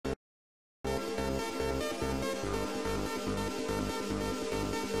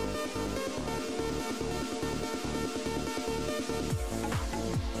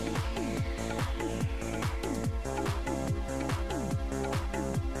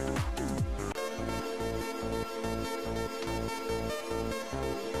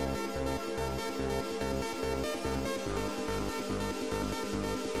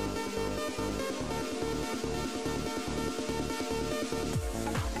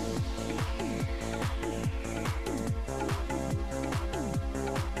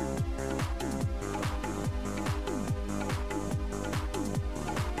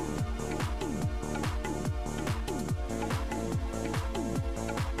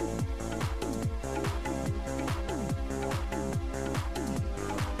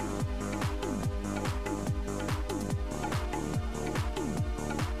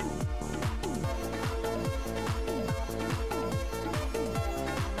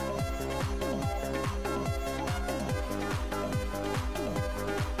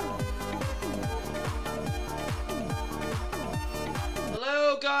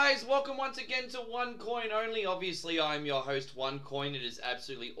guys, welcome once again to One Coin Only. Obviously, I'm your host, One Coin. It is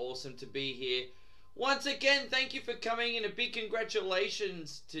absolutely awesome to be here. Once again, thank you for coming, and a big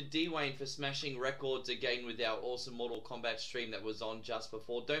congratulations to Dwayne for smashing records again with our awesome Mortal Kombat stream that was on just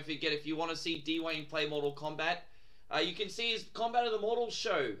before. Don't forget, if you want to see Dwayne play Mortal Kombat, you can see his Combat of the Mortals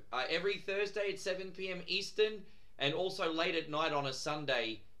show every Thursday at 7 PM Eastern, and also late at night on a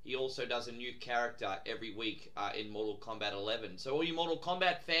Sunday. He also does a new character every week in Mortal Kombat 11. So all you Mortal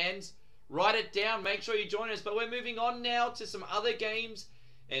Kombat fans, write it down. Make sure you join us. But we're moving on now to some other games.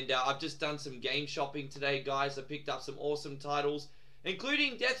 And I've just done some game shopping today, guys. I picked up some awesome titles,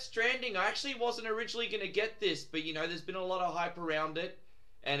 including Death Stranding. I actually wasn't originally going to get this, but, you know, there's been a lot of hype around it.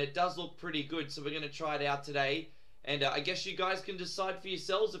 And it does look pretty good. So we're going to try it out today. And I guess you guys can decide for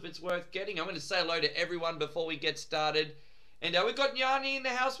yourselves if it's worth getting. I'm going to say hello to everyone before we get started. And we've got Yanni in the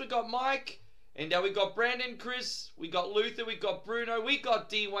house, we've got Mike, and we've got Brandon, Chris, we got Luther, we got Bruno, we got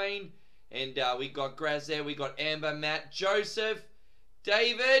Dwayne, and we got Graz there, we got Amber, Matt, Joseph,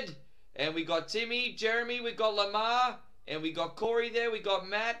 David, and we got Timmy, Jeremy, we got Lamar, and we got Corey there, we got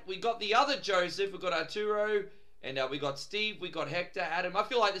Matt, we got the other Joseph, we got Arturo, and we got Steve, we got Hector, Adam. I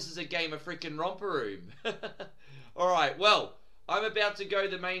feel like this is a game of freaking Romper Room. Alright, well, I'm about to go to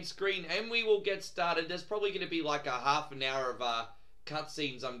the main screen and we will get started. There's probably going to be like a half an hour of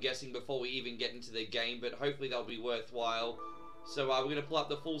cutscenes, I'm guessing, before we even get into the game, but hopefully they'll be worthwhile. So we're going to pull up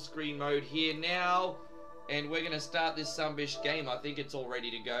the full screen mode here now, and we're going to start this sunbish game. I think it's all ready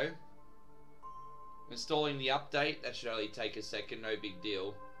to go. Installing the update. That should only take a second, no big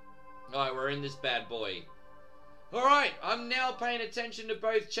deal. Alright, we're in this bad boy. Alright, I'm now paying attention to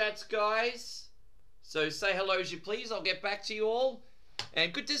both chats, guys. So say hello as you please. I'll get back to you all.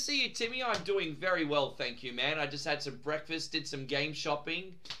 And good to see you, Timmy. I'm doing very well, thank you, man. I just had some breakfast, did some game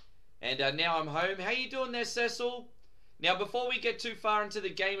shopping, and now I'm home. How you doing there, Cecil? Now, before we get too far into the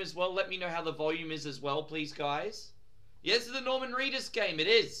game as well, let me know how the volume is as well, please, guys. Yes, this is the Norman Reedus game. It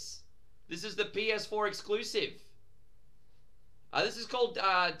is. This is the PS4 exclusive. This is called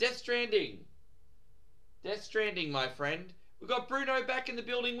Death Stranding. Death Stranding, my friend. We've got Bruno back in the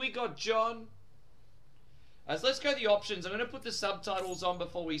building. We got John. So let's go to the options. I'm going to put the subtitles on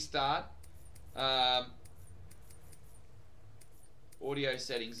before we start. Audio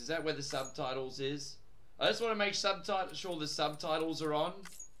settings. Is that where the subtitles is? I just want to make sure the subtitles are on.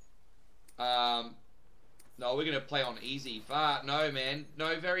 No, we're going to play on easy. No, man.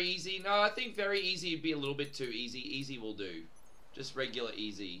 No, very easy. No, I think very easy would be a little bit too easy. Easy will do. Just regular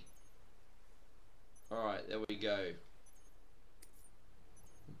easy. Alright, there we go.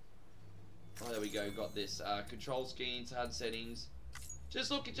 Oh, there we go. Got this. Control schemes, HUD settings. Just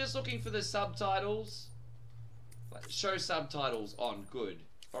looking for the subtitles. Show subtitles on. Good.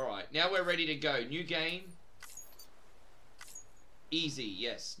 All right. Now we're ready to go. New game. Easy.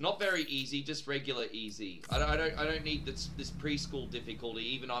 Yes. Not very easy. Just regular easy. I don't need this preschool difficulty.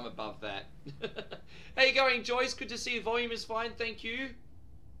 Even I'm above that. How you going, Joyce? Good to see you. Volume is fine. Thank you.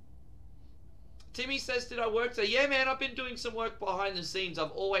 Timmy says, did I work today? Yeah, man, I've been doing some work behind the scenes.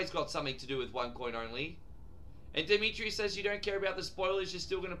 I've always got something to do with One Coin Only. And Dimitri says, you don't care about the spoilers, you're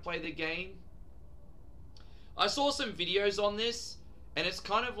still going to play the game. I saw some videos on this, and it's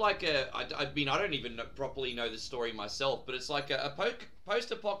kind of like I mean, I don't even properly know the story myself, but it's like a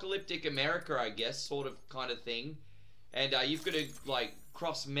post-apocalyptic America, I guess, sort of kind of thing. And you've got to, like,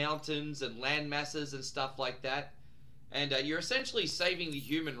 cross mountains and land masses and stuff like that. And you're essentially saving the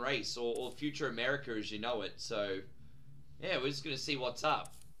human race, or future America as you know it. So, yeah, we're just going to see what's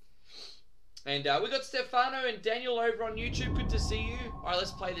up. And we got Stefano and Daniel over on YouTube. Good to see you. Alright,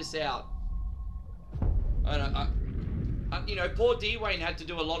 let's play this out. You know, poor Dwayne had to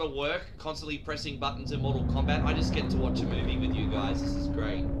do a lot of work, constantly pressing buttons in Mortal Kombat. I just get to watch a movie with you guys. This is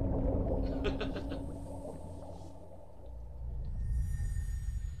great.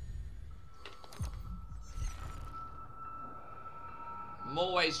 I'm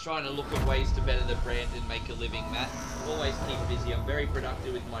always trying to look at ways to better the brand and make a living, Matt. Always keep busy. I'm very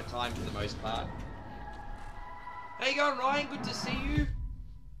productive with my time for the most part. How you going, Ryan? Good to see you.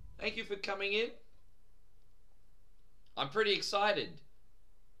 Thank you for coming in. I'm pretty excited.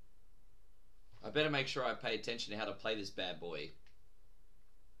 I better make sure I pay attention to how to play this bad boy.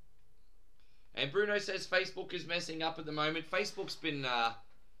 And Bruno says Facebook is messing up at the moment. Facebook's been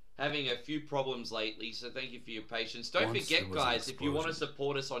having a few problems lately, so thank you for your patience. Don't forget, guys, if you want to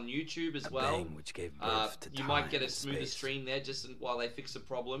support us on YouTube as well, you might get a smoother stream there just while they fix the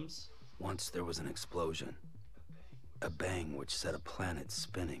problems. Once there was an explosion. A bang which set a planet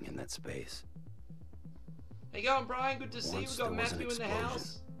spinning in that space. How you going, Brian? Good to see you. We've got Matthew in the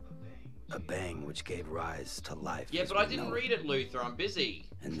house. A bang which gave rise to life. Yeah, but I didn't read it, Luther. I'm busy.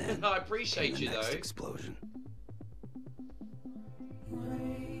 And then I appreciate you, next though. Explosion.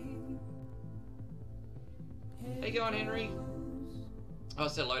 How you going, Henry? Oh, I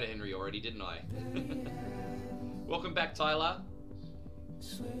said hello to Henry already, didn't I? Welcome back, Tyler.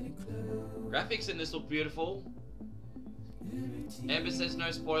 Graphics in this look beautiful. Amber says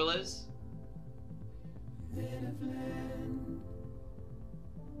no spoilers.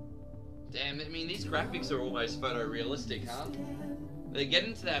 Damn, I mean, these graphics are almost photorealistic, huh? They're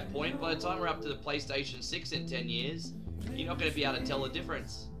getting to that point. By the time we're up to the PlayStation 6 in 10 years, you're not going to be able to tell the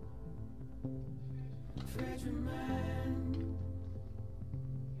difference.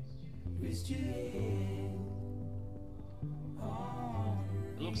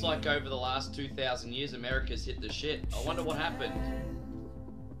 It looks like over the last 2,000 years, America's hit the shit. I wonder what happened.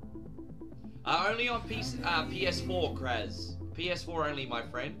 Only on PS4, Kraz. PS4 only, my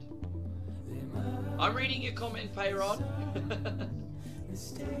friend. I'm reading your comment, Payrod.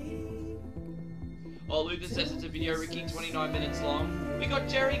 Oh, Luther says it's a video, Ricky, 29 minutes long. We got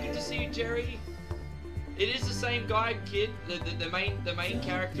Jerry. Good to see you, Jerry. It is the same guy, kid. The main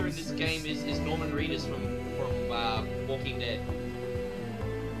character in this game is Norman Reedus from Walking Dead.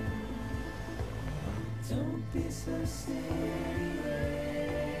 Don't be so and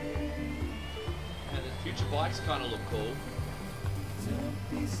the future bikes kind of look cool.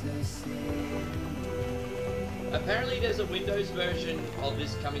 Apparently there's a Windows version of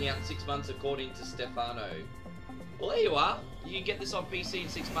this coming out in 6 months according to Stefano. Well, there you are. You can get this on PC in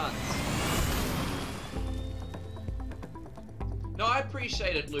 6 months. No, I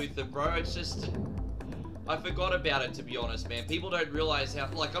appreciate it, Luther, bro. It's just... I forgot about it, to be honest, man. People don't realize how...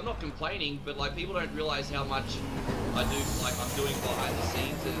 Like, I'm not complaining, but, like, people don't realize how much I do, like, I'm doing behind the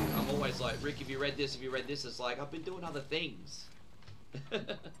scenes, and I'm always like, Rick, have you read this? Have you read this? It's like, I've been doing other things.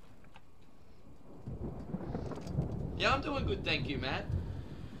 Yeah, I'm doing good, thank you, Matt.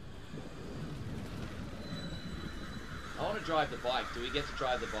 I want to drive the bike. Do we get to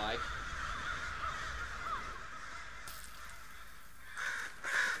drive the bike?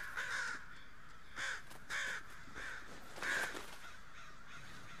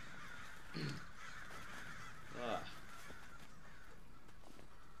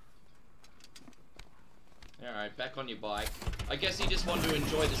 Alright, back on your bike. I guess you just want to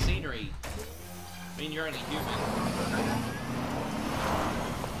enjoy the scenery. I mean, you're only human.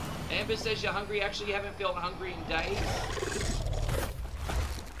 Amber says you're hungry. Actually, you haven't felt hungry in days.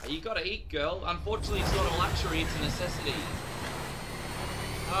 You gotta eat, girl. Unfortunately, it's not a luxury, it's a necessity.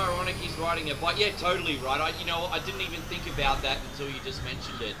 Oh, ironic he's riding a bike. Yeah, totally right. You know what? I didn't even think about that until you just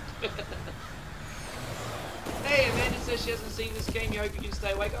mentioned it. Hey, Amanda says she hasn't seen this game. You hope you can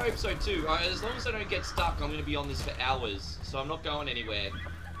stay awake? I hope so too. As long as I don't get stuck, I'm going to be on this for hours. So I'm not going anywhere.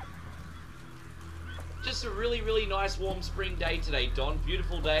 Just a really, really nice warm spring day today, Don.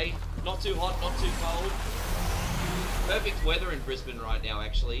 Beautiful day. Not too hot, not too cold. Perfect weather in Brisbane right now,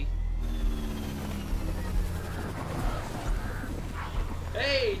 actually.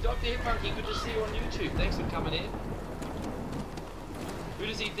 Hey, Dr. Hip Monkey. Good to see you on YouTube. Thanks for coming in. Who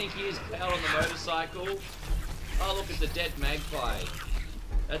does he think he is? Cloud on the motorcycle. Oh, look, it's a dead magpie.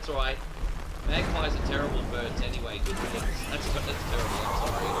 That's right. Magpies are terrible birds anyway. Good riddance. That's terrible. I'm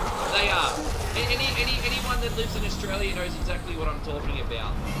sorry. They are. Anyone that lives in Australia knows exactly what I'm talking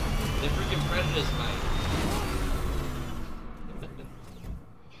about. They're freaking predators, mate.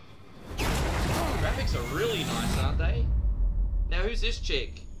 Graphics are really nice, aren't they? Now, who's this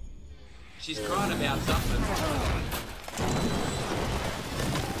chick? She's crying about something.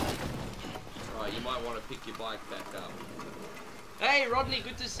 Right, you might want to pick your bike back up. Hey, Rodney,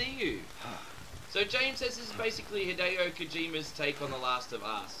 good to see you. So James says this is basically Hideo Kojima's take on The Last of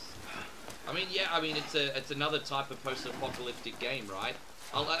Us. I mean, yeah, I mean, it's another type of post-apocalyptic game, right?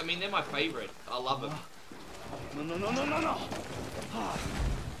 I mean, they're my favorite. I love them. No.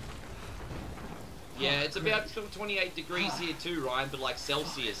 Yeah, it's about 28 degrees here too, Ryan, but like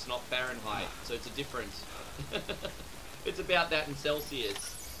Celsius, not Fahrenheit. So it's a difference. It's about that in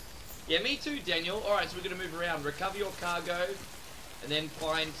Celsius. Yeah, me too, Daniel. Alright, so we're going to move around. Recover your cargo, and then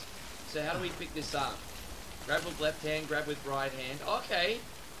find... So how do we pick this up? Grab with left hand, grab with right hand. Okay.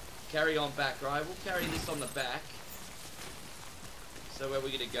 Carry on back, right? We'll carry this on the back. So where are we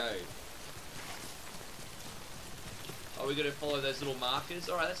going to go? Oh, we're going to follow those little markers?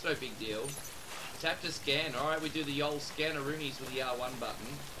 Alright, that's no big deal. Tap to scan. Alright, we do the old scanner-roonies with the R1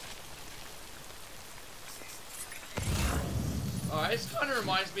 button. Alright, this kind of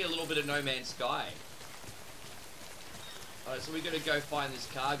reminds me a little bit of No Man's Sky. Alright, so we gotta go find this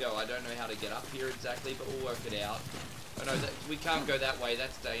cargo. I don't know how to get up here exactly, but we'll work it out. Oh no, we can't go that way.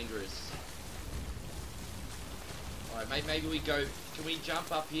 That's dangerous. Alright, maybe we go... Can we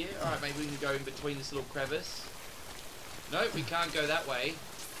jump up here? Alright, maybe we can go in between this little crevice. Nope, we can't go that way.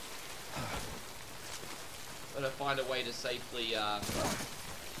 Gotta find a way to safely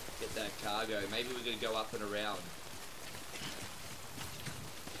get that cargo. Maybe we're gonna go up and around.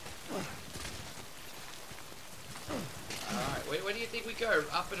 Alright, where do you think we go?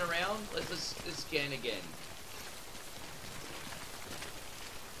 Up and around? Let's scan again.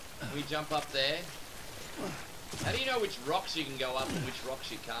 We jump up there. How do you know which rocks you can go up and which rocks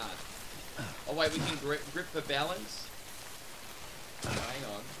you can't? Oh wait, we can grip for balance? Oh, hang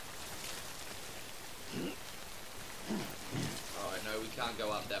on. Alright, no, we can't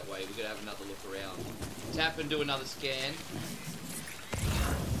go up that way. We're gonna have another look around. Tap and do another scan.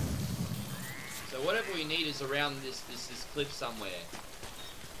 So whatever we need is around this cliff somewhere.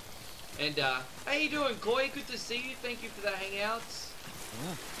 And how you doing, Koi? Good to see you. Thank you for the hangouts.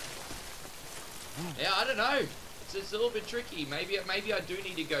 Yeah, I don't know. It's a little bit tricky. Maybe I do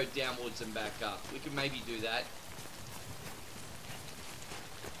need to go downwards and back up. We could maybe do that.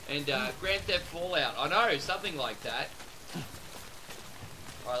 And Grand Theft Fallout. I know, something like that.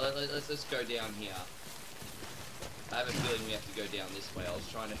 Alright, let's go down here. I have a feeling we have to go down this way. I was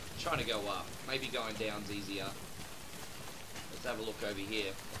trying to go up. Maybe going down's easier. Let's have a look over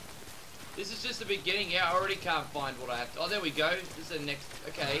here. This is just the beginning. Yeah, I already can't find what I have to... Oh, there we go. This is the next...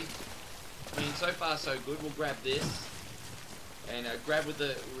 Okay. I mean, so far so good. We'll grab this. And grab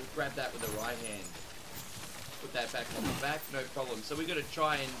that with the right hand. Put that back on the back. No problem. So we got to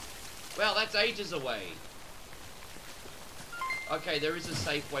try and... Wow, that's ages away. Okay, there is a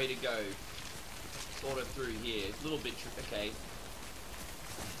safe way to go. Sort of through here. A little bit... Okay.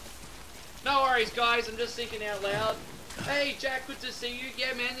 No worries, guys. I'm just thinking out loud. Hey, Jack, good to see you.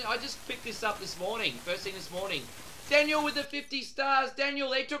 Yeah, man, I just picked this up this morning. First thing this morning. Daniel with the 50 stars. Daniel,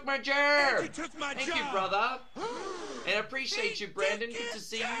 they took my gerb. Thank you, brother. And I appreciate you, Brandon. Good to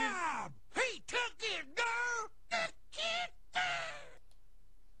see you. He took it, girl.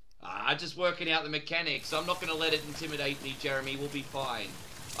 I'm just working out the mechanics. I'm not going to let it intimidate me, Jeremy. We'll be fine.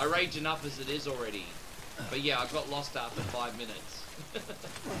 I rage enough as it is already. But yeah, I got lost after 5 minutes.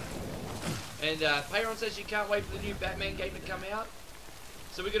 And Payron says you can't wait for the new Batman game to come out.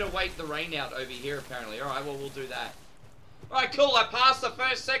 So we're going to wait the rain out over here, apparently. Alright, well, we'll do that. Alright, cool. I passed the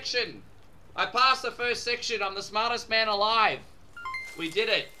first section. I'm the smartest man alive. We did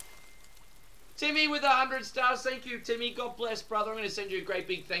it. Timmy with 100 stars. Thank you, Timmy. God bless, brother. I'm going to send you a great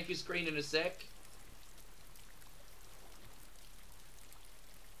big thank you screen in a sec.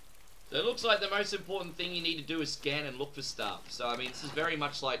 So it looks like the most important thing you need to do is scan and look for stuff. So, I mean, this is very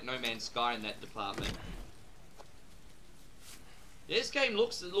much like No Man's Sky in that department. Yeah, this game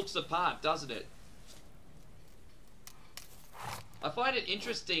looks the part, doesn't it? I find it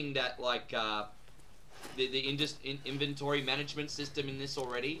interesting that, like, the inventory management system in this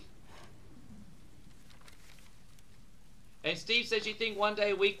already. And Steve says, you think one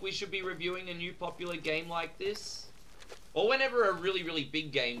day a week we should be reviewing a new popular game like this? Or whenever a really, really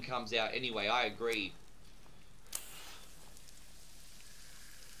big game comes out anyway, I agree.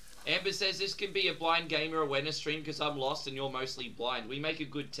 Amber says this can be a blind gamer awareness stream because I'm lost and you're mostly blind. We make a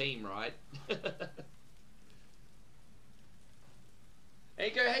good team, right?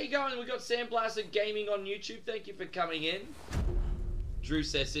 Hey, how you going? We got Sandblasted Gaming on YouTube. Thank you for coming in. Drew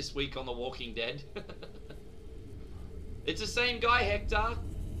says this week on The Walking Dead. It's the same guy, Hector.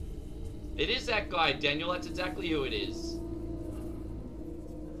 It is that guy, Daniel. That's exactly who it is.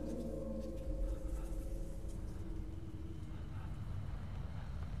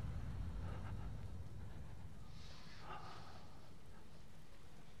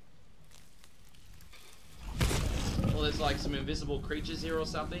 Well, there's like some invisible creatures here or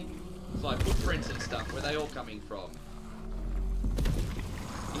something. It's like footprints and stuff. Where are they all coming from?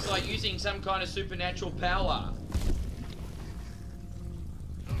 He's like using some kind of supernatural power.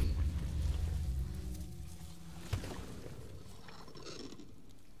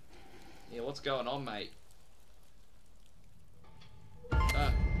 Yeah, what's going on, mate?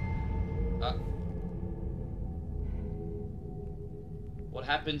 What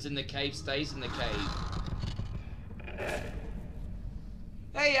happens in the cave stays in the cave.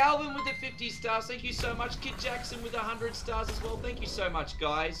 Hey, Alvin with the 50 stars. Thank you so much. Kid Jackson with 100 stars as well. Thank you so much,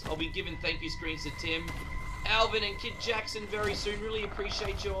 guys. I'll be giving thank you screens to Tim, Alvin, and Kid Jackson very soon. Really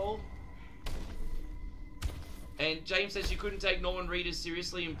appreciate you all. And James says you couldn't take Norman Reedus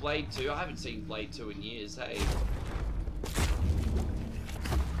seriously in Blade 2. I haven't seen Blade 2 in years, hey.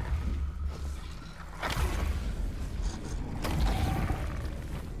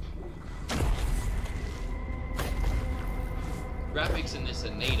 Graphics in this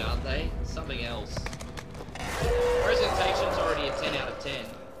are neat, aren't they? Something else. Presentation's already a 10 out of 10.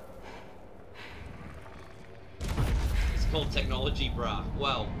 It's called technology, bruh.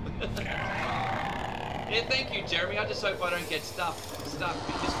 Well. Yeah, thank you, Jeremy. I just hope I don't get stuck.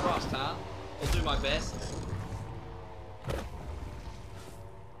 Fingers crossed, huh? I'll do my best.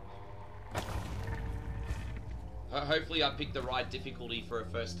 Hopefully I picked the right difficulty for a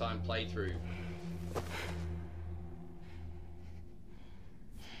first-time playthrough.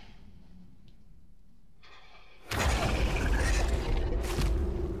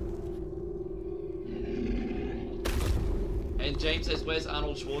 And James says, where's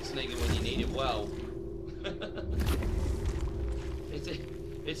Arnold Schwarzenegger when you need him? Well,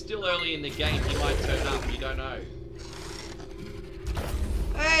 it's still early in the game. He might turn up. You don't know.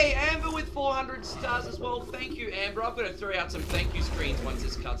 Hey, Amber with 400 stars as well. Thank you, Amber. I'm going to throw out some thank you screens once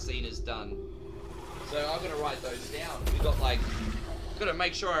this cutscene is done. So I'm going to write those down. We got like, got to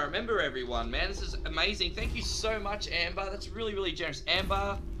make sure I remember everyone, man. This is amazing. Thank you so much, Amber. That's really, really generous.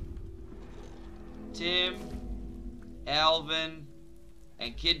 Amber, Tim, Alvin,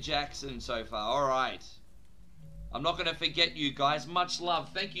 and Kid Jackson so far. All right. I'm not going to forget you guys. Much love.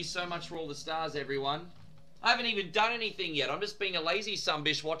 Thank you so much for all the stars, everyone. I haven't even done anything yet. I'm just being a lazy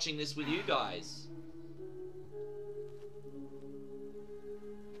sunbish watching this with you guys.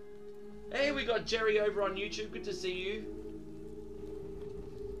 Hey, we got Jerry over on YouTube. Good to see you.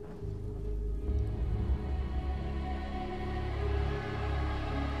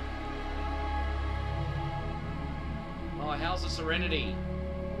 Oh, how's the Serenity?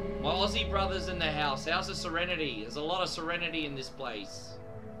 My Aussie brothers in the house. How's the Serenity? There's a lot of serenity in this place.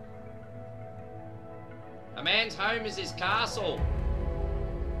 A man's home is his castle.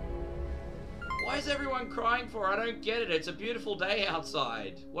 Why is everyone crying for? I don't get it. It's a beautiful day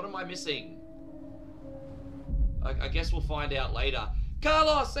outside. What am I missing? I guess we'll find out later.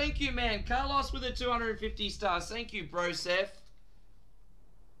 Carlos, thank you, man. Carlos with the 250 stars. Thank you, bro, Seth.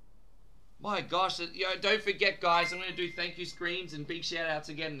 My gosh, don't forget, guys. I'm going to do thank you screens and big shout outs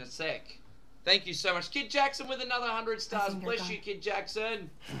again in a sec. Thank you so much. Kid Jackson with another 100 stars. Bless you, Kid Jackson.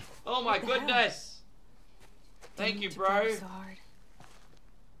 Oh my goodness. Thank you, bro. So hard.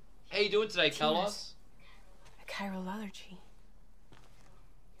 How you doing today, Carlos? A chiral allergy.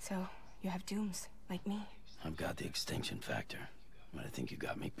 So, you have dooms, like me. I've got the extinction factor, but I think you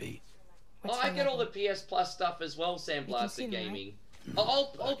got me beat. Oh, I get all the PS Plus stuff as well, Sandblaster Gaming. Right?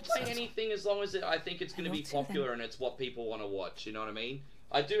 I'll play anything as long as I think it's going to be popular and it's what people want to watch, you know what I mean?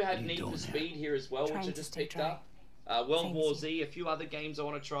 I do have Need for Speed here as well, which I just picked up. World War Z, a few other games I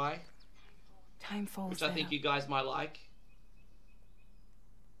want to try. Time falls which I think you guys might like.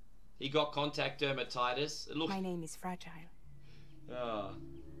 He got contact dermatitis. It looks... My name is Fragile. Oh.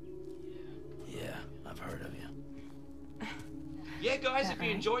 Yeah, I've heard of you. Yeah, guys, if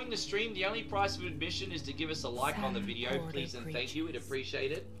you're enjoying the stream, the only price of admission is to give us a like on the video, please and thank you. We'd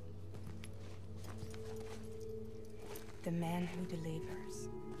appreciate it. The man who delivers.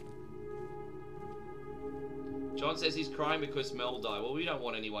 John says he's crying because Mel died. Well, we don't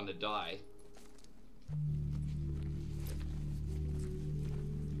want anyone to die.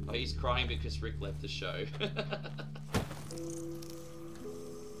 Oh, he's crying because Rick left the show.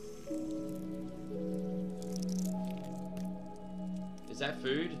 Is that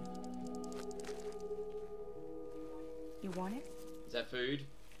food? You want it? Is that food?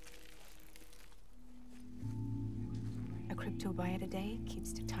 A crypto bite a day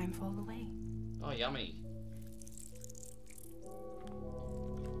keeps the time fall away. Oh, yummy.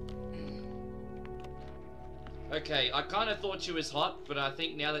 Okay, I kind of thought she was hot, but I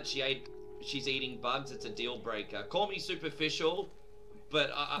think now that she's eating bugs, it's a deal breaker. Call me superficial,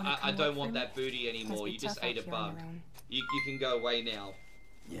 but I don't want that booty anymore. You just ate a bug. You can go away now.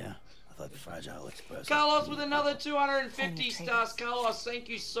 Yeah, I thought the Fragile Express... Carlos with another 250 stars. Carlos, thank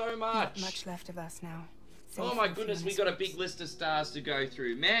you so much. Not much left of us now. Oh my goodness, we got a big list of stars to go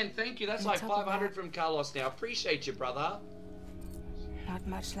through. Man, thank you. That's like 500 from Carlos now. Appreciate you, brother. Not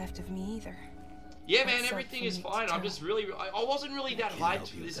much left of me either. Yeah, man, everything is fine. I'm just really... I wasn't really that hyped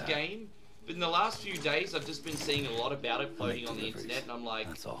for this game. But in the last few days, I've just been seeing a lot about it floating on the internet. And I'm like,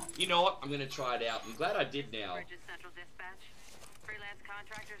 you know what? I'm going to try it out. I'm glad I did now. It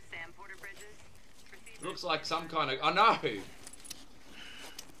looks like some kind of... I know!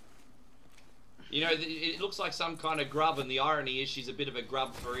 You know, it looks like some kind of grub, and the irony is she's a bit of a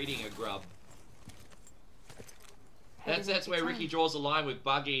grub for eating a grub. That's where Ricky draws a line with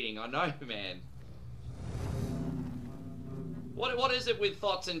bug eating. I know, man. What is it with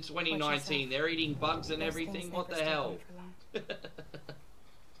thoughts in 2019? They're eating bugs and everything? What the hell?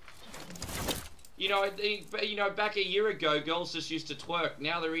 You back a year ago, girls just used to twerk.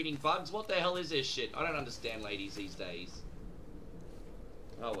 Now they're eating bugs. What the hell is this shit? I don't understand ladies these days.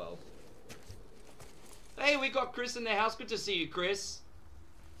 Oh well. Hey, we got Chris in the house. Good to see you, Chris.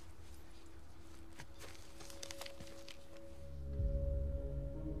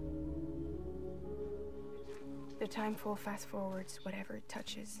 The time full fast forwards whatever it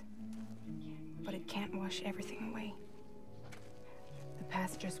touches. But it can't wash everything away. The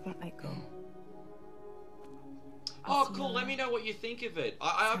past just won't let go. Oh, cool. Let me know what you think of it.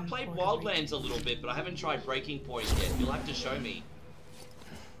 I've played Wildlands a little bit, but I haven't tried Breaking Point yet. You'll have to show me.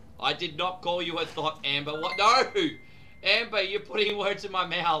 I did not call you a thought, Amber. What? No! Amber, you're putting words in my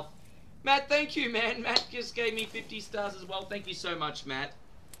mouth. Matt, thank you, man. Matt just gave me 50 stars as well. Thank you so much, Matt.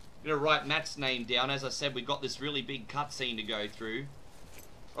 I'm going to write Matt's name down. As I said, we got this really big cutscene to go through.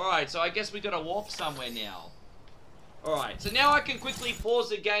 Alright, so I guess we got to warp somewhere now. Alright, so now I can quickly pause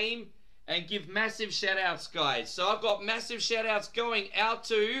the game and give massive shout-outs, guys. So I've got massive shout-outs going out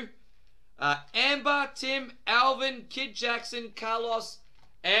to Amber, Tim, Alvin, Kid Jackson, Carlos,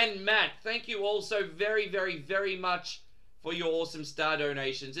 and Matt. Thank you all so very, very, very much for your awesome star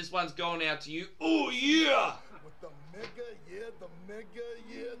donations. This one's going out to you. Oh, yeah! With the mega, yeah,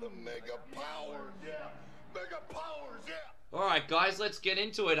 the mega powers, yeah. Mega powers, yeah. Alright, guys, let's get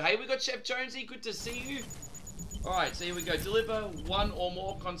into it. Hey, we got Chef Jonesy. Good to see you. Alright, so here we go. Deliver one or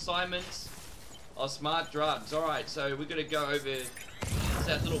more consignments of smart drugs. Alright, so we're going to go over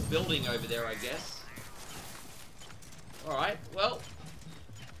that little building over there, I guess. Alright, well,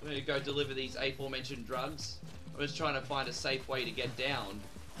 we're going to go deliver these aforementioned drugs. I'm just trying to find a safe way to get down.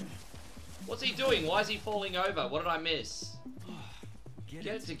 What's he doing? Why is he falling over? What did I miss? Get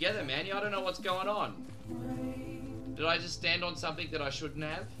it together, man. I don't know what's going on. Did I just stand on something that I shouldn't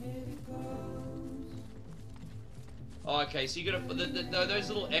have? Oh, okay, so you gotta... those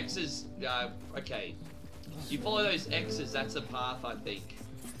little X's... okay. You follow those X's, that's a path, I think.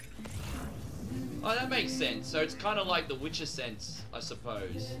 Oh, that makes sense. So it's kind of like the Witcher sense, I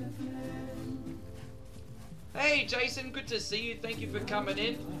suppose. Hey, Jason, good to see you. Thank you for coming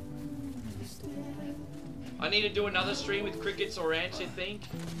in. I need to do another stream with crickets or ants, you think?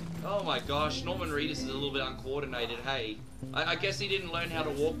 Oh my gosh, Norman Reedus is a little bit uncoordinated, hey. I guess he didn't learn how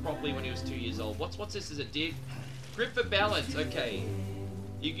to walk properly when he was 2 years old. What's this? Is it dig? Grip for balance, okay.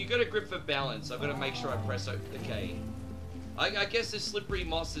 You got to grip for balance. I've got to make sure I press okay. I guess this slippery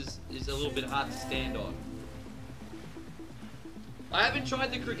moss is a little bit hard to stand on. I haven't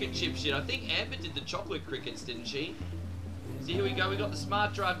tried the cricket chips yet. I think Amber did the chocolate crickets, didn't she? So here we go. We got the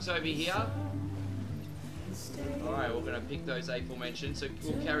smart drugs over here. Alright, we're going to pick those aforementioned. So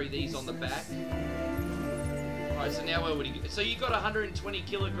we'll carry these on the back. Alright, so now where would you... So you got 120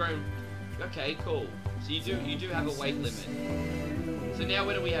 kilogram... Okay, cool. So you do have a weight limit. So now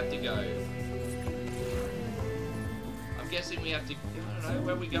where do we have to go? I'm guessing we have to... I don't know,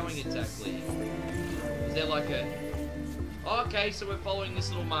 where are we going exactly? Is there like a... Oh, okay, so we're following this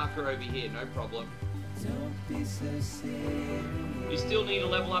little marker over here, no problem. You still need to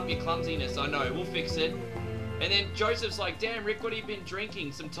level up your clumsiness, I know, we'll fix it. And then Joseph's like, damn, Rick, what have you been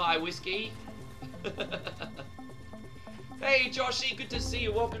drinking? Some Thai whiskey? Hey, Joshy, good to see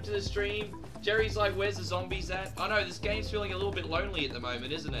you. Welcome to the stream. Jerry's like, where's the zombies at? I know, this game's feeling a little bit lonely at the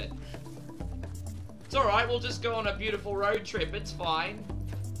moment, isn't it? It's alright, we'll just go on a beautiful road trip. It's fine.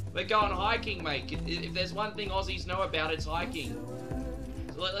 We're going hiking, mate. If there's one thing Aussies know about, it's hiking.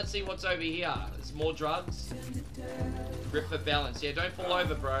 So let's see what's over here. There's more drugs. Grip for balance. Yeah, don't fall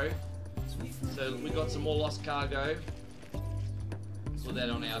over, bro. So we got some more lost cargo. Put that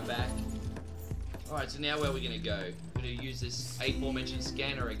on our back. Alright, so now where are we going to go? We're going to use this aforementioned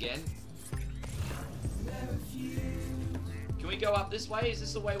scanner again. Can we go up this way? Is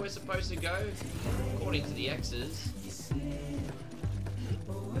this the way we're supposed to go? According to the X's.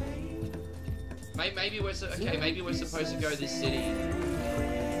 Maybe we're supposed to go this city.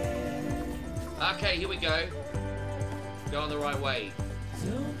 Okay, here we go. Going the right way.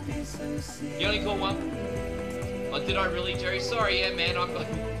 You only caught one? Oh, did I really, Jerry? Sorry, yeah, man.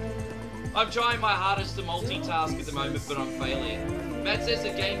 I'm trying my hardest to multitask at the moment, but I'm failing. Matt says the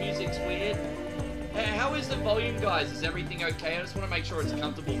game music's weird. Hey, how is the volume, guys? Is everything okay? I just want to make sure it's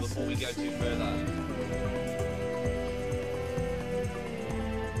comfortable before we go too further.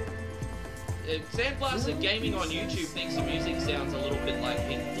 Sandblaster Gaming on YouTube thinks the music sounds a little bit like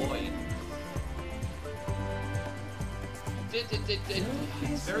Pink Floyd.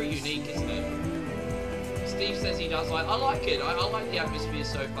 It's very unique, isn't it? Steve says he does like. I like it. I like the atmosphere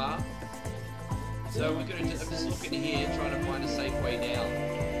so far. So we're gonna just look in here, trying to find a safe way down.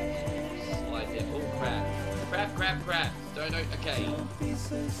 Slide down. Oh crap! Crap! Don't. Okay.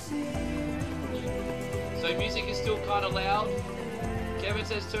 So music is still kind of loud. Kevin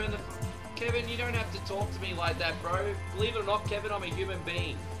says turn the... Kevin, you don't have to talk to me like that, bro. Believe it or not, Kevin, I'm a human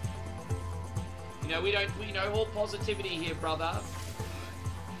being. You know, we know all positivity here, brother.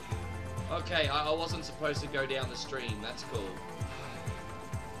 Okay, I wasn't supposed to go down the stream. That's cool.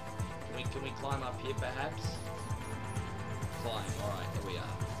 Can we climb up here, perhaps? Climb. Alright, here we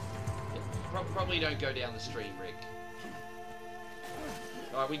are. Yeah, probably don't go down the stream, Rick.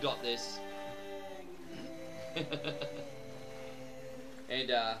 Alright, we got this.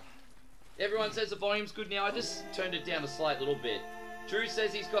 And, everyone says the volume's good now. I just turned it down a slight little bit. Drew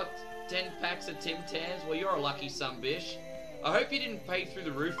says he's got 10 packs of Tim Tams. Well, you're a lucky son, bish. I hope you didn't pay through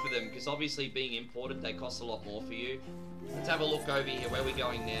the roof for them, because obviously being imported, they cost a lot more for you. Let's have a look over here. Where are we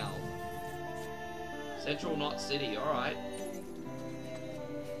going now? Central Knot City, alright.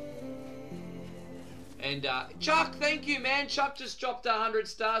 And, Chuck, thank you, man. Chuck just dropped 100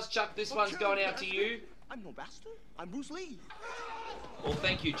 stars. Chuck, this one's going out to you. I'm no bastard. I'm Bruce Lee. Well,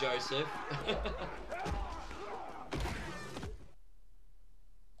 thank you, Joseph.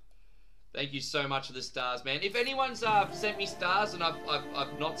 Thank you so much for the stars, man. If anyone's sent me stars and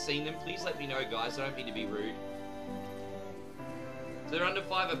I've not seen them, please let me know, guys. I don't mean to be rude. So they're under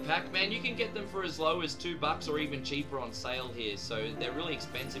 $5 a pack, man. You can get them for as low as $2 or even cheaper on sale here. So they're really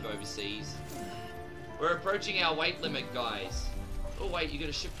expensive overseas. We're approaching our weight limit, guys. Oh wait, you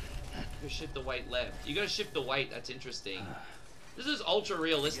gotta shift the weight left. You gotta shift the weight. That's interesting. This is ultra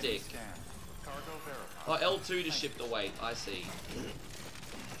realistic. Oh, L2 to shift the weight. I see.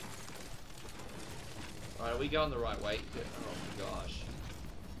 Alright, are we going the right way? Oh my gosh.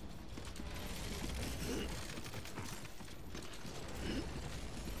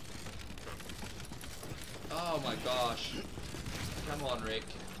 Oh my gosh. Come on, Rick.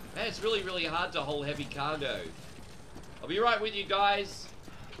 Man, it's really, really hard to hold heavy cargo. I'll be right with you guys.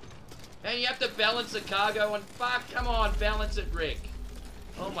 Man, you have to balance the cargo and fuck, come on, balance it, Rick.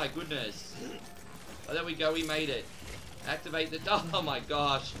 Oh my goodness. Oh, there we go, we made it. Activate the... Oh my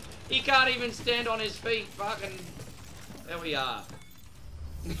gosh. He can't even stand on his feet. Fucking... There we are.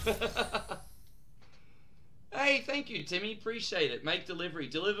 Hey, thank you, Timmy. Appreciate it. Make delivery.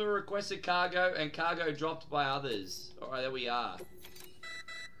 Deliver requested cargo and cargo dropped by others. Alright, there we are.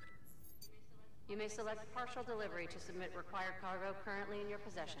 You may select partial delivery to submit required cargo currently in your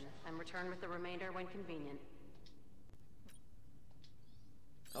possession and return with the remainder when convenient.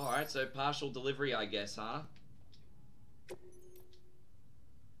 Alright, so partial delivery, I guess, huh?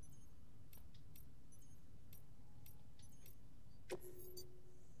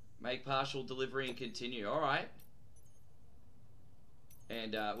 Make partial delivery and continue. Alright.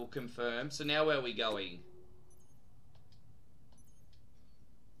 And we'll confirm. So now where are we going?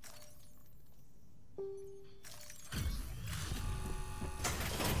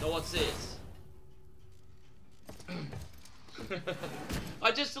 So what's this?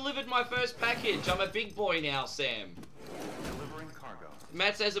 I just delivered my first package. I'm a big boy now, Sam. Delivering cargo.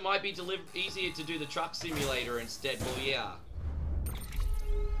 Matt says it might be easier to do the truck simulator instead. Well, yeah.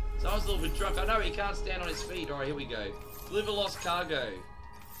 Someone's a little bit drunk. I know he can't stand on his feet. Alright, here we go. Deliver lost cargo.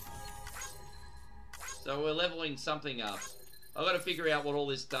 So we're leveling something up. I've got to figure out what all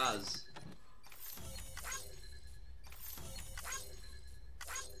this does.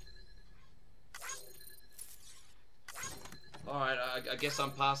 Alright, I guess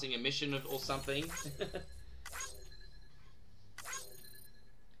I'm passing a mission or something.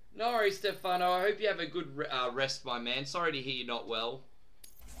 No worries, Stefano. I hope you have a good rest, my man. Sorry to hear you're not well.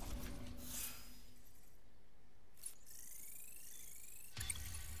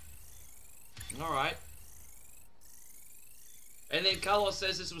 Alright. And then Carlos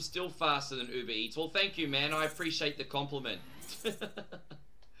says this was still faster than Uber Eats. Well, thank you, man. I appreciate the compliment.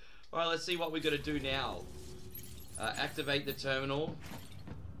 Alright, let's see what we got to do now. Activate the terminal.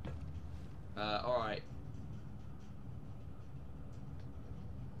 Alright.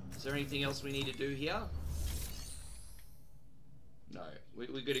 Is there anything else we need to do here? No.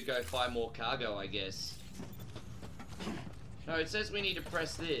 We got to go find more cargo, I guess. No, it says we need to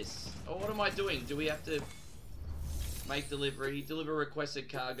press this. Oh, what am I doing? Do we have to make delivery? Deliver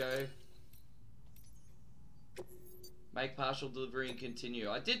requested cargo. Make partial delivery and continue.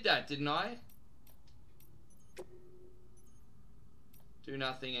 I did that, didn't I? Do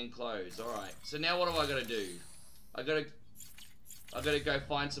nothing and close. Alright. So now what do I gotta do? I gotta go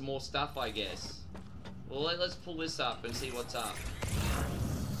find some more stuff, I guess. Well, let's pull this up and see what's up.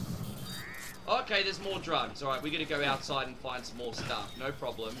 Okay, there's more drugs. Alright, we gotta go outside and find some more stuff. No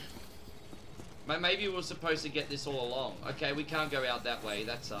problem. Maybe we were supposed to get this all along. Okay, we can't go out that way.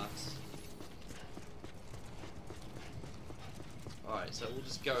 That sucks. Alright, so we'll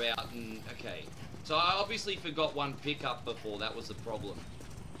just go out and... Okay. So I obviously forgot one pickup before. That was the problem.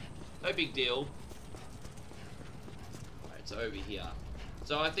 No big deal. Alright, so over here.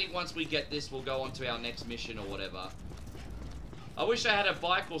 So I think once we get this, we'll go on to our next mission or whatever. I wish I had a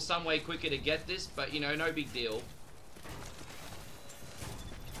bike or some way quicker to get this, but, you know, no big deal.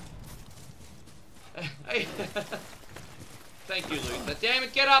 Hey. Thank you, Luther. Damn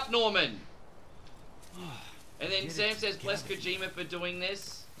it, get up, Norman! And then Sam says, bless Kojima for doing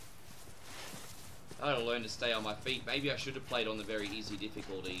this. I gotta learn to stay on my feet. Maybe I should have played on the very easy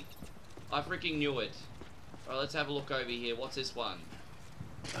difficulty. I freaking knew it. Alright, let's have a look over here. What's this one?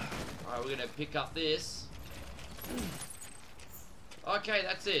 Alright, we're gonna pick up this. Okay,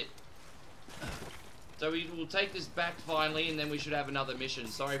 that's it. So we will take this back finally, and then we should have another mission.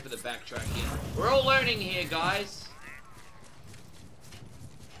 Sorry for the backtracking. We're all learning here, guys.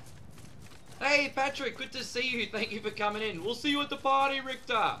 Hey, Patrick, good to see you. Thank you for coming in. We'll see you at the party,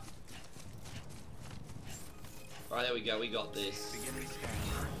 Richter. Alright, there we go. We got this. Beginning scan.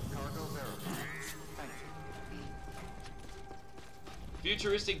 Cargo verified. Thank you.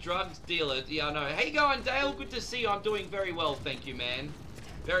 Futuristic drugs dealer. Yeah, I know. Hey, going, Dale. Good to see you. I'm doing very well, thank you, man.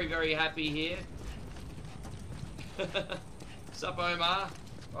 Very, very happy here. Sup, Omar?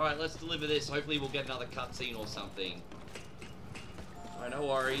 Alright, let's deliver this. Hopefully we'll get another cutscene or something. Alright, no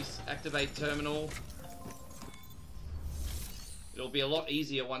worries. Activate terminal. It'll be a lot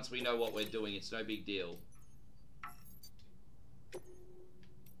easier once we know what we're doing. It's no big deal.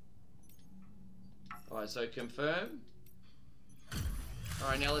 Alright, so confirm.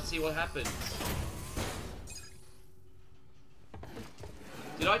 Alright, now let's see what happens.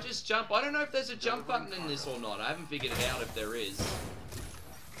 Did I just jump? I don't know if there's a jump button in this or not. I haven't figured it out if there is.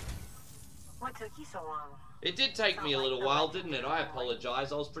 What took you so long? It did take me a little while, didn't it? I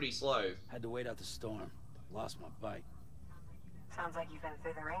apologize. I was pretty slow. Had to wait out the storm. Lost my bike. Sounds like you've been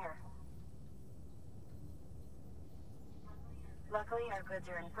through the ringer. Luckily, our goods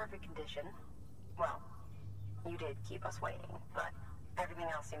are in perfect condition. Well, you did keep us waiting, but everything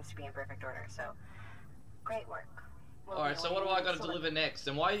else seems to be in perfect order, so great work. Alright, so what do I got to deliver next?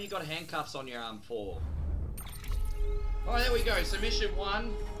 And why have you got handcuffs on your arm for? Alright, there we go. So mission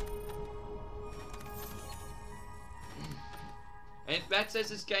 1. And if Matt says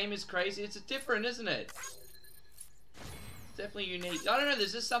this game is crazy, it's different, isn't it? It's definitely unique. I don't know,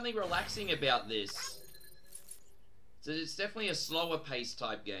 there's just something relaxing about this. So it's definitely a slower pace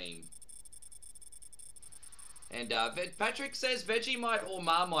type game. And Patrick says Vegemite or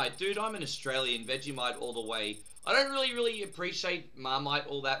Marmite. Dude, I'm an Australian. Vegemite all the way. I don't really appreciate Marmite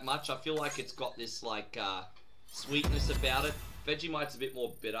all that much. I feel like it's got this, like, sweetness about it. Vegemite's a bit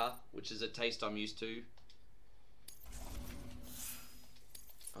more bitter, which is a taste I'm used to.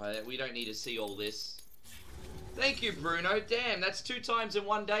 Alright, we don't need to see all this. Thank you, Bruno. Damn, that's 2 times in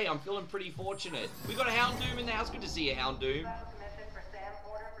one day. I'm feeling pretty fortunate. We got a Houndoom in the house. Good to see you, Houndoom.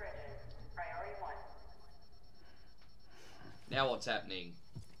 Now what's happening?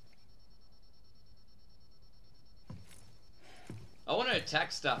 I want to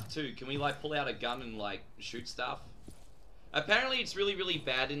attack stuff too. Can we like pull out a gun and like shoot stuff? Apparently it's really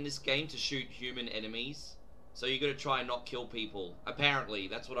bad in this game to shoot human enemies. So you gotta try and not kill people. Apparently,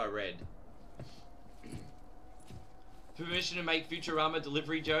 that's what I read. Permission to make Futurama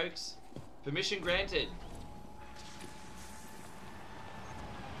delivery jokes? Permission granted.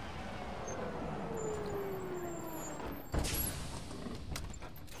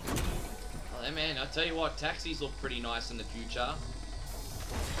 Oh man, I tell you what, taxis look pretty nice in the future.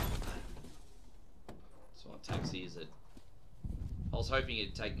 So what taxi is it? I was hoping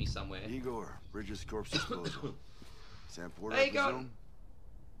it'd take me somewhere. Igor, Bridges Corpse Disposal. Sam Porter, There you go.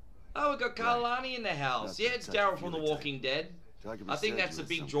 Oh, we got Carlani in the house. Yeah, it's Daryl from The Walking Dead. I think that's the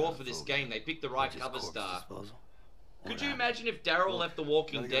big draw for this game. They picked the right cover star. Could you imagine if Daryl left The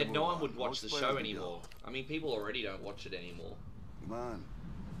Walking Dead? No one would watch the show anymore. I mean, people already don't watch it anymore. Come on.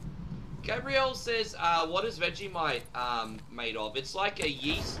 Gabrielle says, what is Vegemite made of? It's like a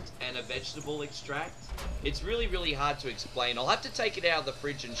yeast and a vegetable extract. It's really hard to explain. I'll have to take it out of the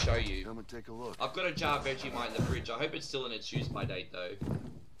fridge and show you. Come and take a look. I've got a jar of Vegemite in the fridge. I hope it's still in its use-by date, though.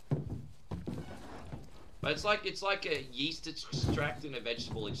 But it's like a yeast extract and a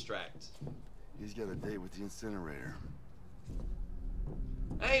vegetable extract. He's got a date with the incinerator.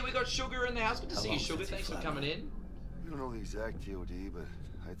 Hey, we got Sugar in the house. Good to see you, Sugar. Thanks for coming in. We don't know the exact TOD, but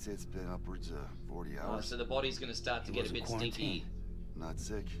I'd say it's been upwards of 40 hours. Oh, so the body's going to start to get a bit stinky. Not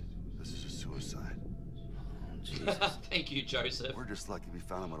sick. This is a suicide. Thank you, Joseph. We're just lucky we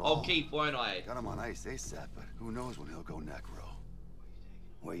found him at all. I'll keep, won't I? Got him on ice ASAP, but who knows when he'll go necro.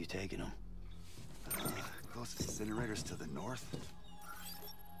 Where are you taking him? Closest incinerator's to the north.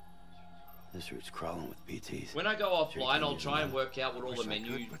 This route's crawling with BTs. When I go offline, I'll try and work out what all the Wish I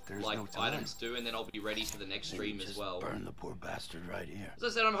menu could, but there's like no time. items do, and then I'll be ready for the next stream as Just well. burn the poor bastard right here. As I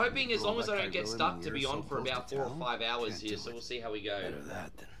said, I'm hoping as Roll long as I that don't kind get of stuck villain to be when on you're for so about close to 4 or town, 5 hours can't here, do so it. we'll see how we go. Better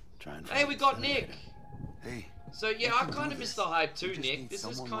that than try and Hey, find we the got Nick. incinerator. Hey. So yeah, we I can kind do of missed this. the hype We too, just Nick. need This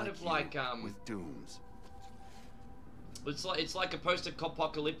is someone kind of you like with dooms. it's like a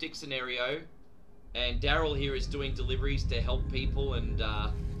post-apocalyptic scenario, and Daryl here is doing deliveries to help people and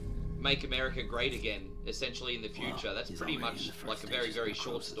make America great again, essentially in the future. Well, That's he's pretty already much in the first like a very, stages of very short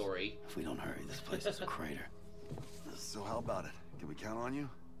necrosis. story. If we don't hurry, this place is a crater. So how about it? Can we count on you?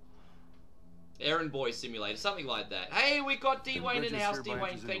 Errand Boy Simulator, something like that. Hey, we got D-Wayne in the house.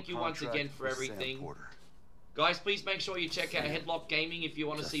 D-Wayne, thank you once again for everything. Guys, please make sure you check out Headlock Gaming if you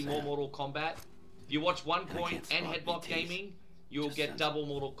want to see more Mortal Kombat. If you watch One Coin and Headlock Gaming, you'll get double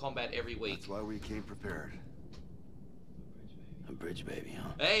Mortal Kombat every week. That's why we came prepared. A bridge baby, huh?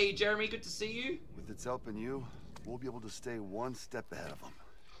 Hey, Jeremy, good to see you. With its help and you, we'll be able to stay one step ahead of them.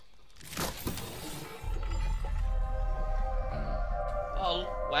 Oh,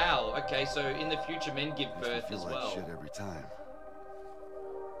 wow. Okay, so in the future, men give Makes me birth feel as like well. shit every time.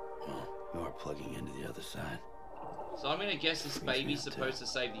 Well, you are plugging into the other side. So I'm gonna guess this Freaks me baby's out, supposed too.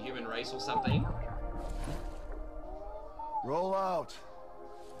 to save the human race or something. Roll out.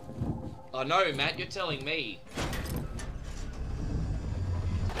 Oh no, Matt, you're telling me.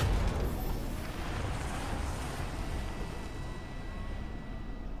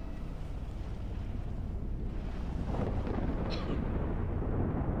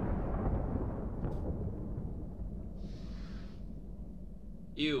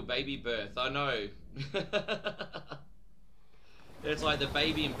 Ew, baby birth. I know. It's like the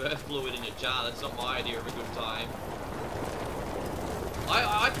baby and birth fluid in a jar. That's not my idea of a good time.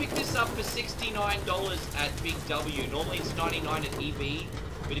 I picked this up for $69 at Big W. Normally it's $99 at EB,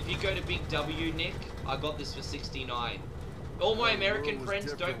 but if you go to Big W, Nick, I got this for $69. All my American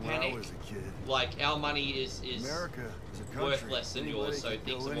friends, don't panic. Like, our money is America is a country. worth less than yours, so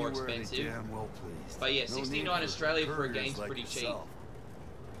Anybody can things go are more anywhere they expensive. damn well please. But yeah, No need 69 for Australia for a couriers game's like pretty cheap. yourself.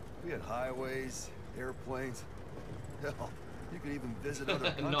 We had highways, airplanes. Hell, you could even visit other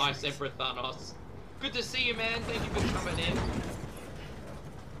countries. Nice, Emperor Thanos. Good to see you, man. Thank you for coming in.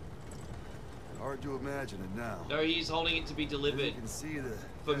 Hard to imagine it now. No, he's holding it to be You delivered can see the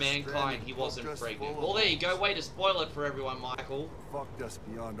for Death mankind. Stranding He wasn't fucked us pregnant. full of Well, there you go. holes. Way to spoil it for everyone, Michael. Fucked us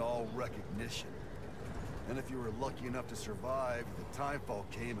beyond all recognition. And if you were lucky enough to survive, the timefall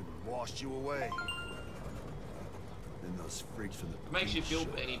came and washed you away. Then those freaks from the If it makes you beach feel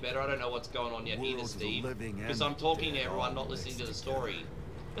showed any up. better, I don't know what's going on yet either, Worlds of the Steve. living and Because I'm the talking to dead everyone, all not listening to the mixed story.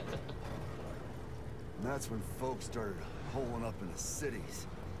 And that's when folks started holing up in the cities.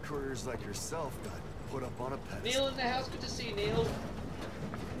 Couriers like yourself got put up on a pedestal. Neil in the house. Good to see you, Neil.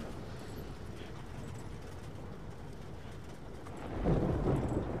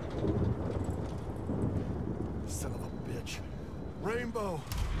 Son of a bitch. Rainbow!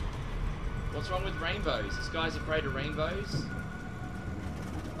 What's wrong with rainbows? This guy's afraid of rainbows?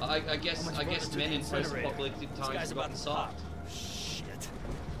 I guess men in post-apocalyptic times have gotten soft. Shit.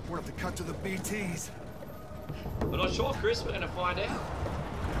 We're gonna have to cut to the BTs. But not sure, Chris. We're gonna find out.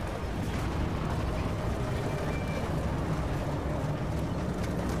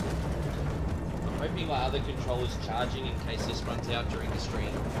 I'm hoping my other controller's charging in case this runs out during the stream.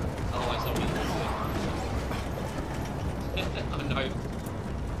 Otherwise, I'll be losing. I know.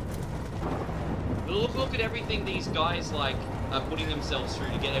 But look at everything these guys like are putting themselves through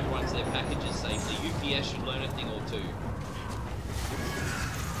to get everyone to their packages safely. UPS should learn a thing or two.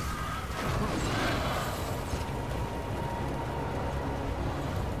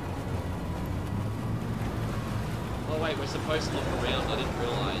 Oh wait, we're supposed to look around. I didn't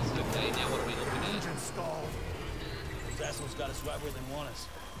realize. Okay, now what are we looking at? Engine stalled. Those assholes got us right where they want us.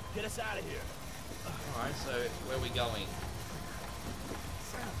 Get us out of here. Alright, so where are we going?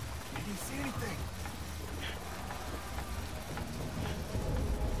 Sam, did you see anything?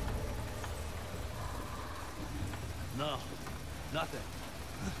 No, nothing.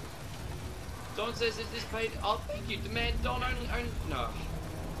 Don says, is this paid? Oh, thank you. Man, Don only, no.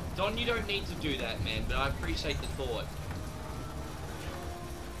 Don, you don't need to do that, man, but I appreciate the thought.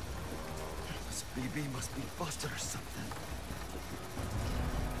 This BB must be busted or something.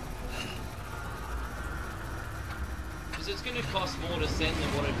 Because it's going to cost more to send than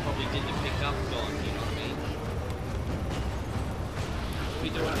what it probably did to pick up Don, you know what I mean? What are we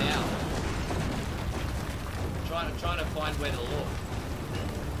doing now? Trying to find where to look.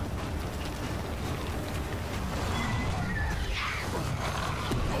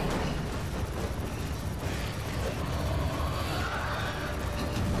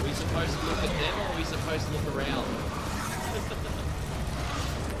 Are we supposed to look at them, or are we supposed to look around?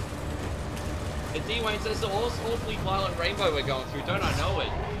 And D-Wayne says the awfully violent rainbow we're going through, don't I know it?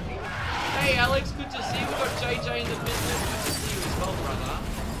 Hey Alex, good to see you. We got JJ in the business. Good to see you as well, brother.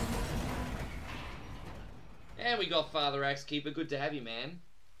 And we got Father Axe Keeper. Good to have you, man.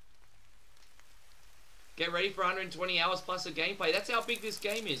 Get ready for 120 hours plus of gameplay. That's how big this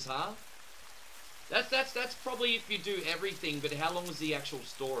game is, huh? That's probably if you do everything, but how long is the actual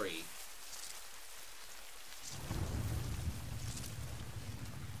story?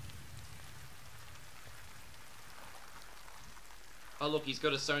 Oh look, he's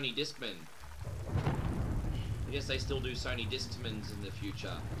got a Sony Discman. I guess they still do Sony Discmans in the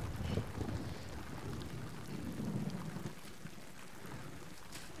future.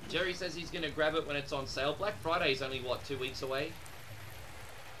 Jerry says he's going to grab it when it's on sale. Black Friday is only, what, 2 weeks away?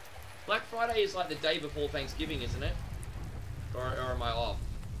 Black Friday is like the day before Thanksgiving, isn't it? Or am I off?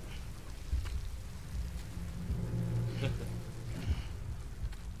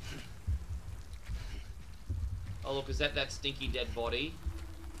 Oh look, is that stinky dead body?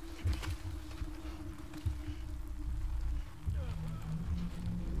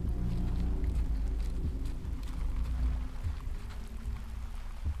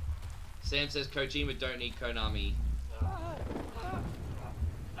 Sam says Kojima don't need Konami.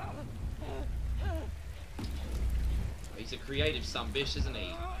 He's a creative sumbitch, isn't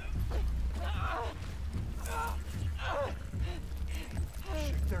he?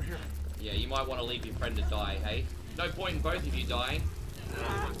 They're here. Yeah, you might want to leave your friend to die, hey? No point in both of you dying.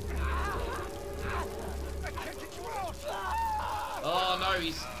 Oh no,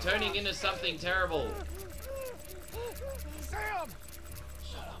 he's turning into something terrible. Sam!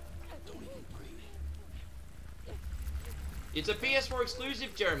 It's a PS4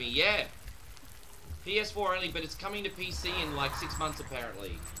 exclusive, Jeremy, yeah. PS4 only, but it's coming to PC in like 6 months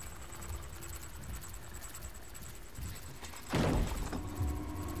apparently.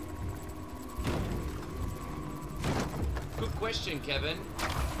 Good question, Kevin.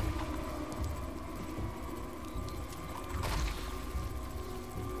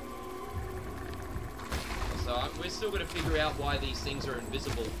 So we're still going to figure out why these things are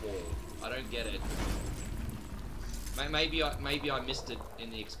invisible for. I don't get it. Maybe I missed it in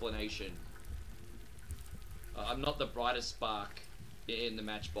the explanation. I'm not the brightest spark in the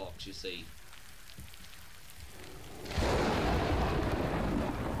matchbox, you see.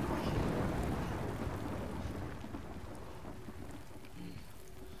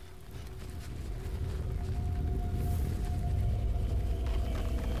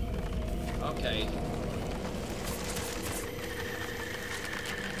 Okay.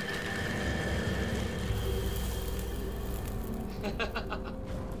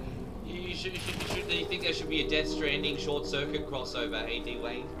 You think there should be a Death Stranding short circuit crossover, hey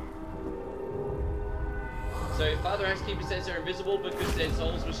D-Wayne? So Father Housekeeper says they're invisible because their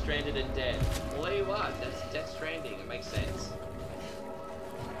souls were stranded and dead. Well, there you are. That's Death Stranding. It makes sense.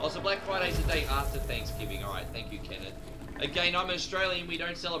 Also, Black Friday's the day after Thanksgiving. Alright, thank you, Kenneth. Again, I'm Australian. We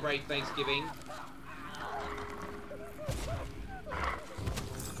don't celebrate Thanksgiving.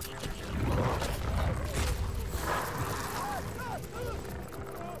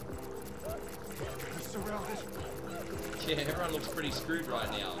 Yeah, everyone looks pretty screwed right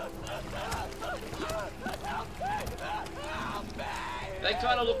now. They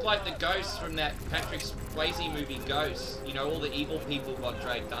kind of look like the ghosts from that Patrick Swayze movie, Ghosts. You know, all the evil people got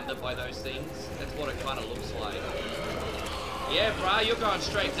dragged under by those things. That's what it kind of looks like. Yeah, brah, you're going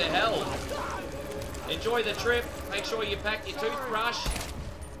straight to hell. Enjoy the trip. Make sure you pack your toothbrush.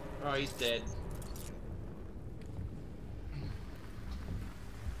 Oh, he's dead.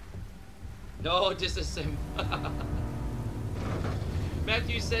 No, disassemble.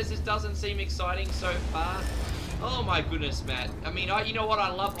 Matthew says this doesn't seem exciting so far. Oh my goodness, Matt. I mean, you know what? I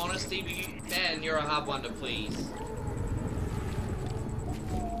love honesty, but man, you're a hard one to please.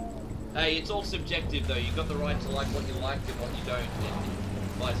 Hey, it's all subjective though. You've got the right to like what you like and what you don't, and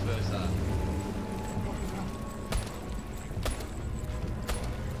vice versa.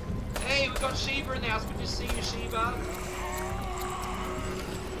 Hey, we got Sheba in the house. Good to see you, Sheba.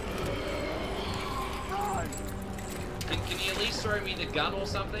 Can you at least throw me the gun or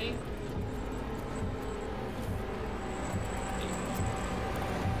something?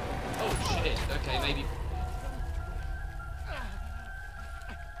 Oh shit, okay, maybe...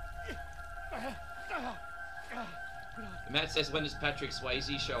 Matt says, when does Patrick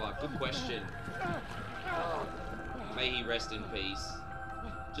Swayze show up? Good question. May he rest in peace.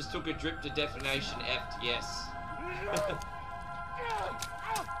 Just took a drip to definition F, yes.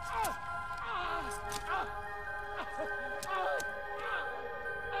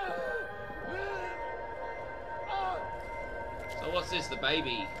 what's this? The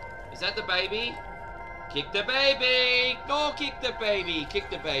baby. Is that the baby? Kick the baby! Go kick the baby! Kick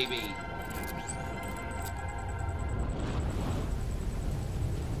the baby!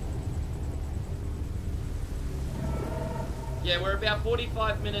 Yeah, we're about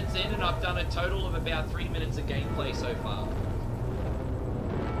 45 minutes in and I've done a total of about 3 minutes of gameplay so far.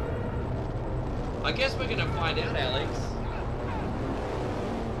 I guess we're gonna find out, Alex.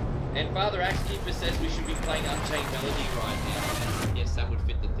 And Father Axekeeper says we should be playing Unchained Melody right now. Yes, that would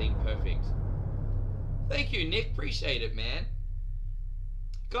fit the theme perfect. Thank you, Nick. Appreciate it, man.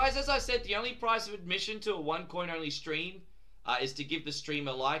 Guys, as I said, the only price of admission to a one-coin only stream is to give the stream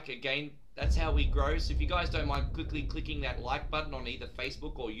a like. Again, that's how we grow. So if you guys don't mind quickly clicking that like button on either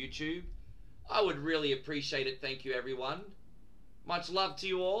Facebook or YouTube, I would really appreciate it. Thank you, everyone. Much love to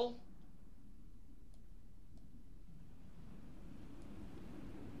you all.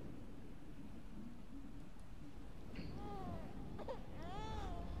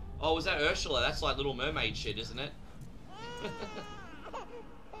 Oh, was that Ursula? That's like Little Mermaid shit, isn't it?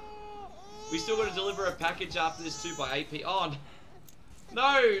 We still got to deliver a package after this too by AP. Oh,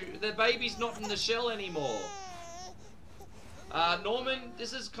 no! The baby's not in the shell anymore. Norman,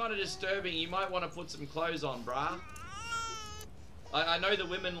 this is kind of disturbing. You might want to put some clothes on, brah. I know the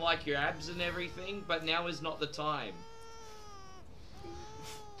women like your abs and everything, but now is not the time.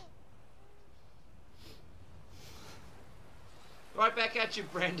 Right back at you,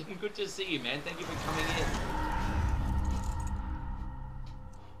 Brandon. Good to see you, man. Thank you for coming in.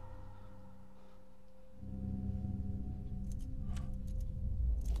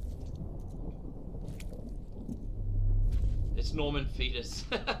 It's Norman Fetus.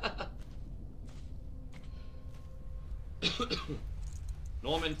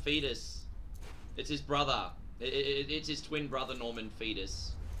 Norman Fetus. It's his brother. It's his twin brother, Norman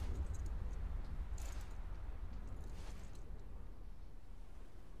Fetus.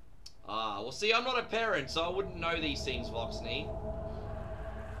 Ah, well see, I'm not a parent, so I wouldn't know these things, Voxney.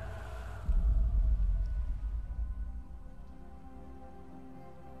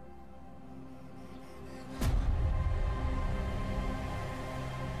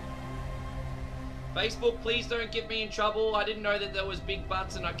 Facebook, please don't get me in trouble. I didn't know that there was big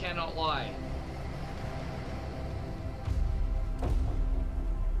butts and I cannot lie.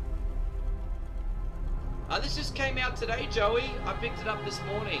 This just came out today, Joey. I picked it up this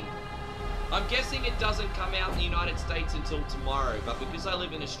morning. I'm guessing it doesn't come out in the United States until tomorrow, but because I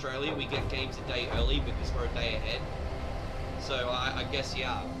live in Australia, we get games a day early because we're a day ahead. So I guess,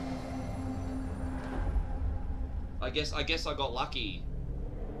 yeah. I guess I got lucky.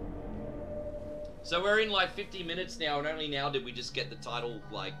 So we're in like 50 minutes now, and only now did we just get the title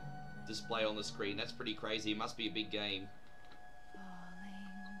like display on the screen. That's pretty crazy. It must be a big game.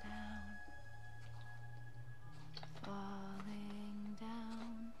 Falling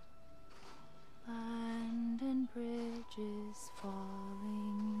down, London Bridge is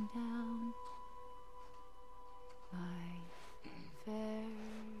falling down, my fair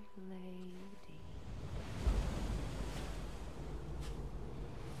lady.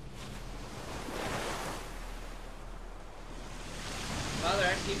 Father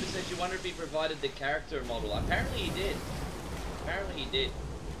Axekeeper says you wonder if he provided the character model. Apparently he did. Apparently he did.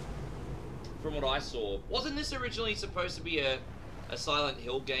 From what I saw. Wasn't this originally supposed to be a Silent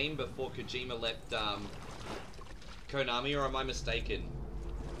Hill game before Kojima left Konami, or am I mistaken?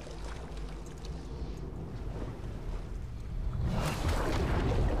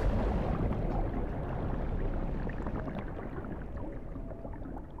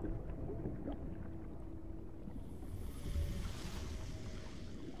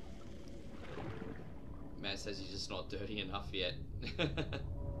 Matt says he's just not dirty enough yet.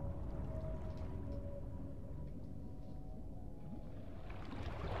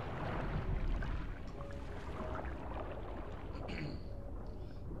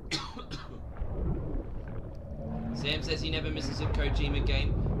 Sam says he never misses a Kojima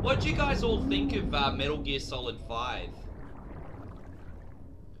game. What did you guys all think of Metal Gear Solid 5?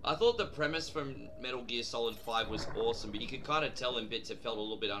 I thought the premise from Metal Gear Solid 5 was awesome, but you could kind of tell in bits it felt a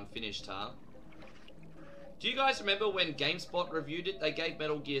little bit unfinished, huh? Do you guys remember when GameSpot reviewed it? They gave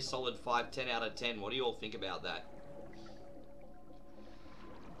Metal Gear Solid 5 10 out of 10. What do you all think about that?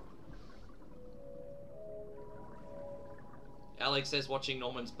 Alex says watching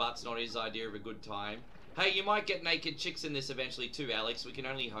Norman's butt's not his idea of a good time. Hey, you might get naked chicks in this eventually too, Alex. We can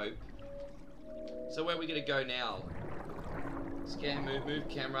only hope. So where are we going to go now? Scan, move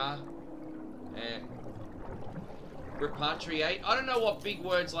camera. And repatriate. I don't know what big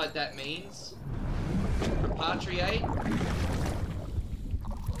words like that means. Repatriate.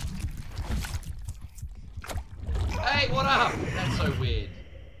 Hey, what up? That's so weird.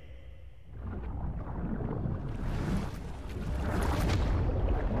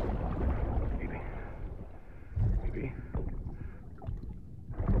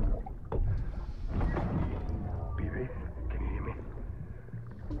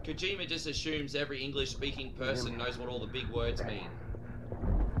 Kojima just assumes every English-speaking person knows what all the big words mean.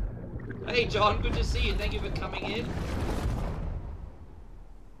 Hey John, good to see you. Thank you for coming in.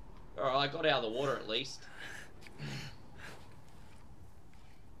 Alright, I got out of the water at least.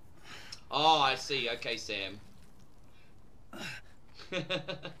 Oh, I see. Okay, Sam.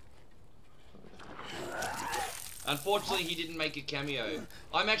 Unfortunately, he didn't make a cameo.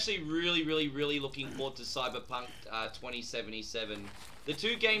 I'm actually really looking forward to Cyberpunk 2077. The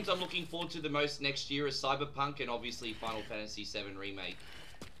two games I'm looking forward to the most next year are Cyberpunk and obviously Final Fantasy VII Remake.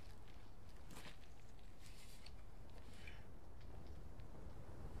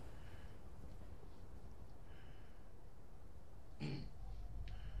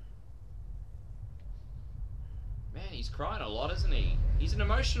 Man, he's crying a lot, isn't he? He's an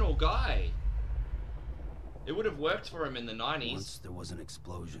emotional guy. It would have worked for him in the 90s. Once there was an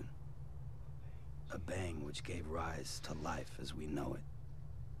explosion. A bang which gave rise to life as we know it.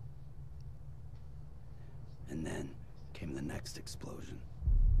 And then came the next explosion.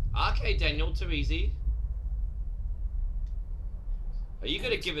 Okay, Daniel, too easy. Are you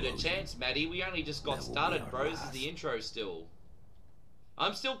gonna give it a chance, Maddie? We only just got started, bro. This is the intro still.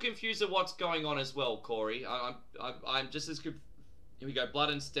 I'm still confused at what's going on as well, Corey. I'm just as good. Here we go.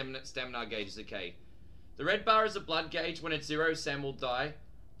 Blood and stamina gauges. Okay. The red bar is a blood gauge. When it's 0, Sam will die.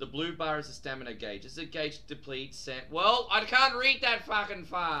 The blue bar is a stamina gauge. As the gauge depletes, Sam... Well, I can't read that fucking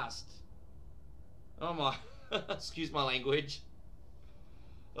fast. Oh my... Excuse my language.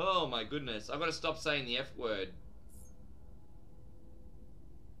 Oh my goodness. I've got to stop saying the F word.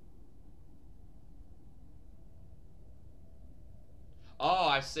 Oh,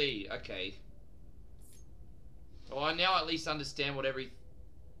 I see. Okay. Well, I now at least understand what every...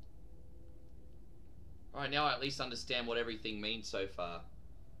 Alright, now I at least understand what everything means so far.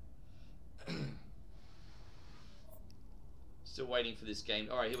 Still waiting for this game.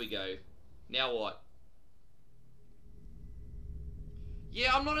 Alright, here we go. Now what?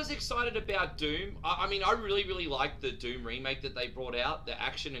 Yeah, I'm not as excited about Doom. I mean, I really liked the Doom remake that they brought out. The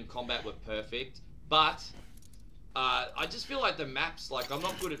action and combat were perfect. But, I just feel like the maps, like, I'm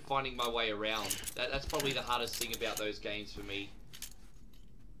not good at finding my way around. That's probably the hardest thing about those games for me.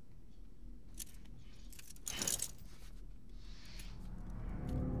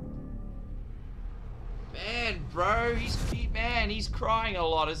 Man, bro, he's crying a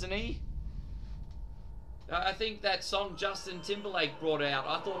lot, isn't he? I think that song Justin Timberlake brought out,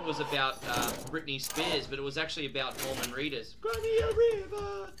 I thought it was about Britney Spears, but it was actually about Norman Reedus. Cry me a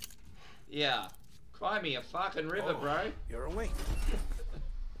river. Yeah, cry me a fucking river, bro. You're awake.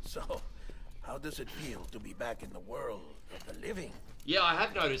 So, how does it feel to be back in the world of the living? Yeah, I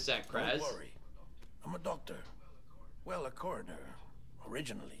have noticed that, Kraz. Don't worry. I'm a doctor. Well, a coroner,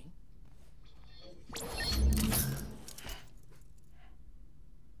 originally.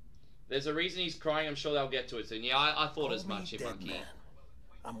 There's a reason he's crying. I'm sure they'll get to it soon. Yeah, I thought as much, Monkey.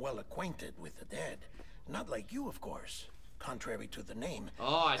 I'm well acquainted with the dead. Not like you, of course. Contrary to the name.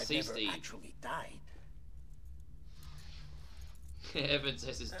 Oh, I see, never Steve. Actually died. Evan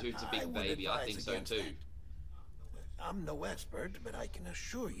says this dude's a big baby. I think so too. I'm no expert, but I can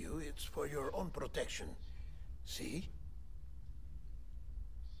assure you it's for your own protection. See?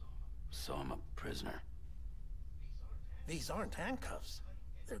 So I'm a prisoner. These aren't handcuffs.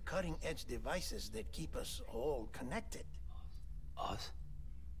 They're cutting-edge devices that keep us all connected. Us?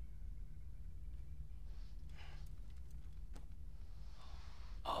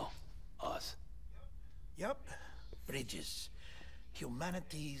 Oh, us. Yup. Bridges.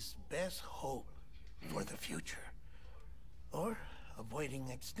 Humanity's best hope for the future. Or avoiding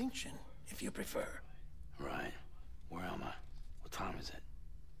extinction, if you prefer. Right. Where am I? What time is it?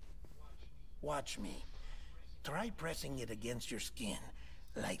 Watch me. Try pressing it against your skin,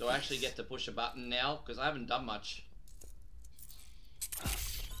 like Do I actually get to push a button now? Because I haven't done much.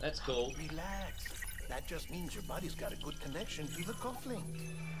 That's cool. Relax. That just means your body's got a good connection to the cufflink.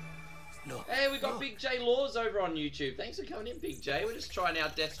 Look. Hey, we got Big J Laws over on YouTube. Thanks for coming in, Big J. We're just trying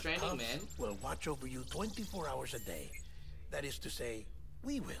out Death Stranding, man. We'll watch over you 24 hours a day. That is to say,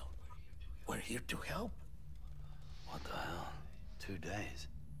 we will. We're here to help. What the hell? 2 days?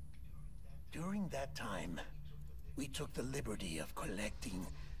 During that time, we took the liberty of collecting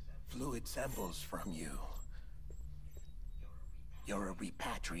fluid samples from you. You're a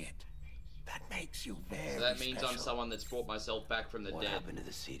repatriate. That makes you very So that means special. I'm someone that's brought myself back from the What dead. happened to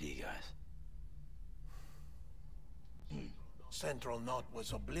the CD, guys? Central Knot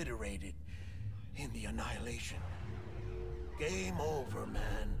was obliterated in the Annihilation. Game over,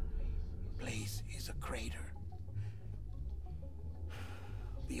 man. Place is a crater.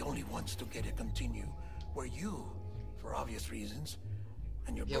 The only ones to get it continue were you, for obvious reasons,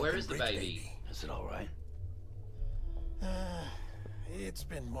 and your where broken is the bridge baby? Is it all right? It's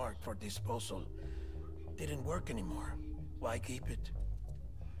been marked for disposal. Didn't work anymore. Why keep it?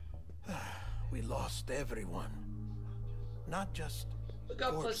 We lost everyone. Not just Look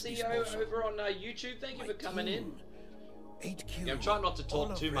up corpse Placio disposal. over on YouTube. Thank you My for coming in. team, HQ, Yeah, I'm trying not to all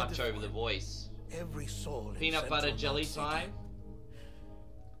talk of too much over the Redford, voice. Every soul in Peanut butter Central jelly Knot City. time.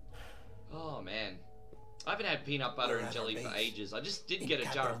 Oh man, I haven't had peanut butter We're and at jelly our for base ages. I just did in get a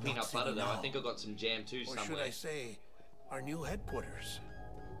jar of Capital peanut Knot butter City though. I now. think I got some jam too Or should somewhere. I say, our new headquarters.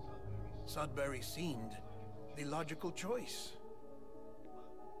 Sudbury seemed the logical choice.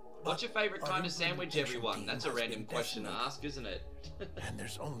 What's your favorite Our kind of sandwich, implementation everyone? team That's a has random been question to decimated. ask, isn't it? And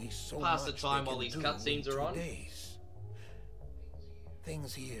there's only so Pass much the time they while can these do cutscenes in are 2 on. days.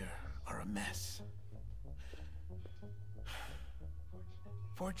 Things here are a mess.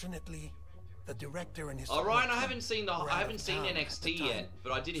 Fortunately, the director and his Oh, Ryan, I support haven't seen were out I haven't of seen town at NXT the yet, time,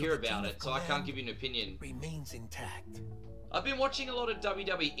 but I did so hear the chain about of it, so I can't command give you an opinion. remains intact. I've been watching a lot of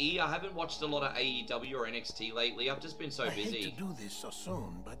WWE. I haven't watched a lot of AEW or NXT lately. I've just been so I hate busy. to do this so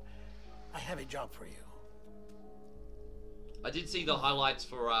soon, but I have a job for you. I did see the highlights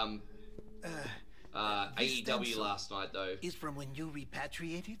for This AEW stencil last night though. is from when you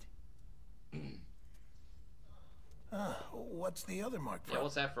repatriated? What's the other mark from? Yeah,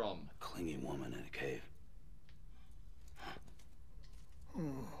 what's that from? Clingy woman in a cave.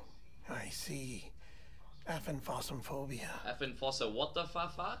 I see. Aphenphosmphobia. Aphenfossa, what the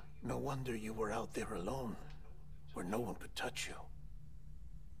fuck? No wonder you were out there alone, where no one could touch you.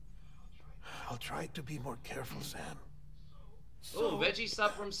 I'll try to be more careful, Sam. Oh, veggie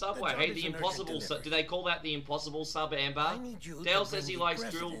sub from Subway. job Hey, is the an urgent impossible sub. delivery. Do they call that the impossible sub, Amber? I need you to Dale bring says he the likes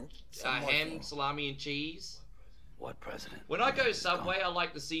grilled president some more ham, things. salami, and cheese. What president? When I go Subway, I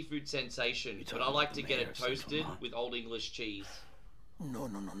like the seafood sensation, You but talking I like about to the get mayor it of Central toasted Knot? with Old English cheese. No,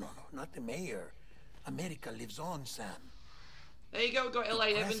 not the mayor. America lives on, Sam. There you go, we got The LA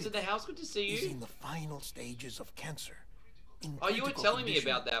Evans in the president house. Good to see He's you. in the final stages of cancer. In Oh, you were critical telling me condition.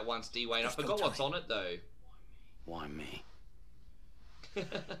 about that once, D-Wayne. I There's still forgot what's time. on it though. Why me?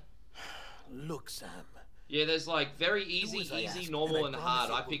 Look, Sam. Yeah, there's like very easy, as I easy, asked, normal, and and I hard.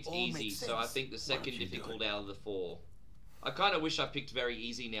 promise I it will picked all make easy, so I sense. think the Why second don't you do difficult it? out of the 4. I kind of wish I picked very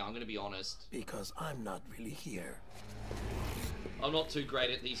easy now, I'm going to be honest. Because I'm not really here. I'm not too great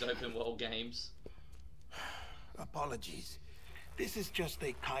at these open world games. Apologies. This is just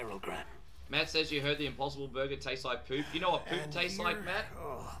a chirogram. Matt says you heard the Impossible Burger tastes like poop. You know what poop And tastes here, like, Matt?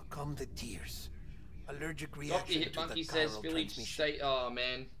 Oh, come the tears. Allergic Dr. reaction Hit to Monkey the says chiral Philly transmission. steak. Oh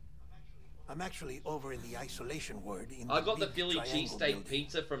man, I'm actually over in the isolation ward in I got the big Philly triangle cheesesteak building.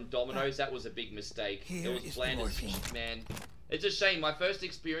 pizza from Domino's. That was a big mistake. Here It was is bland the as morphine. man. It's a shame. My first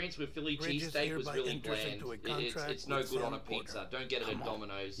experience with Philly Bridges cheesesteak was hereby really enters bland. into a It's contract no with good on a Sam Porter. pizza. Don't get it at Come on.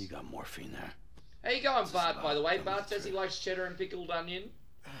 Domino's. You got morphine there. How you going, Bart? By the way, Tell me Bart the says he truth. likes cheddar and pickled onion.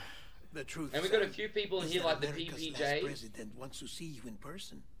 The truth, And we got a Sam, few people in is here that like the America's last PPJ. president wants to see you in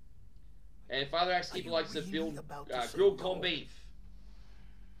person. And Father Axe Are Keeper you likes the really about to say grilled no? corned beef.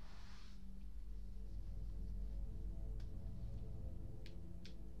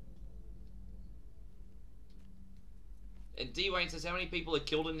 And D-Wayne says, how many people are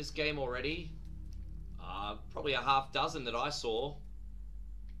killed in this game already? Probably a half dozen that I saw.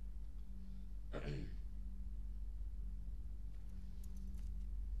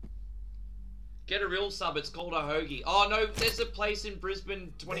 Get a real sub, it's called a hoagie. Oh no, there's a place in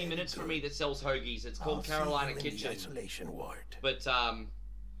Brisbane 20 Very minutes from good. me that sells hoagies. It's called I'll see Carolina you in Kitchen. the isolation ward. But,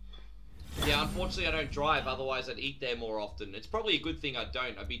 yeah, unfortunately I don't drive, otherwise I'd eat there more often. It's probably a good thing I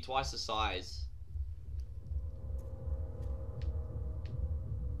don't. I'd be twice the size.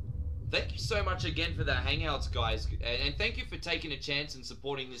 Thank you so much again for the hangouts, guys. And thank you for taking a chance and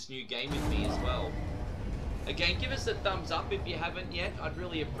supporting this new game with me as well. Again, give us a thumbs up if you haven't yet. I'd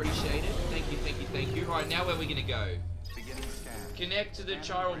really appreciate it. Thank you, thank you, thank you. Right, now where are we going to go? Connect to the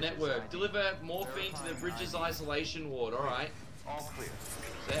chiral network. Deliver morphine to the Bridges isolation ward. Alright. All clear.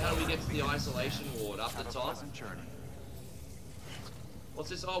 So how do we get to the isolation ward? Up the top? What's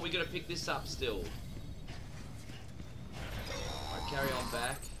this? Oh, we got to pick this up still. Alright, carry on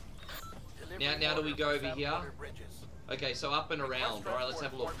back. Now do we go over here? Okay, so up and around. Alright, let's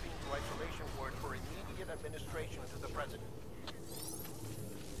have a look.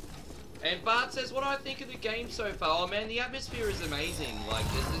 And Bart says, what do I think of the game so far? Oh man, the atmosphere is amazing. Like,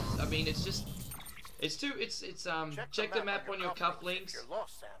 I mean, it's just... It's check the map on your cufflinks.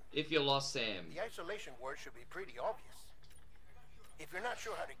 If you're lost, Sam. The isolation word should be pretty obvious. If you're not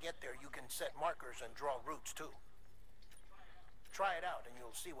sure how to get there, you can set markers and draw routes too. Try it out and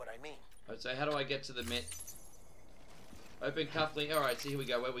you'll see what I mean. Right, so how do I get to the met? Open cufflink. Alright, so here we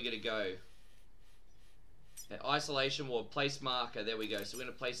go. Where are we going to go? Isolation ward. Place marker. There we go. So we're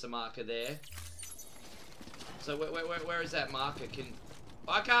going to place a marker there. So where is that marker?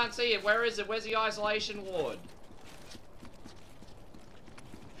 I can't see it. Where is it? Where's the isolation ward?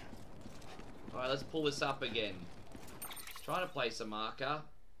 Alright, let's pull this up again. Trying to place a marker.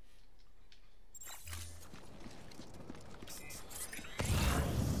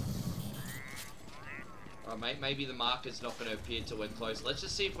 Alright, maybe the marker's not going to appear till we're close. Let's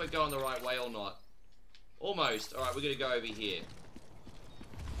just see if we're going the right way or not. Almost. Alright, we're going to go over here.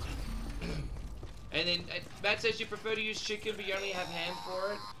 And then, Matt says you prefer to use chicken, but you only have ham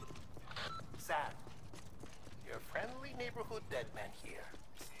for it? Sam, your friendly neighborhood dead man here.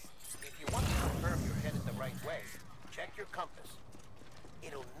 If you want to confirm you're headed the right way, check your compass.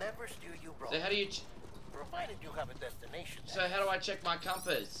 It'll never steer you wrong. So how do you... Provided you have a destination. So how do I check my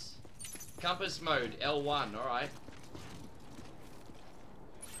compass? Compass mode, L1, alright.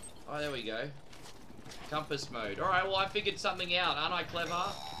 Oh, there we go. Compass mode. Alright, well I figured something out. Aren't I clever?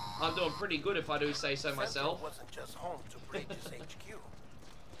 I'm doing pretty good if I do say so myself. Wasn't just home to Bridges HQ.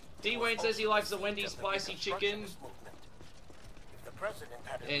 D-Wayne says he likes the Wendy's spicy chicken.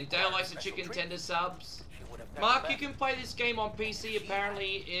 And Dale likes the chicken tender subs. Mark, you can play this game on PC.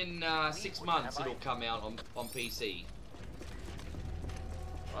 Apparently in 6 months it'll come out on PC.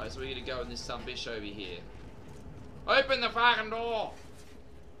 Alright, so we're gonna go in this some bish over here. Open the fucking door!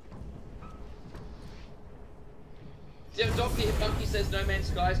 Yeah, Dr. Hipmunky says No Man's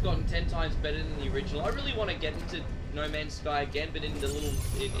Sky's gotten 10 times better than the original. I really want to get into No Man's Sky again, but in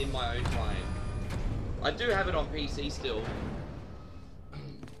my own time. I do have it on PC still.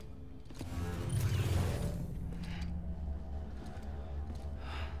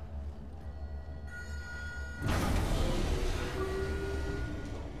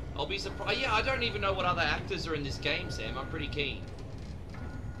 I'll be surprised. Yeah, I don't even know what other actors are in this game, Sam. I'm pretty keen.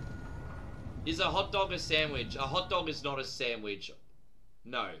 Is a hot dog a sandwich? A hot dog is not a sandwich.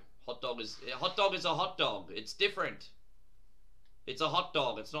 No. A hot dog is a hot dog. It's different. It's a hot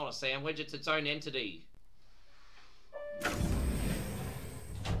dog. It's not a sandwich. It's its own entity. Like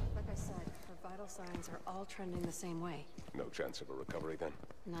I said, her vital signs are all trending the same way. No chance of a recovery then?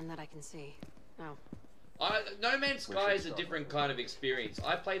 None that I can see. No. No Man's Sky is a different kind of experience.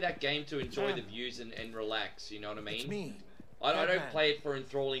 I play that game to enjoy the views and relax, you know what I mean? It's me. I don't play it for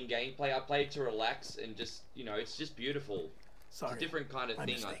enthralling gameplay. I play it to relax and just, you know, it's just beautiful. Sorry, it's a different kind of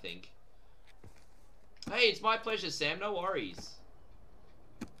thing, I think. Hey, it's my pleasure, Sam. No worries.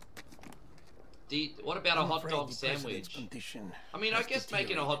 What about a hot dog sandwich? I mean, I guess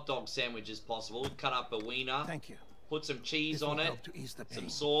making a hot dog sandwich is possible. Cut up a wiener. Thank you. Put some cheese on it, some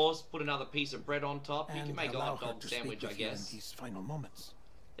sauce, put another piece of bread on top. You can make a hot dog sandwich, I guess. These final moments.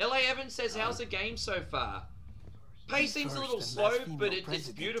 L.A. Evans says, how's the game so far? Pace seems a little slow, but it's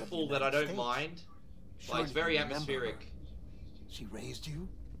beautiful that I don't mind. Like, it's very atmospheric. She raised you?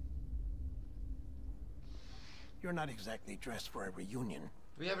 You're not exactly dressed for a reunion.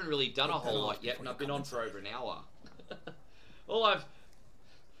 We haven't really done a whole lot yet, and I've been on for over an hour.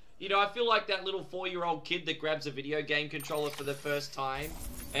 You know, I feel like that little 4-year-old kid that grabs a video game controller for the first time,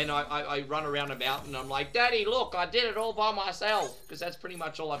 and I run around a mountain, and I'm like, Daddy, look, I did it all by myself, because that's pretty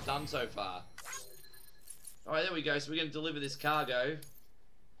much all I've done so far. Alright, there we go, so we're going to deliver this cargo.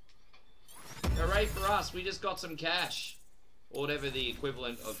 Hooray for us, we just got some cash. Or whatever the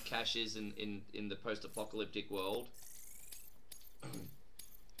equivalent of cash is in the post-apocalyptic world.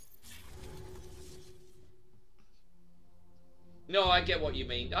 No, I get what you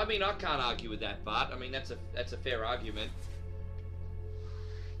mean. I mean, I can't argue with that, Bart. I mean, that's a fair argument.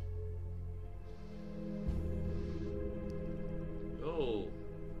 Oh.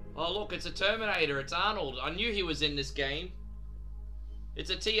 Oh, look, it's a Terminator. It's Arnold. I knew he was in this game. It's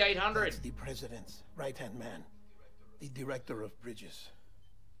a T-800. That's the president's right-hand man. The director of Bridges.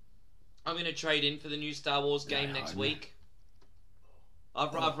 I'm going to trade in for the new Star Wars game next week.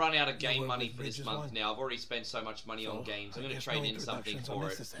 I've run out of game money for this month now. I've already spent so much money on games. I'm going to trade in something for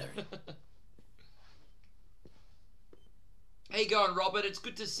it. How you going, Robert? It's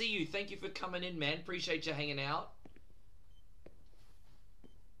good to see you. Thank you for coming in, man. Appreciate you hanging out.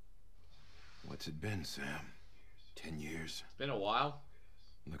 What's it been, Sam? 10 years? It's been a while.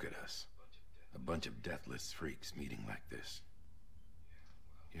 Look at us. A bunch of deathless freaks meeting like this.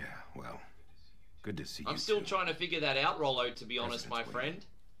 Yeah, well, good to see you. I'm still trying to figure that out, Rollo, to be honest, my friend.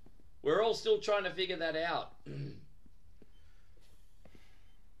 We're all still trying to figure that out.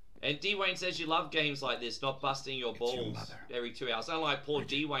 And D-Wayne says you love games like this, not busting your balls every 2 hours. Unlike poor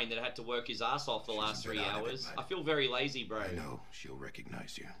D-Wayne that had to work his ass off the last 3 hours. I feel very lazy, bro. I know she'll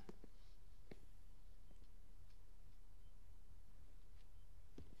recognize you.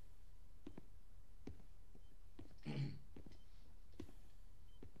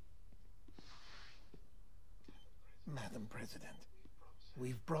 Madam President,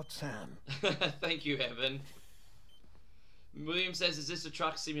 we've brought Sam. Thank you, Evan. William says, is this a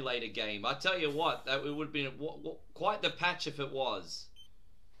truck simulator game? I tell you what, that it would have been quite the patch if it was.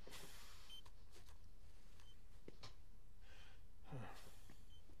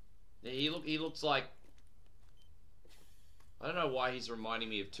 He looks like... I don't know why he's reminding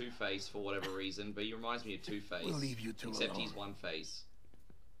me of Two-Face for whatever reason, but he reminds me of Two-Face. We'll leave you two except alone. he's One-Face.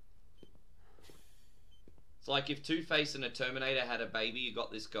 It's like if Two-Face and a Terminator had a baby, you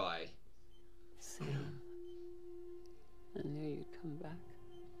got this guy. Sam, I knew you'd come back.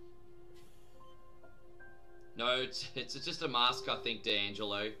 No, it's just a mask, I think,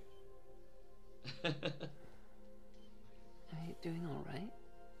 D'Angelo. Are you doing all right?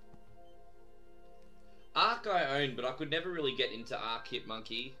 Ark I own, but I could never really get into Ark Hit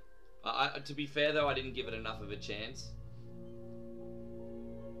Monkey. To be fair, though, I didn't give it enough of a chance.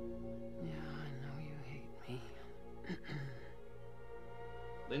 Yeah, I know you hate me.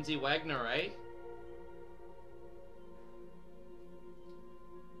 Lindsay Wagner, eh?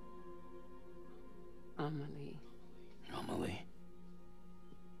 Amelie. Amelie.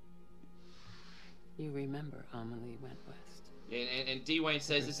 You remember Amelie went west. And D-Wayne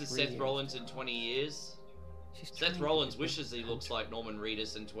says this is Seth Rollins in 20 years. Seth Rollins wishes he looks like Norman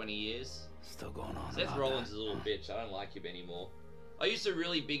Reedus in 20 years. Still going on. Seth Rollins is a little bitch. I don't like him anymore. I used to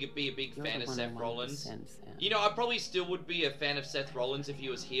really be a big fan of Seth Rollins. You know, I probably still would be a fan of Seth Rollins if he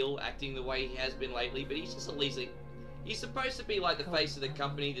was heel, acting the way he has been lately, but he's just a lazy... He's supposed to be like the face of the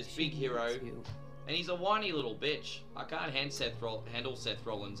company, this big hero, and he's a whiny little bitch. I can't handle Seth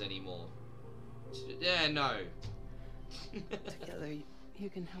Rollins anymore. Yeah, no. Together, you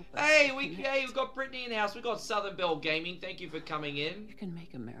can help us. Hey, we've got Brittany in the house. We've got Southern Belle Gaming. Thank you for coming in. You can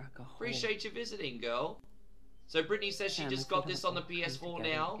make America whole. Appreciate you visiting, girl. So Brittany says she just got this on the PS4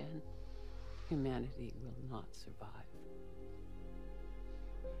 now. Again, humanity will not survive.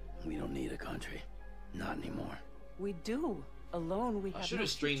 We don't need a country. Not anymore. We do. Alone, we have I should have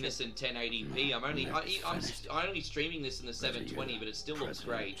streamed this in 1080p. I'm only streaming this in the 720, but it still looks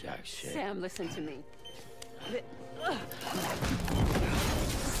great. Sam, listen to me.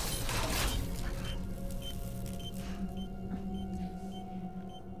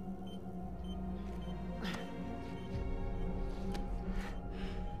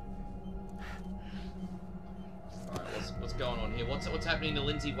 Alright, what's going on here? What's happening to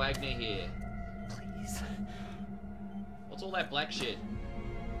Lindsay Wagner here? Please. What's all that black shit?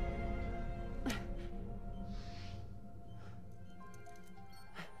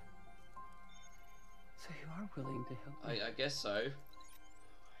 So you are willing to help me? I guess so.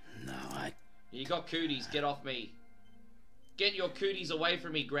 No, You got cooties, get off me. Get your cooties away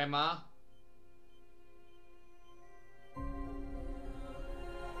from me, Grandma.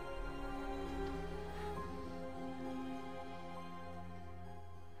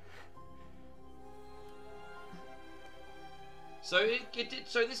 So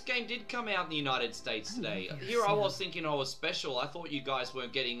this game did come out in the United States today. Here I was thinking I was special. I thought you guys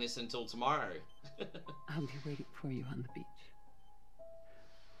weren't getting this until tomorrow. I'll be waiting for you on the beach.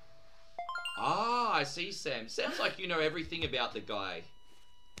 Ah, I see, Sam. Sounds like you know everything about the guy.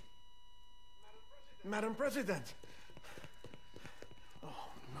 Madam President! Oh,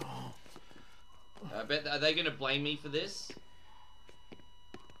 no. I bet, are they going to blame me for this?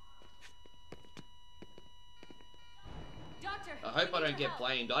 Doctor, I hope I don't get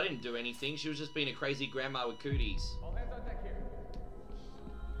blamed. I didn't do anything. She was just being a crazy grandma with cooties. All hands on deck here.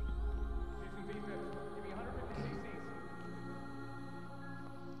 Houston V5, give me 150 cc's.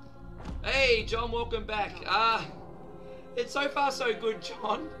 Hey, John, welcome back. It's so far so good,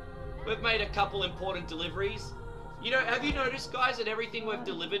 John. We've made a couple important deliveries. You know, have you noticed, guys, that everything we've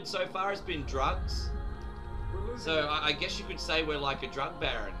delivered so far has been drugs? So I guess you could say we're like a drug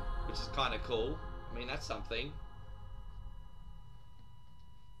baron, which is kind of cool. I mean, that's something.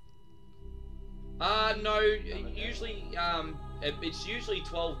 No, usually, it's usually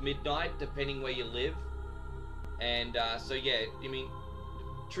 12 midnight, depending where you live. And, so yeah, I mean,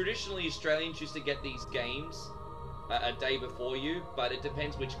 traditionally Australians used to get these games a day before you, but it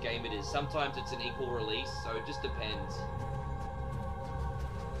depends which game it is. Sometimes it's an equal release, so it just depends.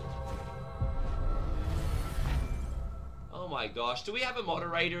 Oh my my gosh. Do we have a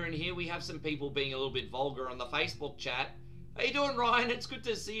moderator in here? We have some people being a little bit vulgar on the Facebook chat. How you doing, Ryan? It's good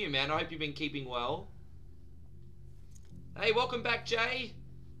to see you, man. I hope you've been keeping well. Hey, welcome back, Jay.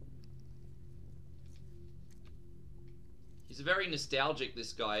 He's very nostalgic,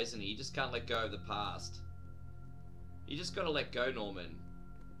 this guy, isn't he? You just can't let go of the past. You just gotta let go, Norman.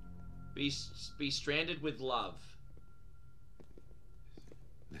 Be stranded with love.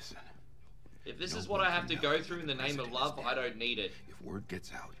 Listen. If this is what I have to go through in the name of love, I don't need it. If word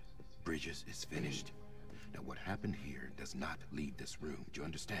gets out, Bridges is finished. Now, what happened here does not leave this room. Do you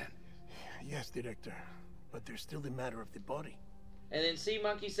understand? Yes, Director. But there's still the matter of the body. And then Sea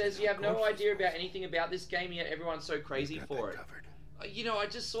Monkey says you have no idea about anything about this game, yet everyone's so crazy for it. You know, I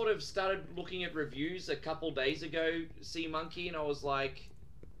just sort of started looking at reviews a couple days ago, Sea Monkey, and I was like,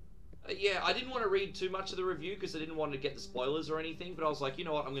 yeah, I didn't want to read too much of the review because I didn't want to get the spoilers or anything, but I was like, you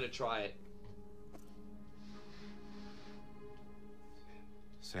know what, I'm going to try it.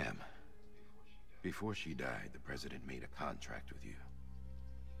 Sam, before she died, the president made a contract with you.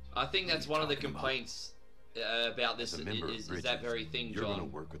 I think that's one of the complaints about this is that very thing, You're John. going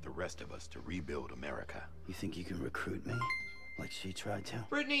to work with the rest of us to rebuild America. You think you can recruit me? Like she tried to?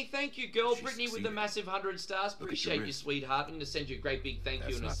 Brittany, thank you, girl. Brittany with the massive 100 stars. Appreciate you, sweetheart. I'm going to send you a great big thank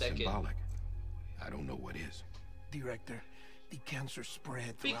you in a second. Symbolic. I don't know what is. Director, the cancer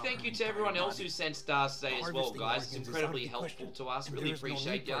spread. Big thank you to everyone else who sent stars today as well, guys. It's incredibly helpful to us. Really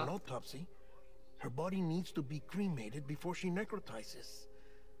appreciate you. An autopsy. Her body needs to be cremated before she necrotizes.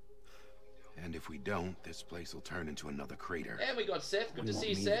 And if we don't, this place will turn into another crater. And we got Seth. Good to see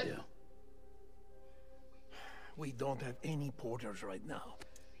you, Seth. We don't have any porters right now.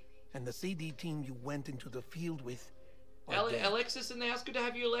 And the CD team you went into the field with... Alexis in the house. Good to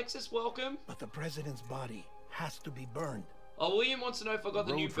have you, Alexis. Welcome. But the president's body has to be burned. Oh, William wants to know if I got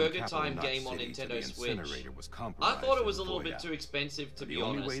the new Burger Time game on Nintendo Switch. I thought it was a little bit too expensive, to be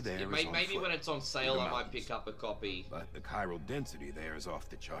honest. Maybe when it's on sale, I might pick up a copy. But the chiral density there is off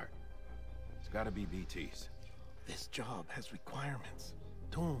the chart. It's gotta be BT's. This job has requirements.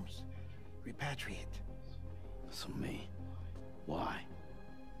 Tombs. Repatriate. So me. Why?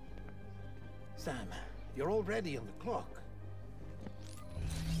 Sam, you're already on the clock.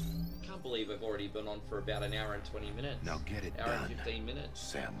 Can't believe I've already been on for about an hour and 20 minutes. Now get it hour done. And 15 minutes.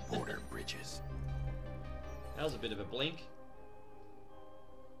 Sam Porter Bridges. That was a bit of a blink.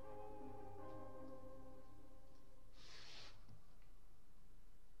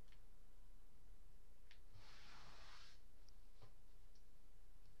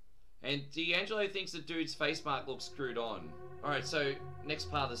 And D'Angelo thinks the dude's face mark looks screwed on. Alright, so next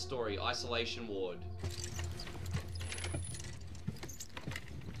part of the story, isolation ward.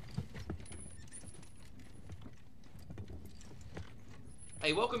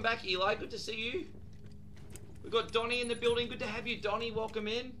 Hey, welcome back, Eli. Good to see you. We've got Donnie in the building. Good to have you, Donnie. Welcome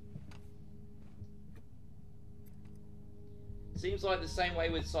in. Seems like the same way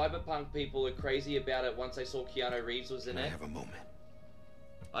with Cyberpunk, people are crazy about it once they saw Keanu Reeves was in it. I have a moment.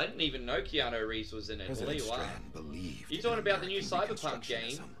 I didn't even know Keanu Reeves was in it. President Well, you are. Strand believed You're talking about the new American Cyberpunk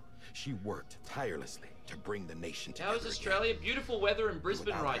game. She worked tirelessly to bring the nation together. How is Australia? Again. Beautiful weather in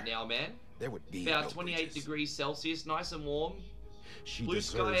Brisbane right now, man. There would be about no 28 bridges. degrees Celsius, nice and warm. She Blue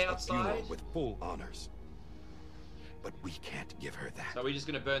deserves sky a outside. funeral with full honors. But we can't give her that. So we're just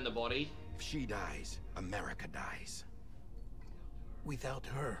gonna burn the body? If she dies, America dies. Without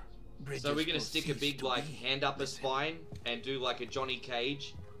her, Bridges so we're gonna will stick a cease big to like be. hand up her spine and do like a Johnny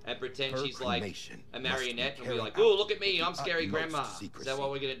Cage and pretend Her she's like cremation a must be marionette and be carried like, out oh, look at me, with I'm the scary utmost grandma. Is secrecy. that what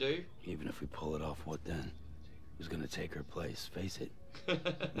we're gonna do? Even if we pull it off, what then? Who's gonna take her place? Face it.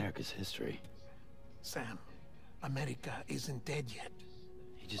 America's history. Sam, America isn't dead yet.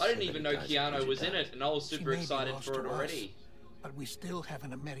 I didn't even know Keanu was in it, and I was super excited for it already. But we still have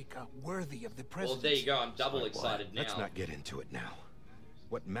an America worthy of the Well, presidency. there you go, I'm double excited now. Let's not get into it now.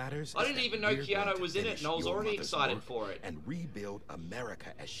 What matters I is didn't that even know we're going Keanu to was in it, and I was finish your already mother's excited work for it. And rebuild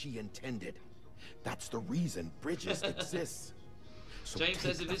America as she intended. That's the reason Bridges exists. So James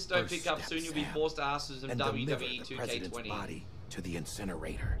says take if the this don't first pick up step, soon, you'll be Sam, forced to ask for some and deliver WWE the president's 2K20. body to the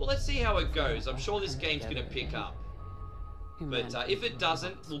incinerator. Well, let's see how it goes. I'm sure this game's gonna pick up. But if it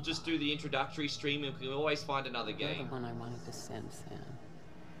doesn't, we'll just do the introductory stream and we can always find another You're game. the one I wanted to send, Sam.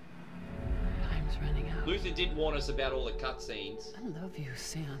 Time's running out. Luther did warn us about all the cutscenes. I love you,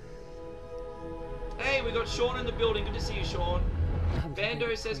 Sam. Hey, we got Sean in the building. Good to see you, Sean.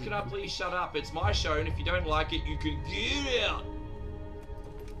 Vando says, can I please shut up? It's my show, and if you don't like it, you can get out.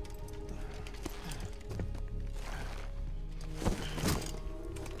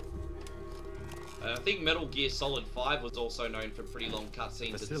 I think Metal Gear Solid 5 was also known for pretty long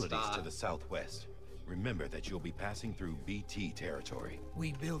cutscenes at the Facilities start. to the southwest. Remember that you'll be passing through BT territory.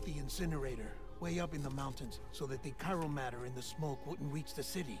 We built the incinerator way up in the mountains so that the chiral matter in the smoke wouldn't reach the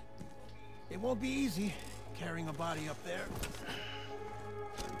city. It won't be easy carrying a body up there.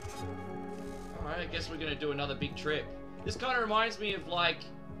 Alright, I guess we're gonna do another big trip. This kind of reminds me of like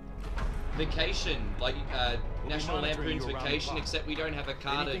Vacation, like National Lampoon's Vacation, except we don't have a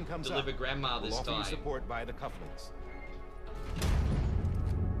car to deliver Grandma this time. We'll offer you support by the cufflinks.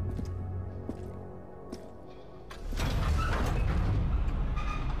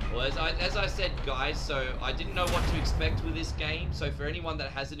 Well, as I said, guys, so I didn't know what to expect with this game. So for anyone that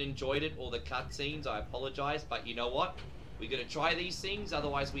hasn't enjoyed it or the cutscenes, I apologize. But you know what? We're gonna try these things,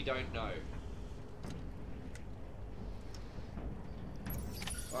 otherwise we don't know.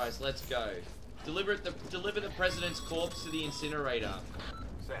 Alright, so let's go. Deliver the president's corpse to the incinerator.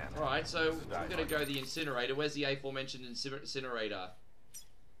 Alright, so we're gonna go to the incinerator. Where's the aforementioned incinerator?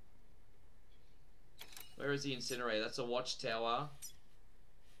 Where is the incinerator? That's a watchtower.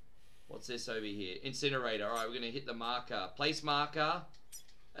 What's this over here? Incinerator. Alright, we're gonna hit the marker. Place marker.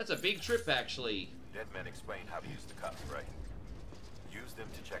 That's a big trip, actually. Dead men explained how to use the cuffs, right? Use them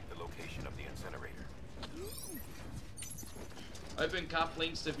to check the location of the incinerator. Open cuff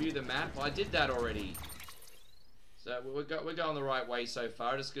links to view the map. I did that already. So we're going the right way so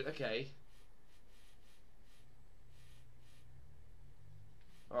far. Just good. Okay.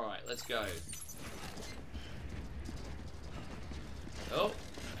 All right, let's go. Oh.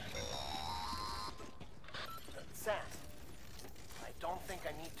 Sam, I don't think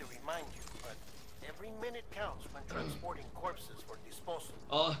I need to remind you, but every minute counts when transporting corpses for disposal.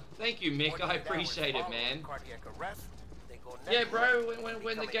 Oh, thank you, Mick. I appreciate it, man. Cardiac arrest. Yeah, bro,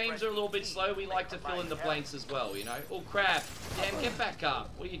 when the games are a little bit slow, we like to fill in the blanks as well, you know? Oh, crap. Damn, get back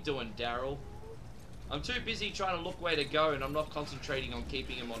up. What are you doing, Daryl? I'm too busy trying to look where to go, and I'm not concentrating on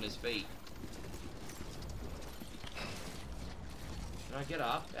keeping him on his feet. Can I get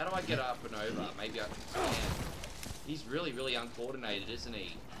up? How do I get up and over? Maybe I can. He's really, really uncoordinated, isn't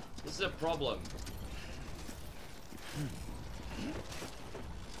he? This is a problem.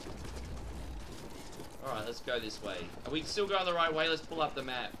 Alright, let's go this way. Are we still going the right way? Let's pull up the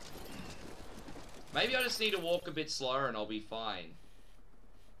map. Maybe I just need to walk a bit slower and I'll be fine.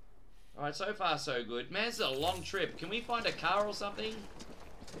 Alright, so far so good. Man, this is a long trip. Can we find a car or something?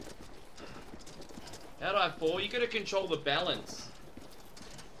 How do I fall? You gotta control the balance.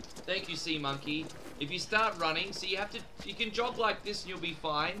 Thank you, Sea Monkey. If you start running, so you can jog like this and you'll be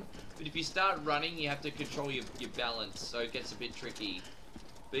fine. But if you start running, you have to control your balance, so it gets a bit tricky.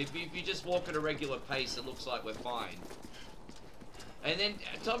 But if you just walk at a regular pace, it looks like we're fine. And then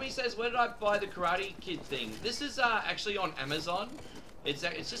Tommy says, where did I buy the Karate Kid thing? This is actually on Amazon. It's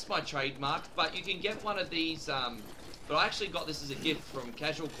just my trademark, but you can get one of these. But I actually got this as a gift from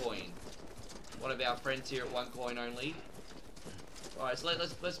Casual Coin, one of our friends here at One Coin Only. All right, so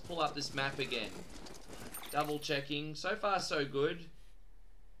let's pull up this map again. Double checking. So far, so good.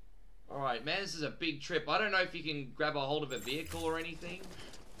 All right, man, this is a big trip. I don't know if you can grab a hold of a vehicle or anything.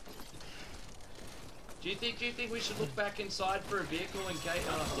 Do you think we should look back inside for a vehicle in case?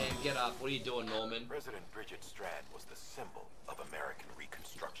 Oh damn! Get up! What are you doing, Norman? President Bridget Strand was the symbol of American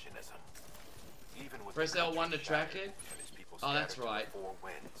Reconstructionism. Even with press L1 to track it. Oh, that's right. Four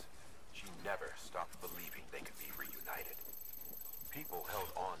winds, she never stopped believing they could be reunited. People held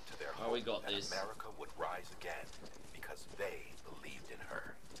on to their hope we got that this. America would rise again because they believed in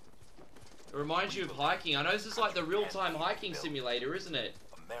her. It reminds you of hiking. I know this is like the real-time hiking simulator, isn't it?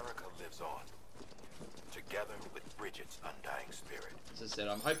 America lives on. Together with Bridget's undying spirit. As I said,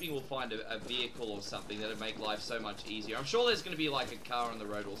 I'm hoping we'll find a vehicle or something that'll make life so much easier. I'm sure there's going to be like a car on the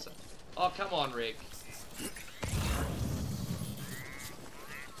road or something. Oh, come on, Rick.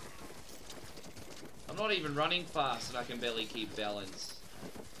 I'm not even running fast and I can barely keep balance.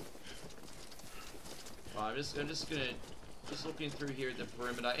 Right, I'm just looking through here at the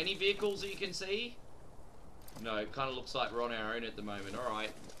perimeter. Any vehicles that you can see? No, it kind of looks like we're on our own at the moment.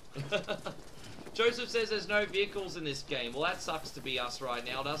 Alright. Joseph says there's no vehicles in this game. Well, that sucks to be us right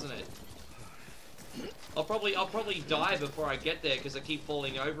now, doesn't it? I'll probably die before I get there because I keep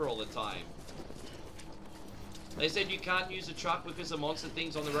falling over all the time. They said you can't use a truck because of monster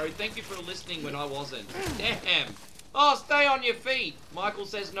things on the road. Thank you for listening when I wasn't. Damn. Oh, stay on your feet. Michael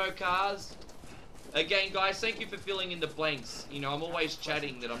says no cars. Again, guys, thank you for filling in the blanks. You know, I'm always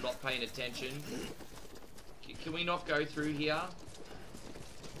chatting that I'm not paying attention. Can we not go through here?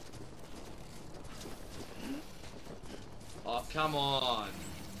 Oh, come on.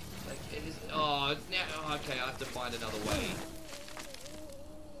 Like, oh, now, okay, I have to find another way.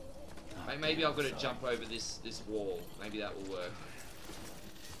 Maybe I've got to jump over this wall. Maybe that will work.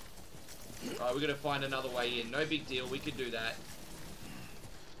 Alright, we're gonna find another way in. No big deal, we can do that.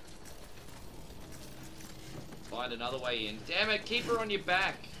 Find another way in. Damn it, keep her on your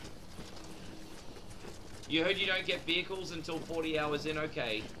back. You heard you don't get vehicles until 40 hours in?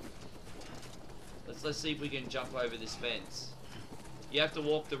 Okay. Let's see if we can jump over this fence. You have to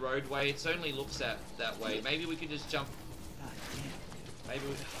walk the roadway. It certainly looks that way. Maybe we could just jump. Maybe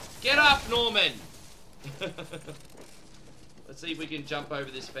we... Get up, Norman! Let's see if we can jump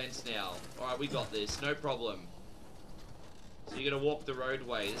over this fence now. Alright, we got this. No problem. So you're gonna walk the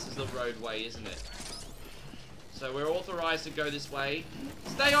roadway. This is the roadway, isn't it? So we're authorized to go this way.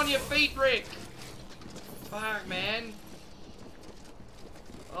 Stay on your feet, Rick! Fuck, man.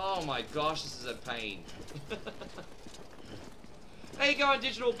 Oh my gosh, this is a pain. How you going,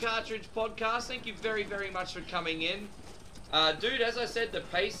 Digital Cartridge Podcast? Thank you very, very much for coming in. Dude, as I said, the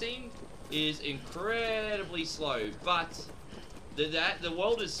pacing is incredibly slow, but the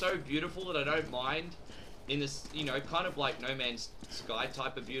world is so beautiful that I don't mind. In this, you know, kind of like No Man's Sky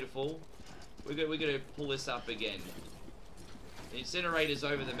type of beautiful. We're gonna pull this up again. The incinerator's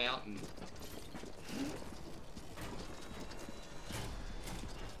over the mountain.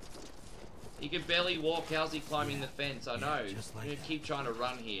 He can barely walk. How's he climbing the fence? I know. I'm gonna keep trying to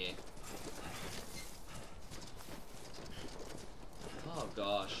run here. Oh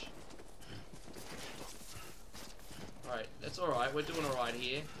gosh. Alright, that's alright. We're doing alright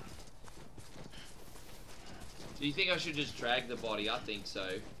here. Do you think I should just drag the body? I think so.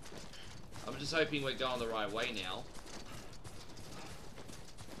 I'm just hoping we're going the right way now.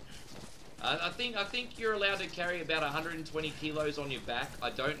 I think you're allowed to carry about 120 kilos on your back.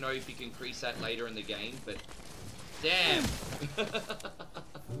 I don't know if you can increase that later in the game, but damn.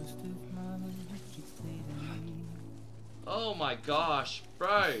 Oh my gosh,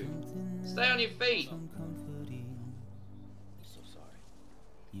 bro. Stay on your feet.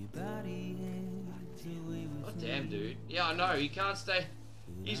 Oh damn, dude. Yeah, I know. He can't stay.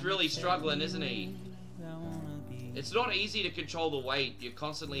 He's really struggling, isn't he? It's not easy to control the weight. You're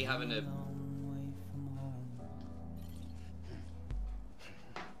constantly having to...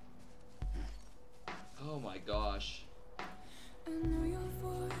 Oh my gosh. I know your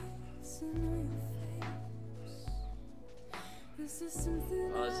voice, I know your face. This is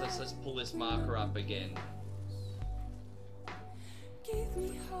something let's pull this marker up again. Give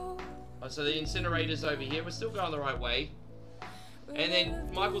me hope. Oh, so the incinerator's over here. We're still going the right way. And then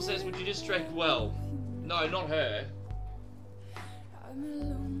Michael says, would you just drag... Well, no, not her. I'm a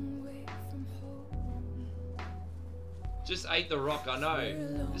long way from home. Just ate the rock, I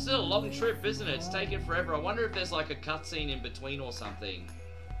know. This is a long trip, isn't it? It's taking forever. I wonder if there's like a cutscene in between or something.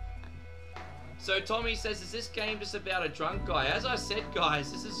 So Tommy says, is this game just about a drunk guy? As I said,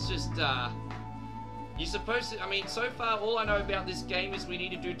 guys, this is just, you're supposed to... I mean, so far, all I know about this game is we need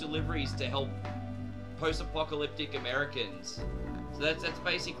to do deliveries to help post-apocalyptic Americans. So that's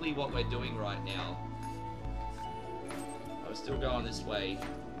basically what we're doing right now. I was still going this way.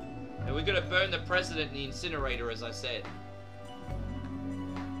 And we're gonna burn the president in the incinerator, as I said.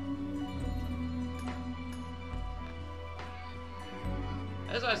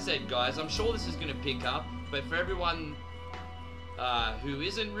 As I said, guys, I'm sure this is gonna pick up, but for everyone who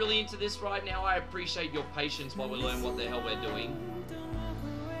isn't really into this right now, I appreciate your patience while we learn what the hell we're doing.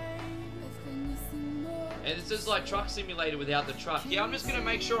 And this is like Truck Simulator without the truck. Yeah, I'm just gonna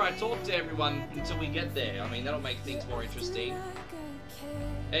make sure I talk to everyone until we get there. I mean, that'll make things more interesting.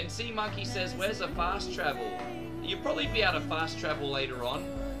 And C Monkey says, where's the fast travel? You'll probably be able to fast travel later on,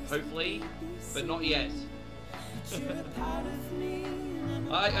 hopefully, but not yet.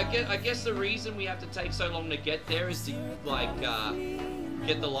 I guess the reason we have to take so long to get there is to, like,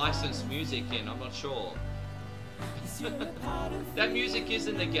 get the licensed music in. I'm not sure. That music is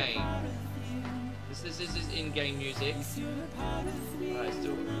in the game. This is in-game music. Alright,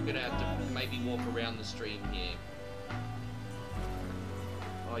 still, we're gonna have to maybe walk around the stream here.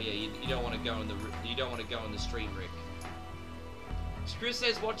 Oh yeah, you don't want to go in the stream, Rick. Chris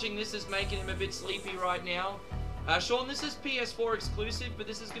says watching this is making him a bit sleepy right now. Sean, this is PS4 exclusive, but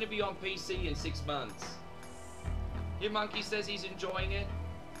this is going to be on PC in 6 months. Your monkey says he's enjoying it.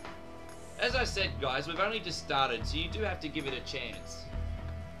 As I said, guys, we've only just started, so you do have to give it a chance.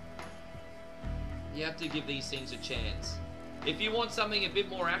 You have to give these things a chance. If you want something a bit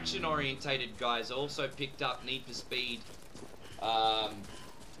more action-orientated, guys, I also picked up Need for Speed.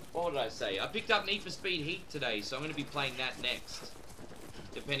 What did I say? I picked up Need for Speed Heat today, so I'm going to be playing that next.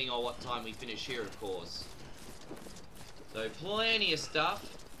 Depending on what time we finish here, of course. So, plenty of stuff.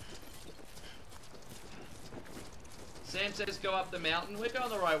 Sam says go up the mountain. We're going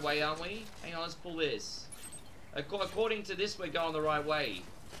the right way, aren't we? Hang on, let's pull this. According to this, we're going the right way.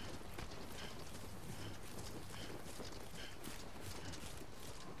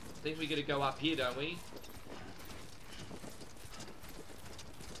 I think we gotta go up here, don't we?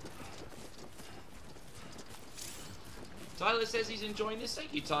 Tyler says he's enjoying this.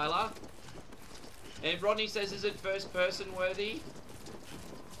 Thank you, Tyler. And Rodney says, is it first person worthy?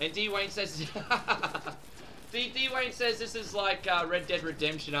 And D-Wayne says... D-Wayne says this is like Red Dead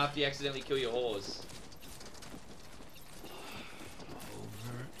Redemption after you accidentally kill your horse.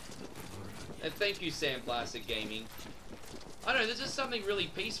 And thank you, Sandblasted Gaming. I don't know, there's just something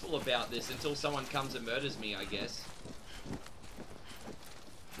really peaceful about this until someone comes and murders me, I guess.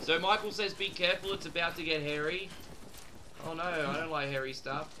 So Michael says, be careful, it's about to get hairy. Oh no, I don't like hairy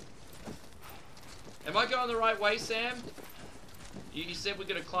stuff. Am I going the right way, Sam? You said we're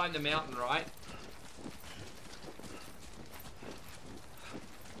gonna climb the mountain, right?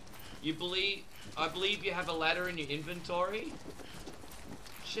 I believe you have a ladder in your inventory?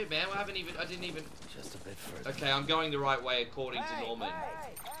 Shit, man, I didn't even... Just a bit further. Okay, I'm going the right way according to Norman.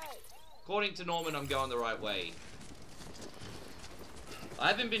 According to Norman, I'm going the right way. I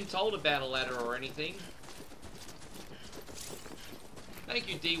haven't been told about a ladder or anything. Thank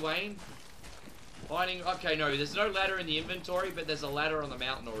you, D-Wayne. Finding... Okay, no, there's no ladder in the inventory, but there's a ladder on the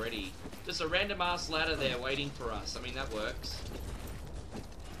mountain already. Just a random-ass ladder there waiting for us. I mean, that works.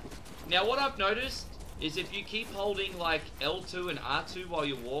 Now, what I've noticed is if you keep holding, like, L2 and R2 while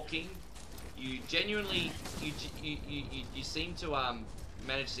you're walking, you genuinely... You seem to,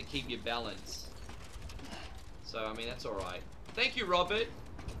 manage to keep your balance. So, I mean, that's alright. Thank you, Robert.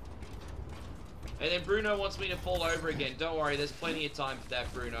 And then Bruno wants me to fall over again. Don't worry, there's plenty of time for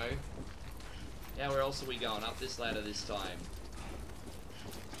that, Bruno. Now, where else are we going? Up this ladder this time.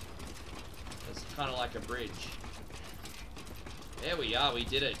 It's kind of like a bridge. There we are, we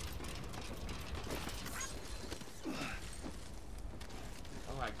did it.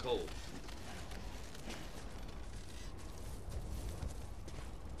 Alright, cool.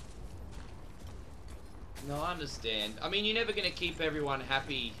 No, I understand. I mean, you're never going to keep everyone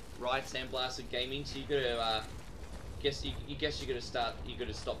happy, right, Sandblasted Gaming? So you gotta, you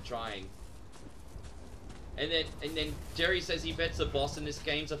gotta stop trying. And then Jerry says he bets the boss in this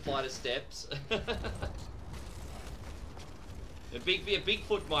game's a flight of steps.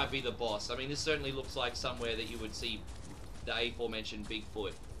 Bigfoot might be the boss. I mean, this certainly looks like somewhere that you would see the aforementioned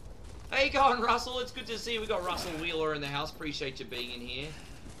Bigfoot. How you going, Russell? It's good to see you. We got Russell Wheeler in the house. Appreciate you being in here.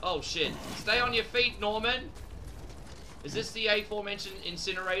 Oh, shit. Stay on your feet, Norman. Is this the aforementioned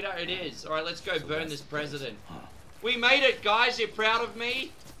incinerator? It is. Alright, let's go burn this president. We made it, guys. You're proud of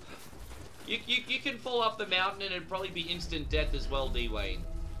me? You can fall off the mountain and it'd probably be instant death as well, D-Wayne.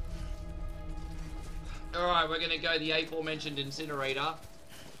 Alright, we're gonna go the aforementioned incinerator.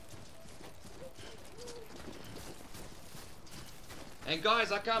 And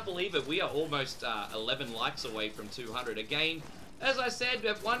guys, I can't believe it. We are almost 11 likes away from 200. Again, as I said, we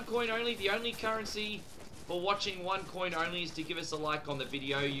have one coin only. The only currency for watching one coin only is to give us a like on the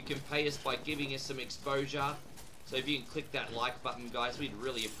video. You can pay us by giving us some exposure. So if you can click that like button, guys, we'd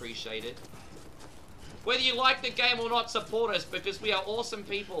really appreciate it. Whether you like the game or not, support us because we are awesome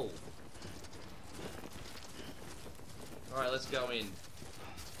people. Alright, let's go in.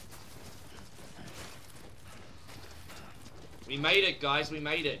 We made it, guys. We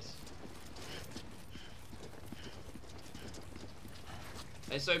made it.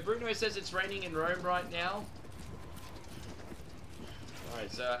 And so Bruno says it's raining in Rome right now.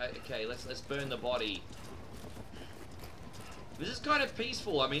 Alright, so, okay, let's burn the body. This is kind of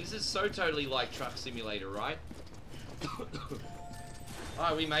peaceful. I mean, this is so totally like Truck Simulator, right?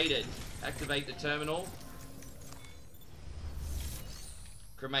 Alright, we made it. Activate the terminal.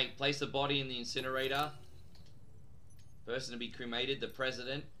 Cremate. Place the body in the incinerator. Person to be cremated, the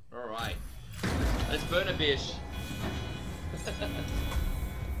president. Alright. Let's burn a bish.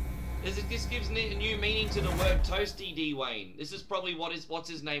 This gives a new meaning to the word toasty, D-Wayne. This is probably what's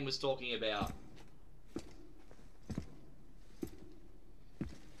his name was talking about.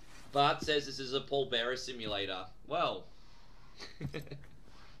 Bart says this is a Paul Bearer simulator. Well.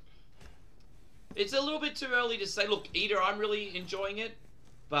 It's a little bit too early to say. Look, Eater, I'm really enjoying it.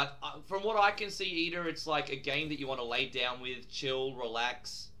 But from what I can see, Eater, it's like a game that you want to lay down with, chill,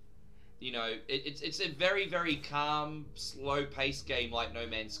 relax. You know, it's a very, very calm, slow-paced game like No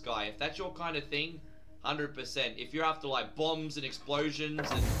Man's Sky. If that's your kind of thing, 100%. If you're after, like, bombs and explosions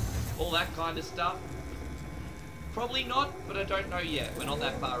and all that kind of stuff, probably not, but I don't know yet. We're not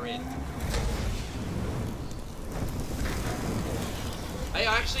that far in. Hey,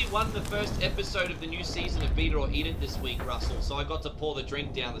 I actually won the first episode of the new season of Beat It or Eat It this week, Russell, so I got to pour the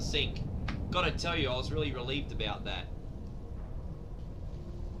drink down the sink. Gotta tell you, I was really relieved about that.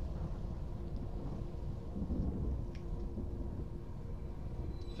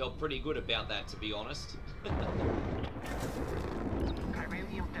 felt pretty good about that, to be honest.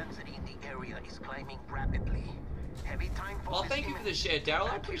 Chiralium density in the area is climbing rapidly. Heavy time for Oh, thank you for the share,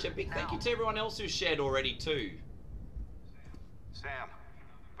 Daryl. I appreciate it. Big thank you to everyone else who shared already, too. Sam,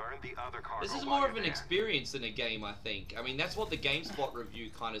 burn the other cargo. This is more of an experience than a game, I think. I mean, that's what the GameSpot review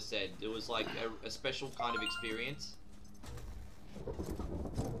kind of said. It was like a special kind of experience.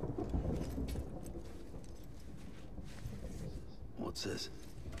 What's this?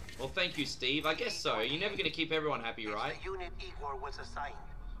 Well, thank you, Steve. I guess so. You're never going to keep everyone happy, right? The unit Igor was assigned.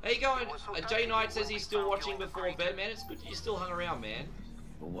 How you going? Jay Knight says he's still watching before bed, man. It's good you still hung around, man.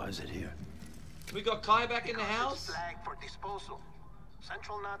 But why is it here? We got Kai back in the house. Flagged for disposal.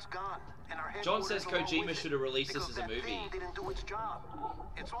 Central Knot's gone, and our John says Kojima should have released this as a movie. Didn't do its job.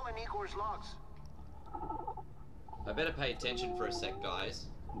 It's all in Igor's logs. I better pay attention for a sec, guys.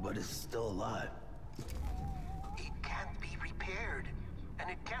 But it's still alive. It can't be repaired, and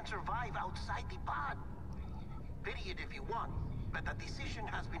it can't survive outside the pod. Pity it if you want, but the decision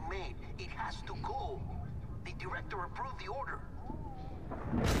has been made. It has to go. The director approved the order.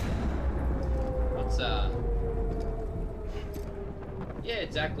 What's yeah,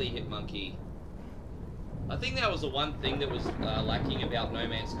 exactly, Hitmonkey. I think that was the one thing that was lacking about No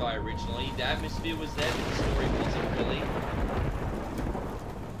Man's Sky originally. The atmosphere was there, but the story wasn't really.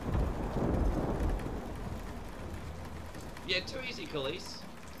 Yeah, too easy, Khalees.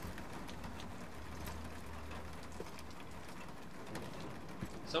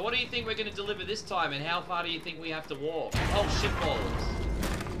 So what do you think we're going to deliver this time, and how far do you think we have to walk? Oh, shitballs.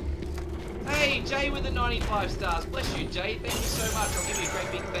 Hey, Jay with the 95 stars. Bless you, Jay. Thank you so much. I'll give you a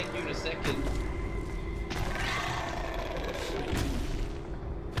great big thank you in a second.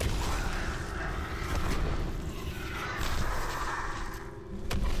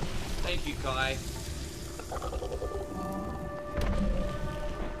 Thank you, Kai.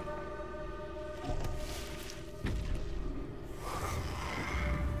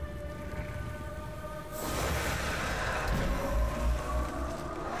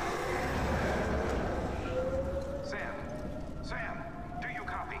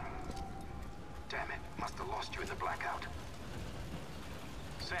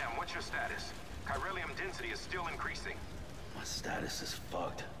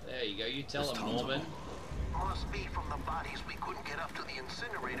 Tell him, Norman. Must be from the bodies we couldn't get up to the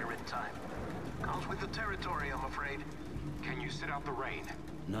incinerator in time. Comes with the territory, I'm afraid. Can you sit out the rain?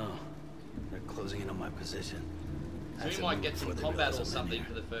 No. They're closing in on my position. So we might get some combat or something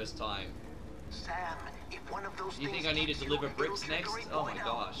for the first time. Sam, if one of those you think I need to deliver bricks next? Oh my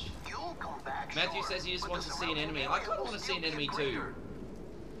gosh. You'll come back, Matthew says he just wants to see an enemy. I kind of want to see an enemy too.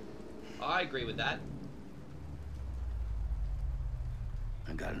 I agree with that.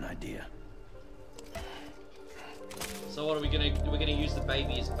 I got an idea. So what are we gonna do? We're gonna use the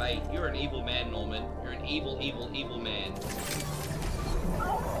baby as bait. You're an evil man, Norman. You're an evil, evil, evil man.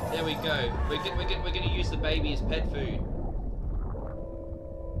 There we go. We're gonna use the baby as pet food.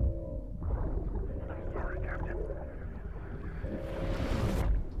 Sorry, Captain.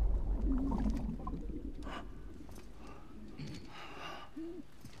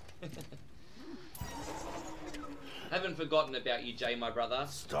 Haven't forgotten about you, Jay, my brother.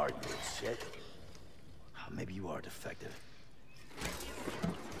 Start, you shit. Maybe you are defective.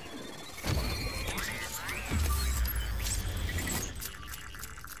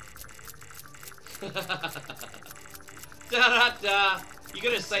 Da-da-da! You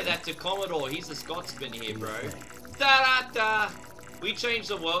gotta say that to Commodore. He's the Scotsman here, bro. Da-da-da! We change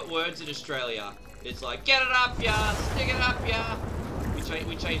the words in Australia. It's like, get it up, ya! Stick it up, ya!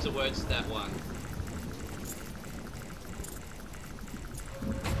 We change the words to that one.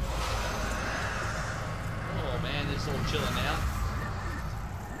 Oh man, it's all chilling out.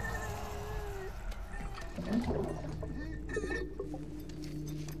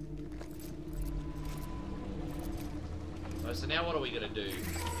 Right, so now what are we gonna do?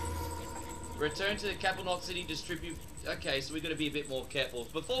 Return to the capital Knot City, distribute. Okay, so we're gonna be a bit more careful.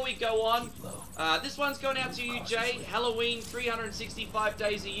 Before we go on, this one's going out to you, Jay. Halloween, 365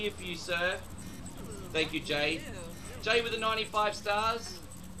 days a year for you, sir. Thank you, Jay. Jay with the 95 stars.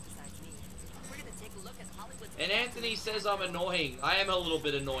 And Anthony says I'm annoying. I am a little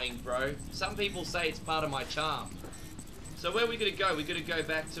bit annoying, bro. Some people say it's part of my charm. So where are we gonna go? We're gonna go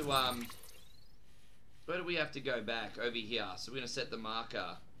back to, where do we have to go back? Over here. So we're gonna set the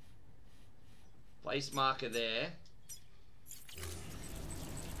marker. Place marker there.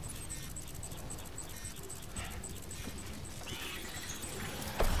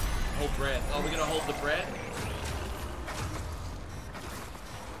 Hold breath. Oh, we're gonna hold the breath?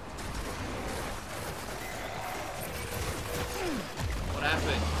 What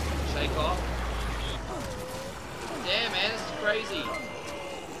happened? take off. Damn, man, this is crazy.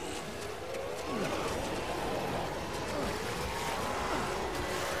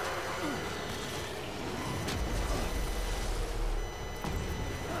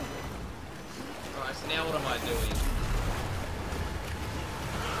 Alright, so now what am I doing?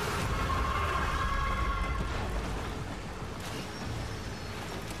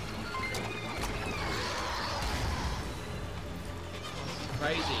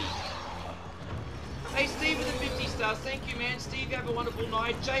 Crazy. Hey, Steve with the 50 stars. Thank you, man. Steve, have a wonderful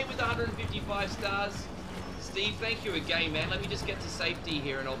night. Jay with 155 stars. Steve, thank you again, man. Let me just get to safety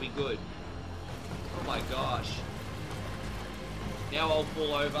here and I'll be good. Oh my gosh. Now I'll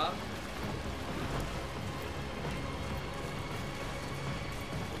fall over.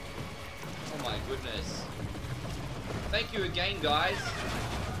 Oh my goodness. Thank you again, guys.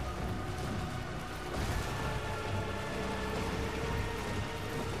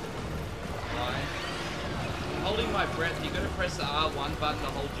 I'm holding my breath. You're going to press the R1 button to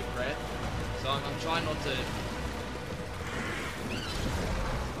hold your breath. So I'm trying not to...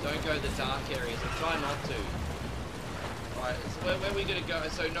 Don't go to the dark areas. I'm trying not to. Alright, so where are we going to go?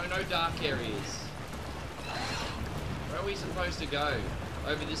 So no dark areas. Where are we supposed to go?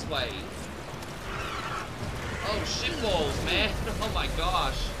 Over this way. Oh, shitballs, man. Oh my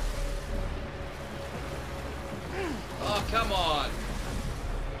gosh. Oh, come on.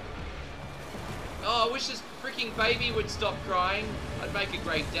 Oh, I wish this freaking baby would stop crying. I'd make a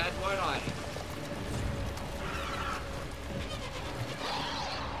great dad, won't I?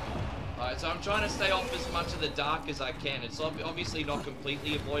 Alright, so I'm trying to stay off as much of the dark as I can. It's obviously not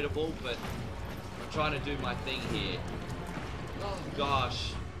completely avoidable, but I'm trying to do my thing here. Oh,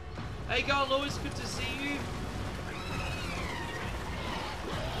 gosh. Hey, go, Lewis. Good to see you.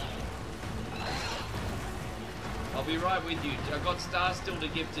 I'll be right with you. I've got stars still to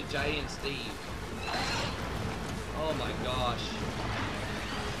give to Jay and Steve. Oh my gosh.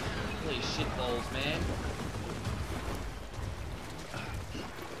 Holy shitballs, man.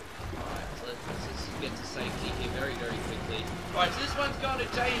 Alright, so let's just get to safety here very, very quickly. Alright, so this one's going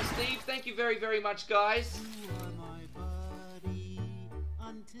to Jay and Steve. Thank you very, very much, guys. You are my buddy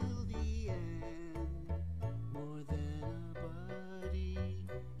until the end. More than a buddy,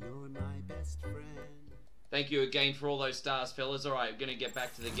 you're my best friend. Thank you again for all those stars, fellas. Alright, I'm gonna get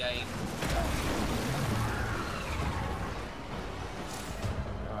back to the game.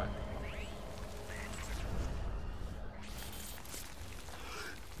 Alright.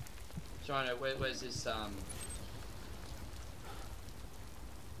 Trying to, where's this,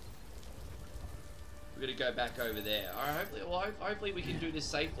 we're gonna go back over there. Alright, hopefully we can do this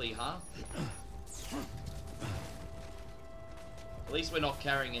safely, huh? At least we're not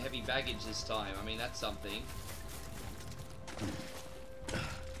carrying a heavy baggage this time. I mean, that's something.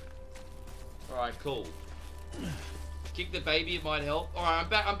 Alright, cool. Kick the baby, it might help. Alright,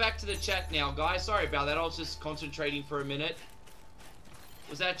 I'm back to the chat now, guys. Sorry about that. I was just concentrating for a minute.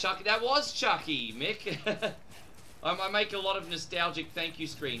 Was that Chucky? That was Chucky, Mick. I make a lot of nostalgic thank you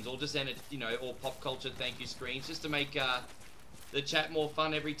screens, or just, you know, or pop culture thank you screens, just to make the chat more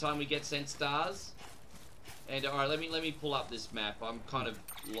fun every time we get sent stars. And alright, let me pull up this map. I'm kind of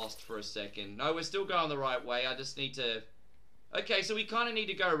lost for a second. No, we're still going the right way. I just need to... Okay, so we kind of need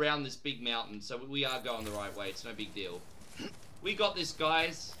to go around this big mountain. So we are going the right way. It's no big deal. We got this,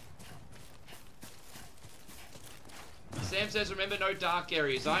 guys. Sam says, remember, no dark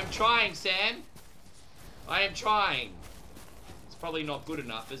areas. I'm trying, Sam. I am trying. It's probably not good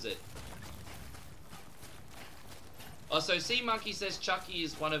enough, is it? Oh, so Sea Monkey says Chucky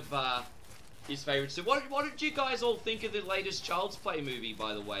is one of... his favorites. So what did you guys all think of the latest Child's Play movie,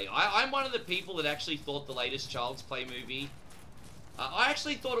 by the way? I'm one of the people that actually thought the latest Child's Play movie... I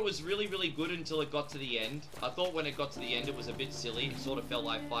actually thought it was really, really good until it got to the end. I thought when it got to the end it was a bit silly. It sort of felt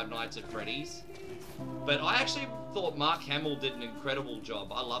like Five Nights at Freddy's. But I actually thought Mark Hamill did an incredible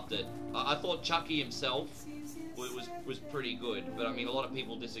job. I loved it. I thought Chucky himself was pretty good. But I mean, a lot of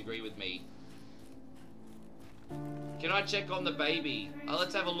people disagree with me. Can I check on the baby?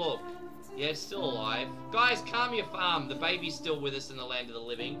 Let's have a look. Yeah, it's still alive. Guys, calm your farm. The baby's still with us in the land of the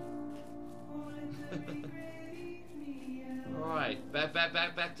living. Alright,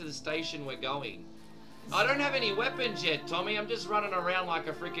 back to the station we're going. I don't have any weapons yet, Tommy. I'm just running around like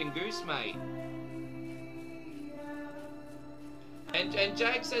a freaking goose, mate. And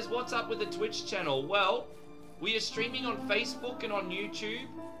Jag says, what's up with the Twitch channel? Well, we are streaming on Facebook and on YouTube.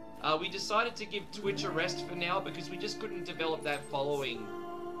 We decided to give Twitch a rest for now because we just couldn't develop that following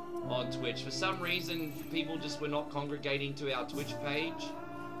on Twitch. For some reason, people just were not congregating to our Twitch page.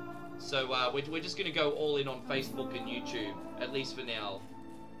 So we're just going to go all in on Facebook and YouTube, at least for now.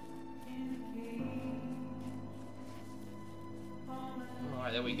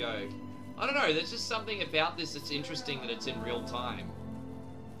 go. I don't know, there's just something about this that's interesting that it's in real time.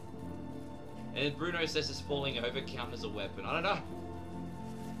 And Bruno says it's falling over count as a weapon. I don't know.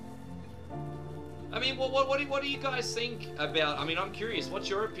 I mean, what do you guys think about... I mean, I'm curious. What's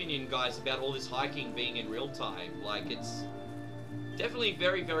your opinion, guys, about all this hiking being in real time? Like, it's definitely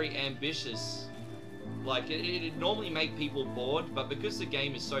very, very ambitious. Like, it'd normally make people bored, but because the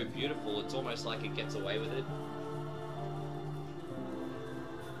game is so beautiful, it's almost like it gets away with it.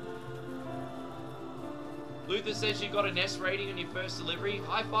 Luther says you got an S rating on your first delivery.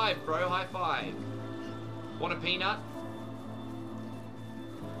 High five, bro. High five. Want a peanut?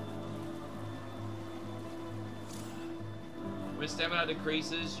 When stamina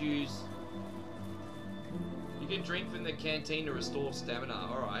decreases, use... You can drink from the canteen to restore stamina.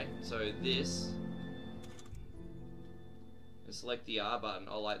 Alright, so this... And select the R button.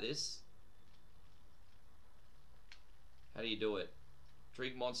 Oh, like this? How do you do it?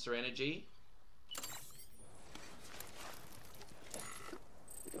 Drink Monster Energy.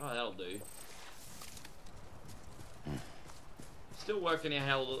 Oh, that'll do. Still working out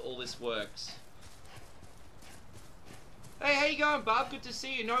how all this works. Hey, how you going, Bob? Good to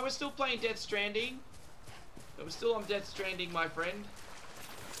see you. No, we're still playing Death Stranding. We're still on Death Stranding, my friend.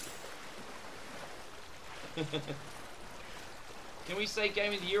 Can we say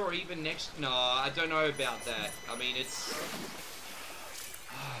Game of the Year or even next? No, I don't know about that. I mean, it's...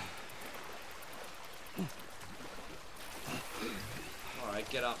 Alright,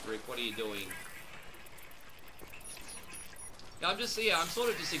 get up, Rick. What are you doing? I'm sort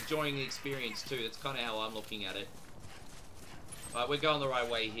of just enjoying the experience too. That's kind of how I'm looking at it. Alright, we're going the right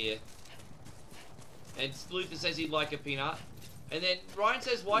way here. And Luther says he'd like a peanut. And then Ryan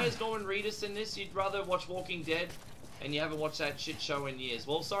says, why is Norman Reedus in this? You'd rather watch Walking Dead and you haven't watched that shit show in years.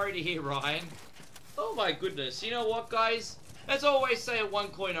 Well, sorry to hear, Ryan. Oh my goodness. You know what, guys? As I always say at One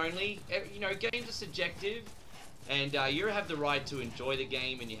Coin Only, you know, games are subjective. And you have the right to enjoy the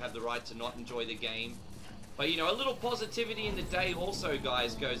game and you have the right to not enjoy the game. But, you know, a little positivity in the day also,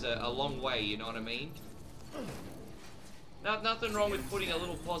 guys, goes a long way, you know what I mean? Nothing wrong with putting a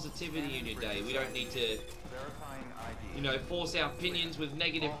little positivity in your day. We don't need to, you know, force our opinions with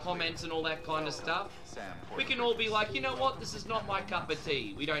negative comments and all that kind of stuff. We can all be like, you know what, this is not my cup of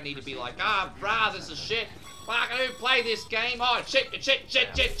tea. We don't need to be like, ah, brah, this is shit. Fuck, I don't play this game. Oh, shit.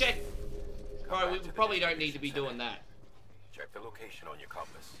 Alright, we probably don't need to be doing that. Check the location on your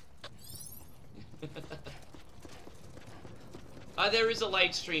compass. There is a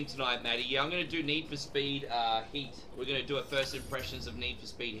late stream tonight, Maddie. Yeah, I'm going to do Need for Speed Heat. We're going to do a first impressions of Need for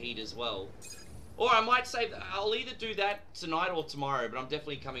Speed Heat as well. Or I might say, I'll either do that tonight or tomorrow, but I'm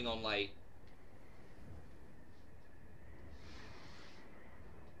definitely coming on late.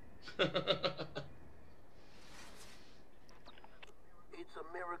 It's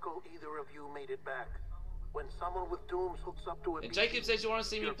a miracle either of you made it back. When someone with dooms hooks up to a and Jacob says you want to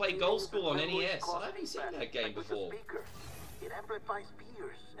see me play Gold School on NES. I haven't seen that game before. It amplifies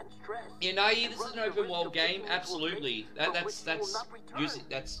fears and stress. You know, this is an open world game. Absolutely. That's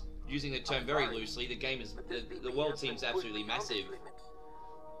using the term very loosely. The game is the world seems absolutely massive.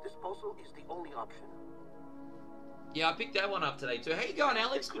 Disposal is the only option. Yeah, I picked that one up today too. How you going,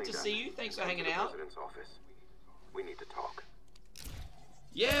 Alex? Good to see you. Thanks for hanging out. We need to talk.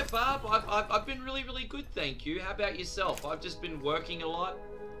 Yeah, Barb, I've been really, really good, thank you. How about yourself? I've just been working a lot.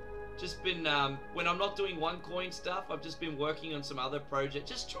 Just been, when I'm not doing One Coin stuff, I've just been working on some other projects.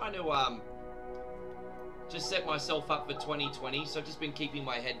 Just trying to, just set myself up for 2020. So I've just been keeping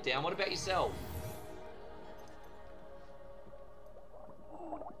my head down. What about yourself?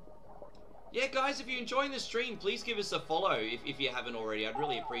 Yeah, guys, if you're enjoying the stream, please give us a follow if you haven't already. I'd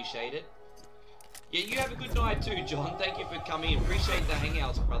really appreciate it. Yeah, you have a good night too, John. Thank you for coming. Appreciate the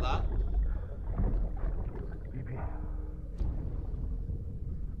hangouts, brother.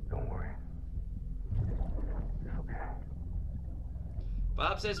 Don't worry. It's okay.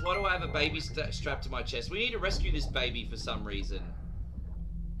 Barb says, why do I have a baby strapped to my chest? We need to rescue this baby for some reason.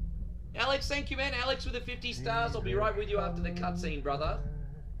 Alex, thank you, man. Alex with the 50 stars. I'll be right with you after the cutscene, brother.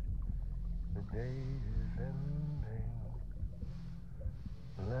 The day is ending.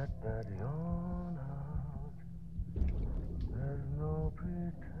 Let that yawn out. There's no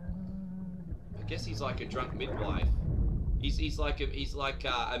pretend. I guess he's like a drunk midwife. He's like a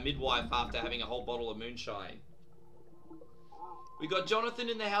midwife after having a whole bottle of moonshine. We got Jonathan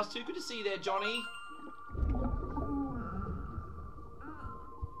in the house too. Good to see you there, Johnny.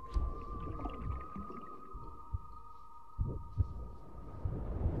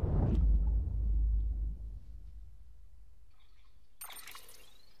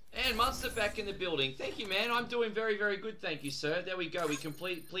 man, Monster back in the building. Thank you, man. I'm doing very, very good. Thank you, sir. There we go. We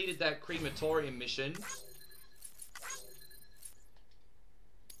completed that crematorium mission.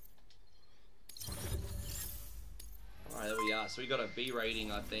 Alright, there we are. So we got a B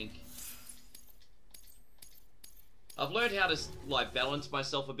rating, I think. I've learned how to, like, balance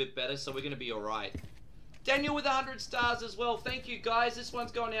myself a bit better, so we're going to be alright. Daniel with 100 stars as well. Thank you, guys. This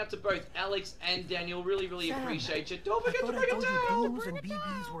one's going out to both Alex and Daniel. Really, really appreciate you. Don't forget to bring it down. Booms and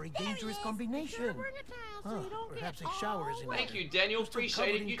BBs were a dangerous combination. Perhaps a shower is in Thank you, Daniel.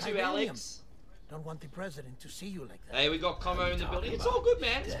 Appreciate it. You too, Alex. Don't want the president to see you like that. Hey, we got Como in the building. It's all good,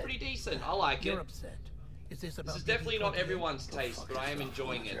 man. It's pretty decent. I like it. You're upset. This is definitely not everyone's taste, but I am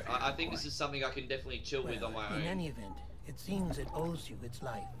enjoying it. I think this is something I can definitely chill with on my own. In any event, it seems it owes you its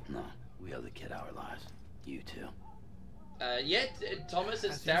life. No, we owe the kid our lives. You too. Yeah, Thomas,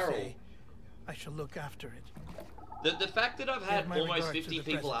 it's Daryl. I shall look after it. The fact that I've had almost 50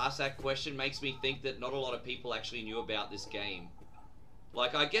 people ask that question makes me think that not a lot of people actually knew about this game.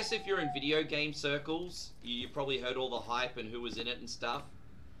 Like, I guess if you're in video game circles, you probably heard all the hype and who was in it and stuff.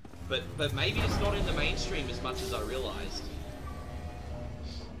 But maybe it's not in the mainstream as much as I realized.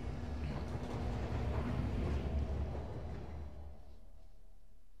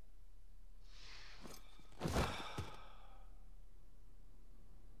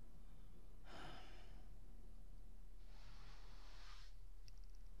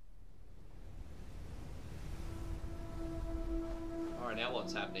 Alright, now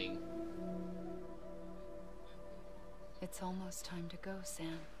what's happening? It's almost time to go,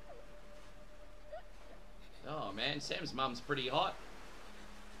 Sam. Oh man, Sam's mum's pretty hot.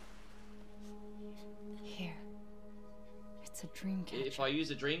 Here. It's a dream catcher. If I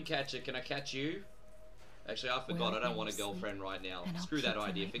use a dream catcher, can I catch you? Actually, I forgot. I don't want a girlfriend right now. Screw that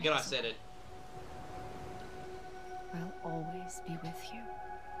idea. Forget I said it. I'll always be with you.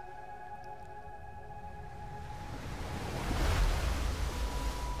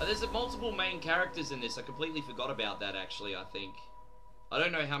 There's multiple main characters in this. I completely forgot about that, actually, I think. I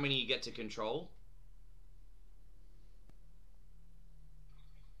don't know how many you get to control.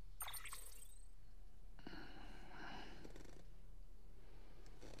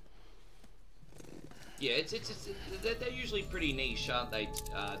 Yeah, they're usually pretty niche, aren't they,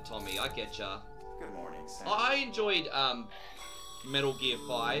 Tommy? I getcha. Good morning, Sam. I enjoyed Metal Gear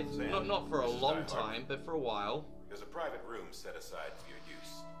 5. Not for a long time, but for a while. There's a private room set aside for your use.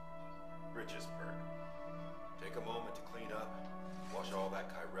 Bridges perk. Take a moment to clean up, wash all that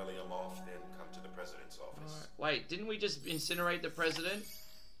chiralium off, then come to the president's office. Wait, didn't we just incinerate the president?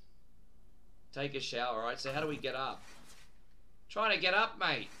 Take a shower, alright? So how do we get up? Trying to get up,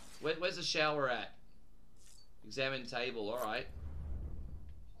 mate. Where's the shower at? Examine table, alright.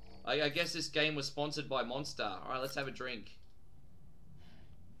 I guess this game was sponsored by Monster. Alright, let's have a drink.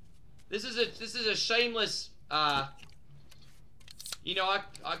 This is a shameless, you know,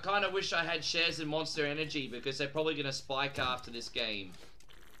 I kind of wish I had shares in Monster Energy because they're probably going to spike after this game.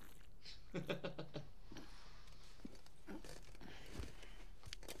 There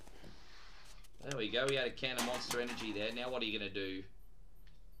we go, we had a can of Monster Energy there. Now what are you going to do?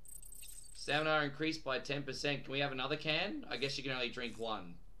 Stamina increased by 10%. Can we have another can? I guess you can only drink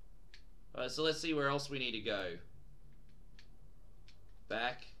one. Alright, so let's see where else we need to go.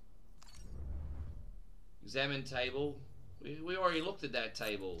 Back. Examine table. We already looked at that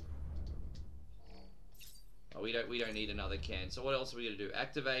table. Oh, we don't need another can. So what else are we gonna do?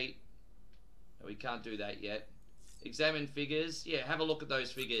 Activate. No, we can't do that yet. Examine figures. Yeah, have a look at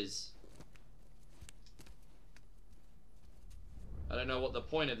those figures. I don't know what the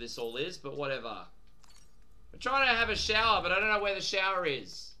point of this all is, but whatever. We're trying to have a shower, but I don't know where the shower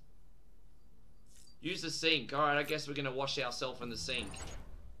is. Use the sink. Alright, I guess we're gonna wash ourselves in the sink.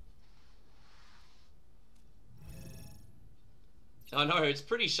 I know, it's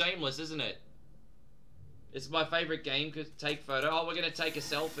pretty shameless, isn't it? It's my favorite game to take photo. Oh, we're gonna take a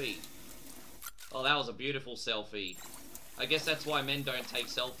selfie. Oh, that was a beautiful selfie. I guess that's why men don't take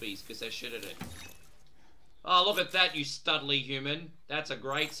selfies, because they're shit at it. Oh, look at that, you studly human. That's a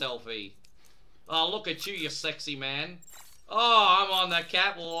great selfie. Oh, look at you, you sexy man. Oh, I'm on the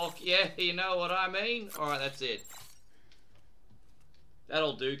catwalk. Yeah, you know what I mean? Alright, that's it.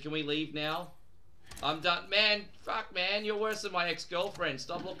 That'll do. Can we leave now? I'm done. Man, fuck, man. You're worse than my ex-girlfriend.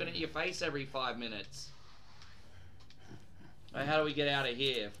 Stop looking at your face every 5 minutes. Alright, how do we get out of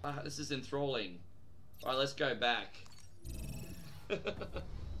here? This is enthralling. Alright, let's go back.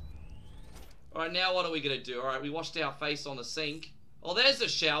 Alright, now what are we going to do? Alright, we washed our face on the sink. Oh, there's the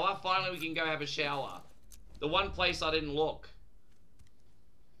shower. Finally, we can go have a shower. The one place I didn't look.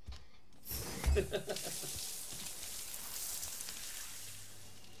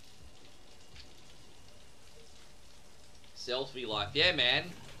 Selfie life. Yeah, man.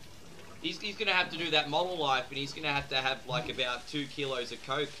 He's going to have to do that model life, and he's going to have like about 2 kilos of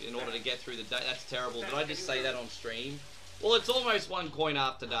coke in order to get through the day. That's terrible. Did I just say that on stream? Well, it's almost 1 coin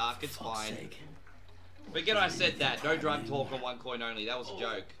after dark. It's fine. Forget I said that. No drug talk on 1 coin only. That was a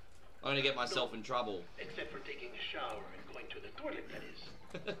joke. I'm going to get myself in trouble. Except for taking a shower and going to the toilet, that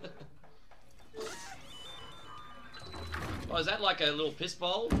is. Oh, is that like a little piss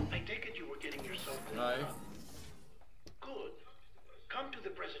bowl? I take it you were getting yourself cleaned No. up. Good. Come to the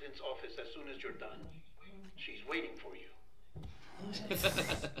president's office as soon as you're done. She's waiting for you.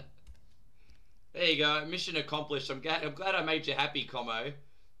 There you go. Mission accomplished. I'm glad I made you happy, Como.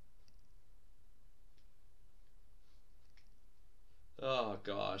 Oh,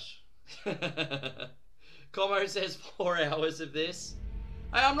 gosh. Como says 4 hours of this.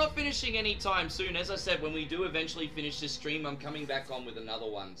 Hey, I'm not finishing anytime soon. As I said, when we do eventually finish this stream, I'm coming back on with another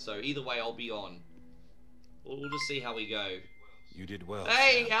one. So either way, I'll be on. We'll just see how we go. You did well.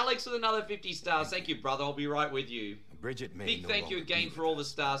 Hey, Alex with another 50 stars. Thank you, brother. I'll be right with you. Bridget may Big no thank you longer again be for all the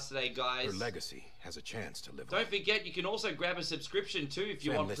stars today, guys. Her legacy has a chance to live Don't on. forget, you can also grab a subscription too if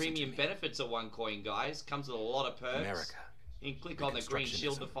you Sam, want listen to premium me. benefits at 1 coin, guys. Comes with a lot of perks. America. You can click on the green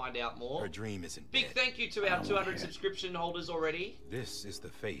shield to find out more. Her dream isn't Big dead. thank you to our 200 subscription holders already. This is the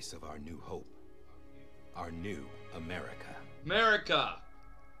face of our new hope. Our new America. America!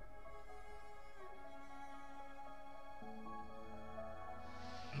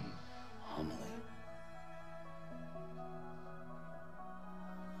 Homily.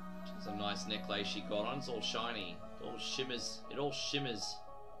 It's a nice necklace she got on. It's all shiny. It all shimmers. It all shimmers.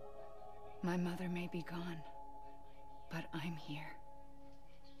 My mother may be gone, but I'm here.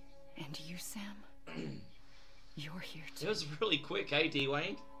 And you, Sam? You're here too. It was really quick, hey,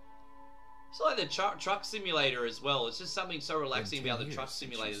 D-Wayne? It's like the truck simulator as well. It's just something so relaxing Been 10 about the truck years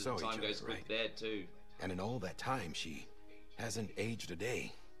since simulator you that saw time each goes other, quick right? there too. And in all that time, she hasn't aged a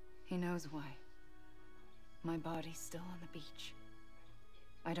day. He knows why. My body's still on the beach.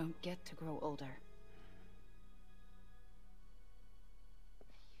 I don't get to grow older.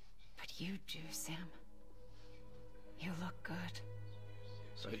 But you do, Sam. You look good.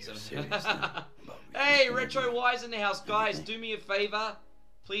 So you're serious now about me? Hey, Retro Wise in the house. Guys, do me a favor.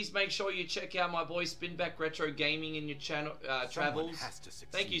 Please make sure you check out my boy Spinback Retro Gaming in your channel travels. has to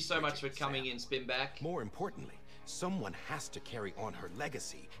succeed, Thank you so much for Bridget, coming Sam. in, Spinback. More importantly, someone has to carry on her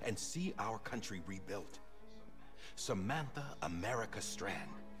legacy and see our country rebuilt. Samantha America Strand,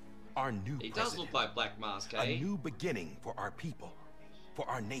 our new He president. does look like Black Mask, A eh? new beginning for our people, for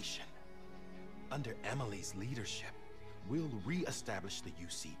our nation. Under Emily's leadership, we'll re-establish the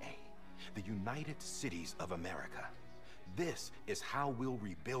UCA, the United Cities of America. This is how we'll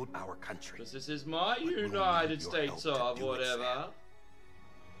rebuild our country. Because this is my But we'll United need your States help to of do it, whatever.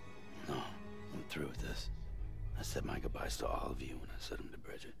 No, I'm through with this. I said my goodbyes to all of you when I said them to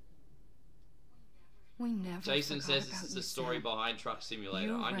Bridget. We never Jason forgot says this about is you, the story Sam. behind Truck Simulator.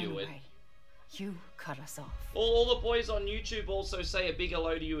 You I ran knew it. away. You cut us off. All the boys on YouTube also say a big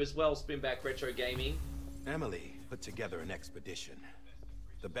hello to you as well, Spinback Retro Gaming. Emily put together an expedition.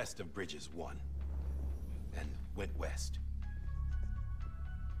 The best of Bridges won, and went west.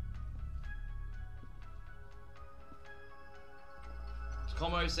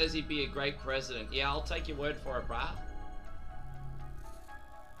 Como says he'd be a great president. Yeah, I'll take your word for it, brah.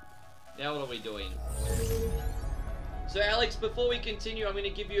 Now what are we doing? So Alex, before we continue, I'm going to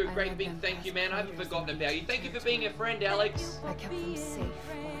give you a great big thank you, man. I haven't forgotten about you. Thank you for being a friend, Alex. I kept them safe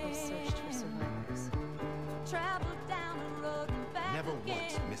while they searched for survivors. Never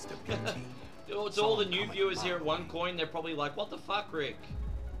once missed a PT. To all the new viewers here at One Coin, they're probably like, what the fuck, Rick?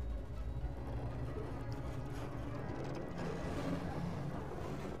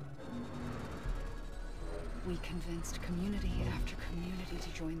 We convinced community after community to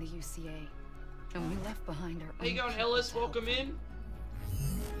join the UCA, and we left behind our How you own going, people Ellis? to help Welcome in. them.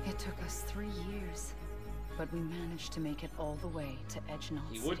 It took us 3 years, but we managed to make it all the way to Edgenall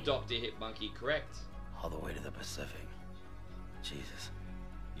He City. would Dr. Hit Monkey, correct. All the way to the Pacific. Jesus.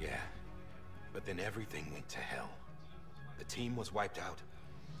 Yeah, but then everything went to hell. The team was wiped out,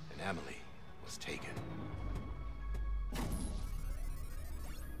 and Emily was taken.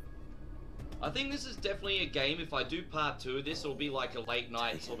 I think this is definitely a game. If I do part 2 of this, it'll be like a late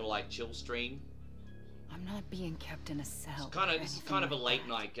night sort of like chill stream. I'm not being kept in a cell. This is kind of a late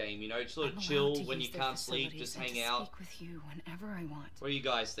night game, you know, sort of I'm allowed chill to when you use their can't sleep, facilities just and hang to out. Speak with you whenever I want. What do you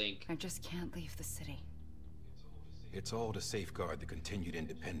guys think? I just can't leave the city. It's all to safeguard the continued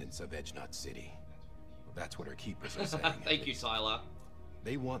independence of Edgenall City. That's what our keepers are saying. Thank you, Tyler.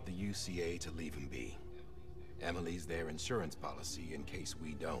 They want the UCA to leave him be. Emily's their insurance policy in case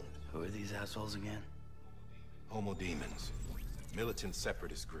we don't. Who are these assholes again? Homo Demons. Militant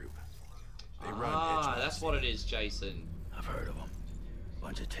separatist group. They run that's what it is, Jason. I've heard of them.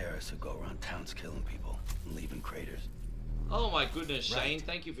 Bunch of terrorists who go around towns killing people and leaving craters. Oh my goodness, Shane,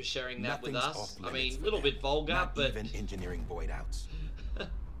 thank you for sharing that with us. I mean, a little bit vulgar, Not but... even engineering void outs.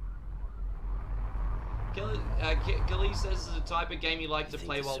 Gilly says this is the type of game you like to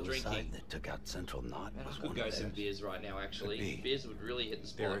play while suicide drinking. that took out Central Knot Man, was I could one go of some theirs. beers right now, actually. Could be. Beers would really hit the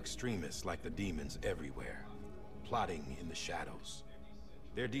spot. They're extremists like the demons everywhere, plotting in the shadows.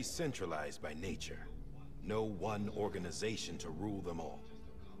 They're decentralized by nature. No one organization to rule them all.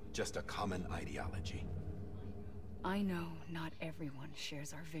 Just a common ideology. I know not everyone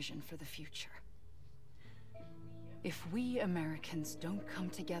shares our vision for the future. If we Americans don't come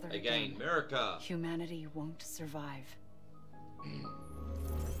together again, America, humanity won't survive.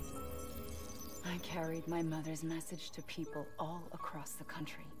 I carried my mother's message to people all across the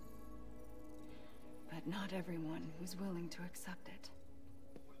country. But not everyone was willing to accept it.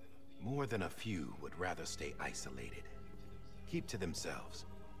 More than a few would rather stay isolated. Keep to themselves.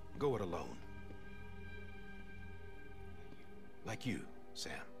 Go it alone. Like you,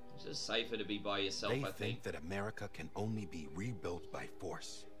 Sam. It's just safer to be by yourself, They I think that America can only be rebuilt by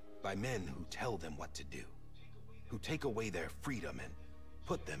force. By men who tell them what to do. Who take away their freedom and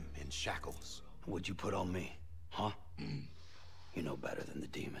put them in shackles. What'd you put on me? Huh? You know better than the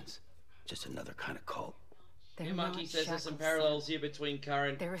demons. Just another kind of cult. Your monkey says there's some parallels here between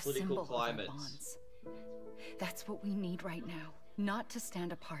current political climates. That's what we need right now. Not to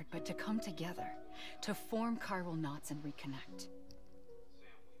stand apart, but to come together. To form chiral knots and reconnect.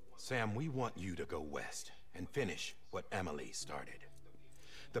 Sam, we want you to go west and finish what Emily started.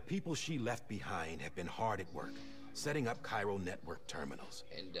 The people she left behind have been hard at work, setting up chiral network terminals.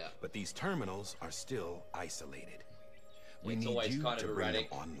 But these terminals are still isolated. We need you to bring them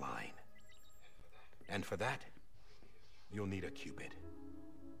online. And for that, you'll need a Cupid.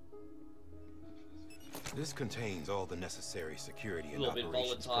 This contains all the necessary security and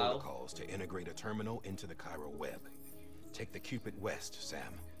operations protocols to integrate a terminal into the chiral web. Take the Cupid west, Sam.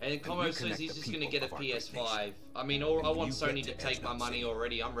 And Como says he's just gonna get a PS5. I mean, I want Sony to take my money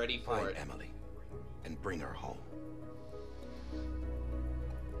already. I'm ready for it. Emily, and bring her home.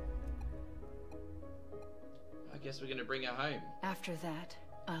 I guess we're gonna bring her home. After that,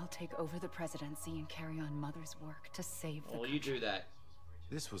 I'll take over the presidency and carry on Mother's work to save the country. You do that.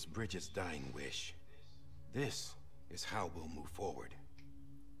 This was Bridget's dying wish. This is how we'll move forward.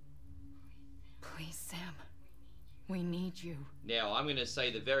 Please, Sam. We need you. Now, I'm gonna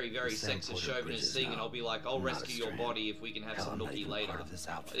say the very, very sexist chauvinist thing, and I'll be like, I'll rescue your body if we can have some nookie later.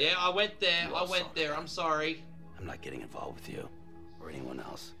 Yeah, I went there. I went there. I'm sorry. I'm not getting involved with you or anyone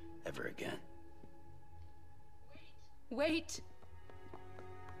else ever again. Wait!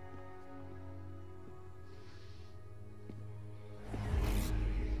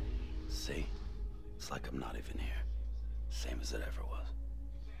 See? It's like I'm not even here. Same as it ever was.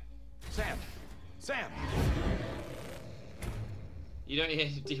 Sam! Sam! You don't hear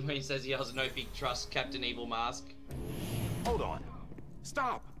D-Wayne says he has no big trust Captain Evil mask. Hold on.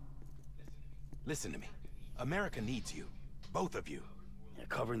 Stop! Listen to me. America needs you. Both of you. Yeah,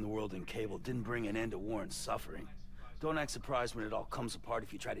 covering the world in cable didn't bring an end to war and suffering. Don't act surprised when it all comes apart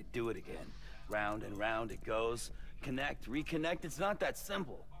if you try to do it again. Round and round it goes. Connect, reconnect, it's not that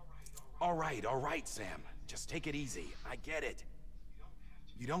simple. All right, Sam. Just take it easy. I get it.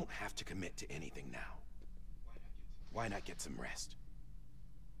 You don't have to commit to anything now. Why not get some rest?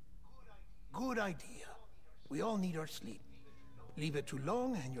 Good idea. We all need our sleep. Leave it too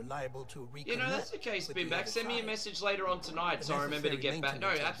long and you're liable to reconnect. You know, that's the case, Binback. Send me a message later on tonight so I remember to get back. No,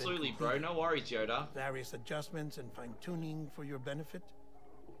 absolutely, bro. No worries, Yoda. Various adjustments and fine-tuning for your benefit.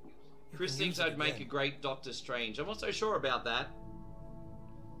 Chris thinks I'd make a great Doctor Strange. I'm not so sure about that.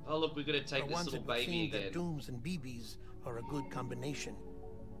 Oh, look, we're gonna take this little baby again. That Dooms and BBs are a good combination.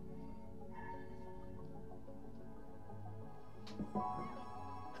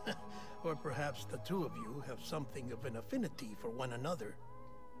 Or perhaps the two of you have something of an affinity for one another.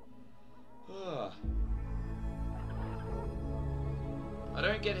 I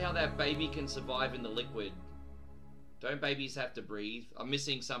don't get how that baby can survive in the liquid. Don't babies have to breathe? I'm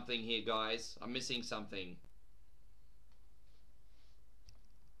missing something here, guys. I'm missing something.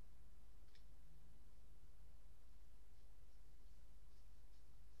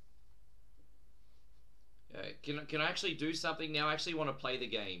 Can I actually do something now? I actually want to play the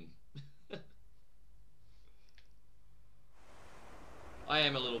game. I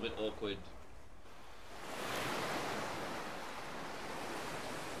am a little bit awkward.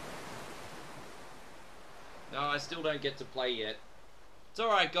 No, I still don't get to play yet. It's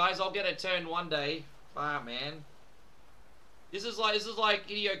alright, guys. I'll get a turn one day. Ah, man. This is like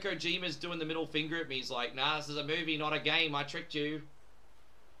Hideo Kojima's doing the middle finger at me. He's like, nah, this is a movie, not a game. I tricked you.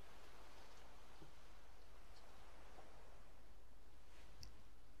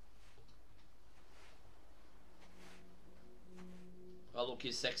 Oh, look,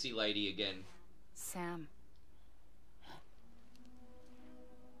 his sexy lady again. Sam.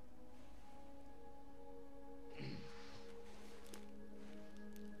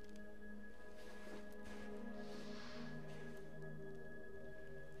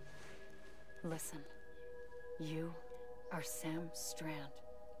 Listen, you are Sam Strand.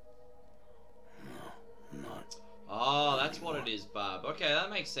 No, I'm not. Oh, that's what it is, Barb. Okay,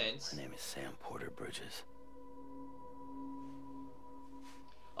 that makes sense. My name is Sam Porter Bridges.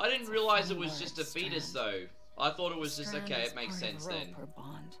 I didn't realize it was just a fetus, though. I thought it was just, okay, it makes sense then.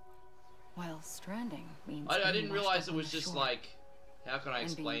 Bond, while stranding means I didn't realize it was just like, how can I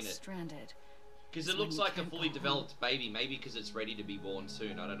explain it? Stranded. Because it looks like a fully developed baby, maybe because it's ready to be born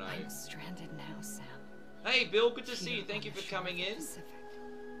soon, I don't know. I'm stranded now, Sam. Hey, Bill, good to see you. Thank you for coming in.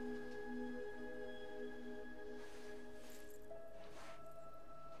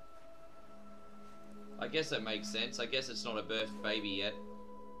 I guess that makes sense. I guess it's not a birthed baby yet.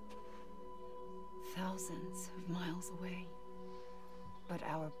 Thousands of miles away, but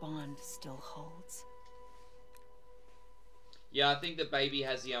our bond still holds. Yeah, I think the baby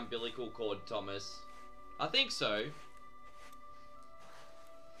has the umbilical cord, Thomas. I think so.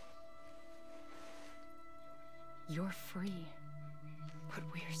 You're free, but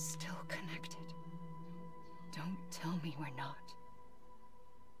we're still connected. Don't tell me we're not.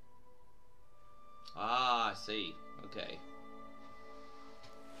 Ah, I see. Okay.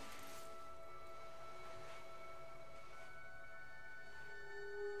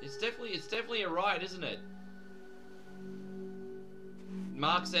 It's definitely a ride, isn't it?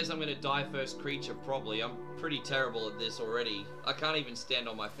 Mark says I'm gonna die first creature, probably. I'm pretty terrible at this already. I can't even stand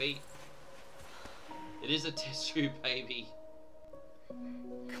on my feet. It is a test tube, baby.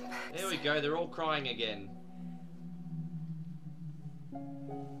 There we go, they're all crying again.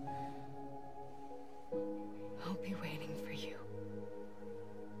 I'll be waiting for you.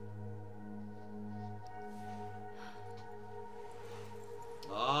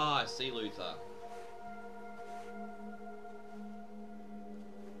 Ah, I see, Luther.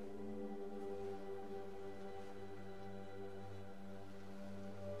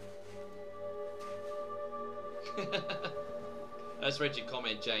 Let's read your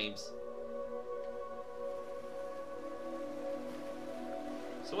comment, James.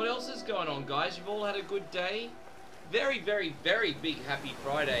 So what else is going on, guys? You've all had a good day? Very, very, very big happy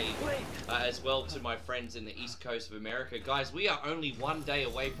Friday as well to my friends in the East Coast of America. Guys, we are only one day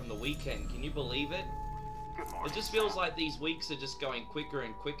away from the weekend. Can you believe it? It just feels like these weeks are just going quicker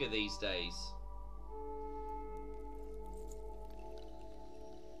and quicker these days.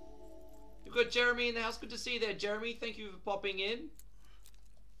 We've got Jeremy in the house. Good to see you there, Jeremy. Thank you for popping in.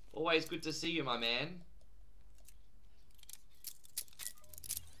 Always good to see you, my man.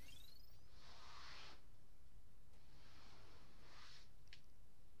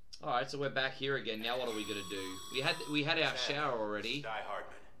 Alright, so we're back here again. Now what are we gonna do? We had our shower already. Die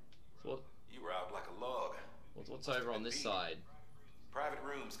Hardman. So you were out like a log. What's over on this side? Private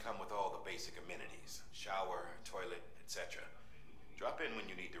rooms come with all the basic amenities. Shower, toilet, etc. Drop in when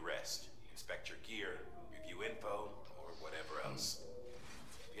you need to rest. Inspect your gear, review info, or whatever else.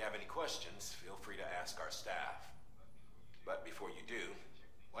 If you have any questions, feel free to ask our staff. But before you do,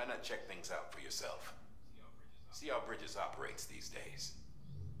 why not check things out for yourself? See how Bridges operates these days.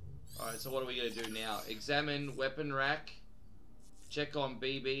 Alright, so what are we going to do now? Examine weapon rack. Check on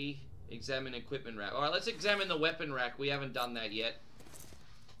BB. Examine equipment rack. Alright, let's examine the weapon rack. We haven't done that yet.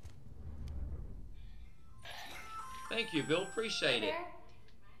 Thank you, Bill. Appreciate it.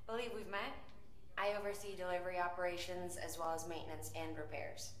 Believe we've met. I oversee delivery operations as well as maintenance and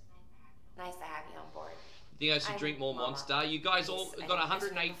repairs. Nice to have you on board. You think I should drink more Monster? You guys all got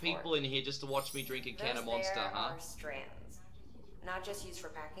 108 people in here just to watch me drink a can of Monster, huh? Are strands. Not just used for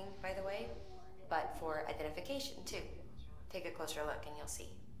packing, by the way, but for identification too. Take a closer look and you'll see.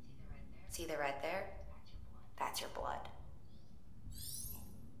 See the red there? That's your blood.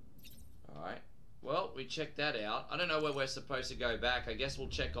 Alright. Well, we checked that out. I don't know where we're supposed to go back. I guess we'll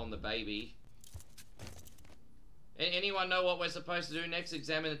check on the baby. Anyone know what we're supposed to do next?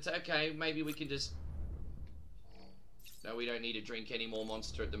 Examine it. Okay, maybe we can just... No, we don't need to drink any more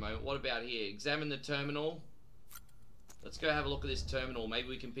Monster at the moment. What about here? Examine the terminal. Let's go have a look at this terminal. Maybe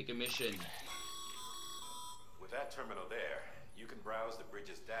we can pick a mission. With that terminal there, you can browse the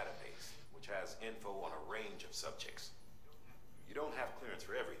Bridges database, which has info on a range of subjects. You don't have clearance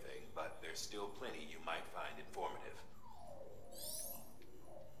for everything, but but there's still plenty you might find informative.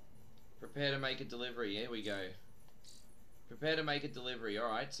 Prepare to make a delivery. Here we go. Prepare to make a delivery.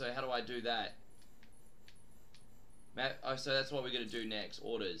 Alright, so how do I do that? Oh, so that's what we're going to do next.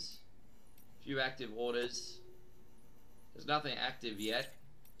 Orders. Few active orders. There's nothing active yet.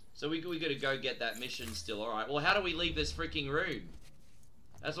 So we got to go get that mission still. Alright, well how do we leave this freaking room?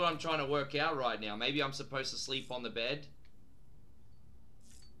 That's what I'm trying to work out right now. Maybe I'm supposed to sleep on the bed.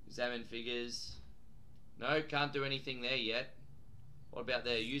 Examine figures. No, can't do anything there yet. What about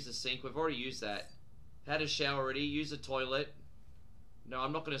there? Use the sink. We've already used that. Had a shower already. Use the toilet. No,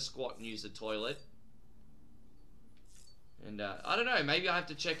 I'm not going to squat and use the toilet. And I don't know. Maybe I have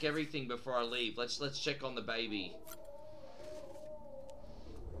to check everything before I leave. Let's check on the baby.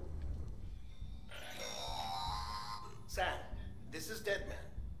 Sam, this is Deadman.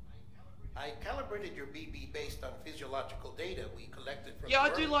 I calibrated your BB based on physiological data we collected from Yeah, I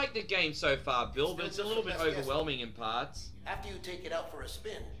the do world. like the game so far, Bill, but it's a little bit overwhelming in parts. After you take it out for a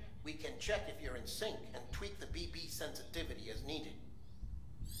spin, we can check if you're in sync and tweak the BB sensitivity as needed.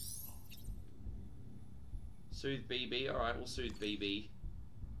 Soothe BB. Alright, we'll soothe BB.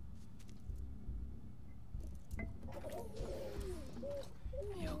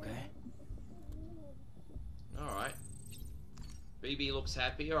 You okay? Alright. BB looks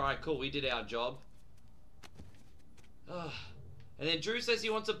happy. Alright, cool. We did our job. And then Drew says he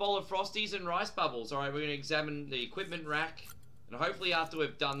wants a bowl of Frosties and rice bubbles. Alright, we're going to examine the equipment rack. And hopefully after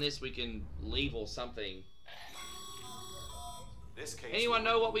we've done this, we can leave or something. This case Anyone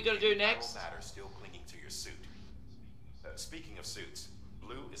know what we got to do next? matter still clinging to your suit. Speaking of suits,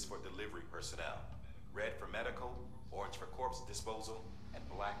 blue is for delivery personnel, red for medical, orange for corpse disposal, and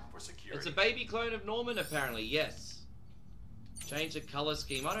black for security. It's a baby clone of Norman, apparently. Yes. Change the color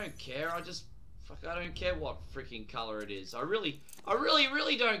scheme. I don't care. I don't care what freaking color it is. I really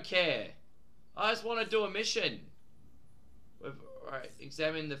don't care. I just want to do a mission. Alright,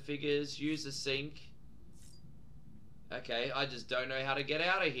 examine the figures, use the sink. Okay, I just don't know how to get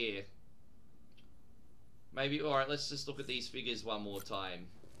out of here. Maybe, alright, let's just look at these figures one more time.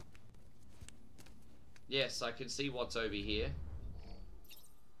 Yes, I can see what's over here.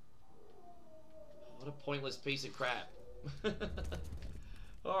 What a pointless piece of crap.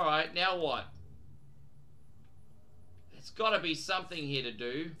 Alright, now what? There's gotta be something here to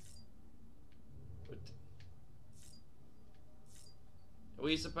do. Are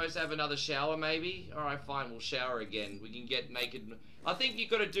we supposed to have another shower, maybe? Alright, fine, we'll shower again. We can get naked. I think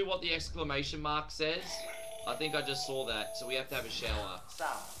you've got to do what the exclamation mark says. I think I just saw that, so we have to have a shower. Sam,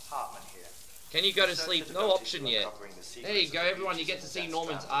 Hartman here. Can you go to sleep? No option yet. There you go, everyone, you get to see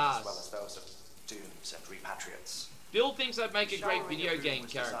Norman's ass. As well as those of dooms and repatriates. Bill thinks I'd make a great video game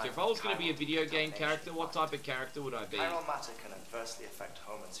character. If I was going to be a video game character, what type of character would I be? Chiral matter can adversely affect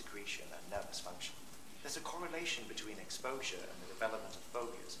hormone secretion and nervous function. There's a correlation between exposure and the development of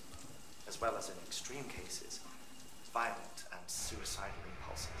phobias, as well as in extreme cases, violent and suicidal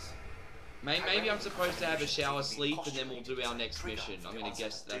impulses. Maybe I'm supposed to have a shower, sleep, and then we'll do our next mission. I'm going to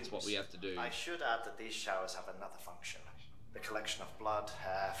guess that's what we have to do. I should add that these showers have another function. The collection of blood,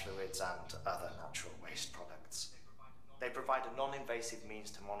 hair, fluids, and other natural waste products. They provide a non-invasive means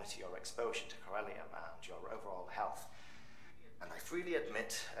to monitor your exposure to corellium and your overall health. And I freely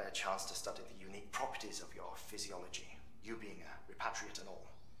admit a chance to study the unique properties of your physiology, you being a repatriate and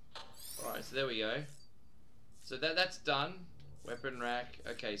all. Alright, so there we go. So that's done. Weapon rack.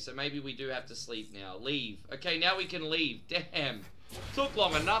 Okay, so maybe we do have to sleep now. Leave. Okay, now we can leave. Damn. Took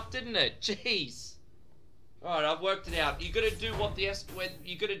long enough, didn't it? Jeez. Alright, I've worked it out. You gotta do what the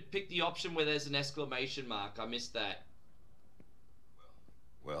you gotta pick the option where there's an exclamation mark. I missed that.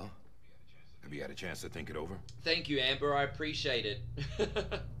 Well, have you had a chance to think it over? Thank you, Amber. I appreciate it.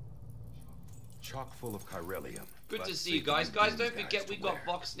 Chock full of chiralium. Good to see you guys. Guys, don't forget we got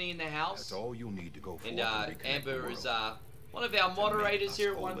Voxney in the house. That's all you'll need to go for. And Amber is one of our moderators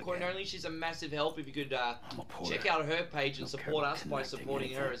here at One Coin Only. She's a massive help. If you could check out her page and support us by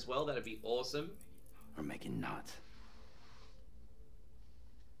supporting her as well, that'd be awesome. Or making knots.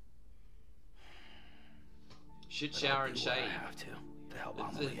 Should shower and shave. I have to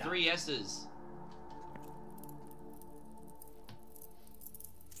help the 3 S's.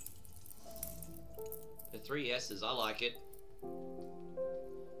 The 3 S's, I like it.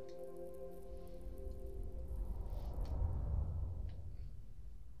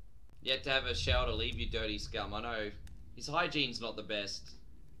 You have to have a shower to leave, you dirty scum. I know. His hygiene's not the best.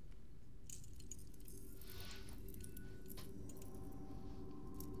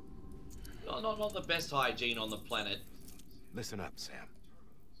 Not the best hygiene on the planet. Listen up, Sam.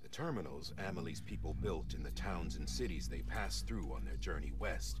 The terminals Amelie's people built in the towns and cities they passed through on their journey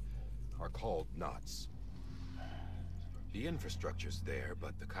west are called knots. The infrastructure's there,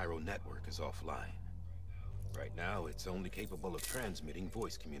 but the Cairo network is offline. Right now, it's only capable of transmitting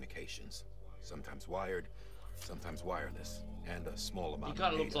voice communications. Sometimes wired, sometimes wireless, and a small amount of data. He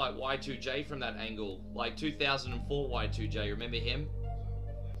kind of looks like Y2J from that angle. Like 2004 Y2J, remember him?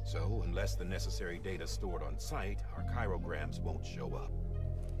 So, unless the necessary data stored on site, our chirograms won't show up.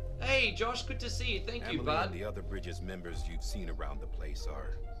 Hey, Josh, good to see you. Thank you, bud. And the other Bridges members you've seen around the place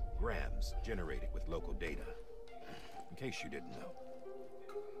are grams generated with local data. In case you didn't know.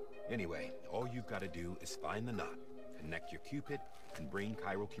 Anyway, all you've got to do is find the knot, connect your Cupid, and bring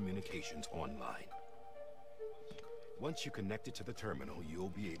Cairo Communications online. Once you connect it to the terminal, you'll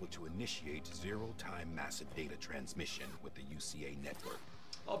be able to initiate zero-time massive data transmission with the UCA network.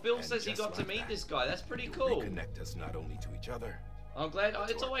 Oh, Bill says he got to meet this guy. That's pretty cool. Connect us not only to each other. I'm glad.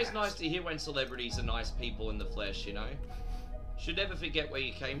 It's always nice to hear when celebrities are nice people in the flesh, you know? Should never forget where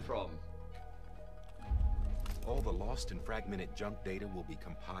you came from. All the lost and fragmented junk data will be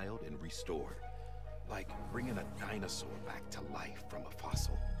compiled and restored. Like bringing a dinosaur back to life from a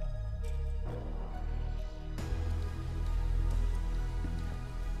fossil.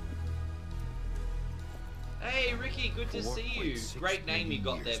 Hey, Ricky, good to see you. Great name you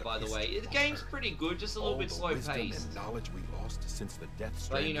got there, by the way. The game's pretty good, just a little bit slow paced. Knowledge we lost since the death.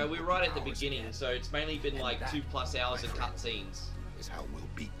 But you know, we're right at the beginning, so it's mainly been like 2+ hours of cutscenes. Is how we'll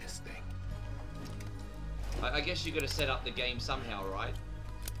beat this thing. I guess you got to set up the game somehow, right?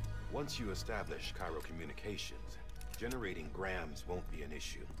 Once you establish Cairo Communications, generating grams won't be an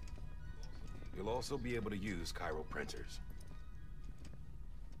issue. You'll also be able to use Cairo printers.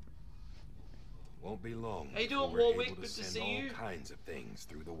 Won't be long. How you doing, we're Warwick? able to Good to send see all you. Kinds of things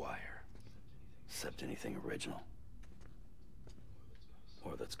through the wire. Except anything original.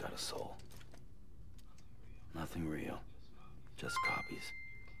 Or that's got a soul. Nothing real. Just copies.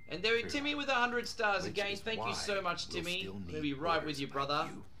 And there, Timmy with 100 stars again. Thank you so much, Timmy. I'm gonna be right with you, brother.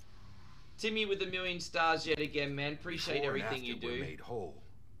 Timmy with 1,000,000 stars yet again, man. Appreciate everything you do.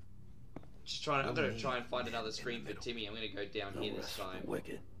 Just trying. I'm gonna try and find another screen for Timmy. I'm gonna go down here this time.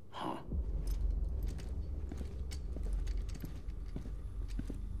 Wicked, huh?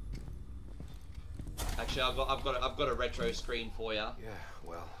 Actually, I've got a retro screen for you. Yeah,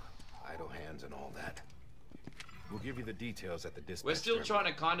 well, idle hands and all that. We'll give you the details at the dispatch. We're still trying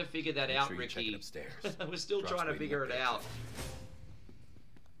to kind of figure that out, sure you check Ricky. it upstairs. We're still trying to figure it out.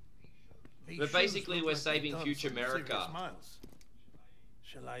 These But shoes basically, look we're like they've saving done future some serious America. miles.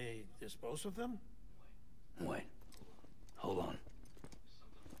 Shall I dispose of them? Wait. Hold on.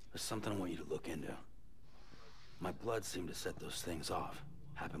 There's something I want you to look into. My blood seemed to set those things off.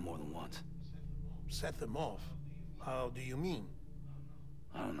 Happened more than once. Set them off? How do you mean?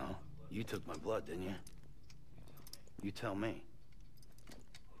 I don't know. You took my blood, didn't you? You tell me.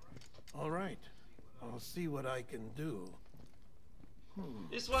 All right. I'll see what I can do.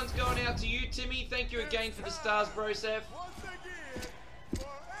 This one's going out to you, Timmy. Thank you again for the stars, bro, Seth. Once again, for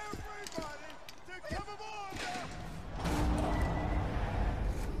everybody to come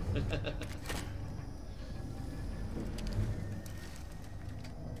aboard.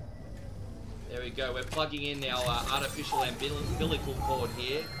 There we go. We're plugging in our artificial umbilical cord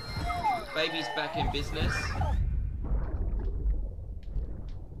here. Baby's back in business.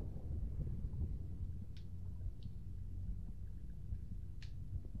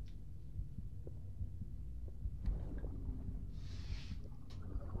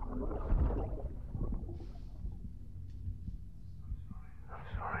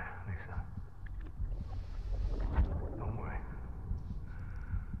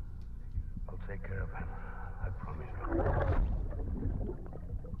 Take care of him. I promise you.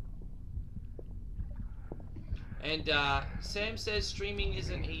 And Sam says streaming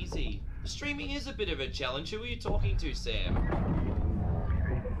isn't easy. Streaming is a bit of a challenge. Who are you talking to, Sam?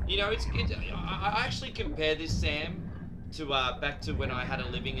 You know, I actually compare this, Sam, to back to when I had a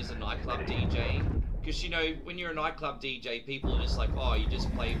living as a nightclub DJ. Because, you know, when you're a nightclub DJ, people are just like, oh, you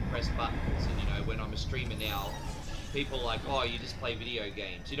just press buttons. And, you know, when I'm a streamer now, people are like, oh, you just play video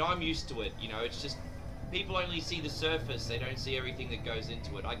games. You know, I'm used to it. You know, it's just, people only see the surface. They don't see everything that goes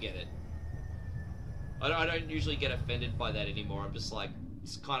into it. I get it. I don't usually get offended by that anymore. I'm just like,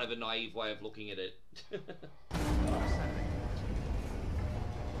 it's kind of a naive way of looking at it.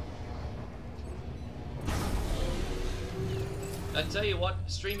 I tell you what,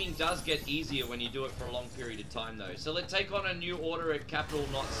 streaming does get easier when you do it for a long period of time, though. So let's take on a new order at Capital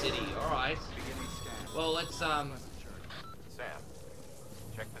Knot City. All right. Well, let's Sam,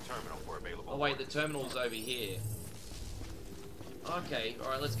 check the terminal for available. Oh wait, the terminal's over here. Okay, all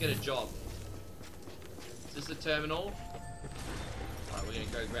right. Let's get a job. Is this the terminal? Alright, we're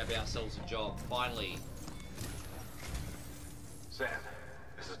gonna go grab ourselves a job, finally. Sam,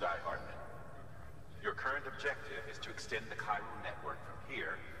 this is Di Hartman. Your current objective is to extend the Cairo network from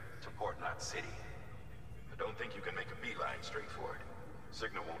here to Port Knot City. I don't think you can make a beeline straight for it.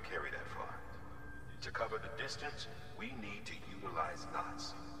 Signal won't carry that far. To cover the distance, we need to utilize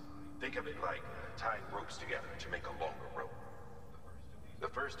knots. Think of it like tying ropes together to make a longer rope. The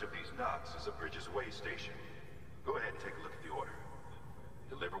first of these knots is a Bridges Way station. Go ahead and take a look at the order.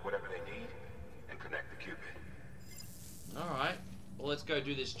 Deliver whatever they need, and connect the Cupid. Alright, well let's go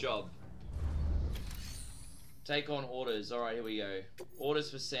do this job. Take on orders. Alright, here we go.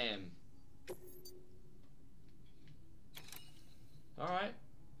 Orders for Sam. Alright.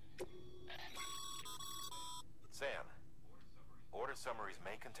 Sam, order summaries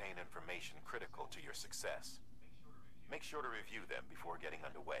may contain information critical to your success. Make sure to review them before getting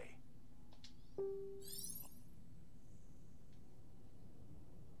underway.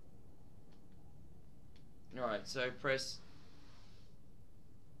 Alright, so press...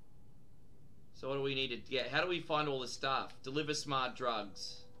 So what do we need to get? How do we find all the stuff? Deliver smart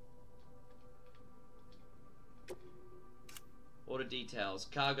drugs. Order details.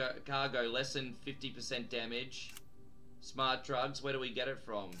 Cargo less than 50% damage. Smart drugs, where do we get it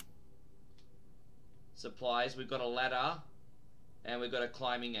from? Supplies, we've got a ladder. And we've got a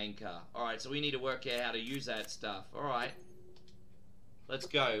climbing anchor. Alright, so we need to work out how to use that stuff. Alright. Let's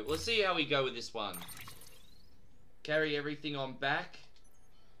go. Let's see how we go with this one. Carry everything on back.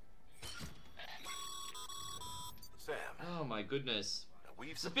 Sam. Oh my goodness.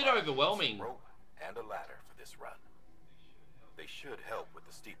 It's a bit overwhelming. A rope and a ladder for this run. They should help with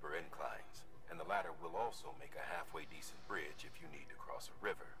the steeper inclines, and the ladder will also make a halfway decent bridge if you need to cross a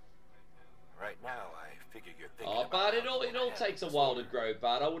river. Right now, I figure you're thinking. Oh, but it all takes a while to grow,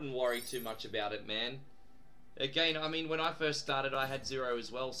 Bart. I wouldn't worry too much about it, man. Again, I mean, when I first started, I had 0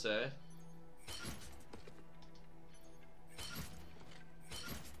 as well, sir.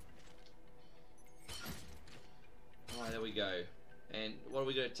 Alright, there we go. And what are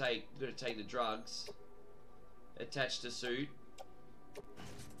we going to take? We're going to take the drugs. Attach the suit.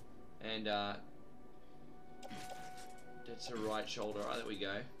 And, that's her right shoulder. Alright, there we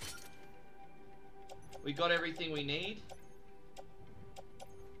go. We got everything we need.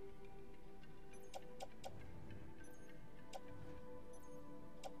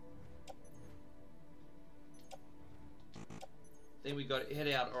 Then we got head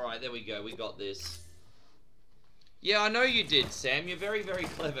out. Alright, there we go. We got this. Yeah, I know you did, Sam. You're very, very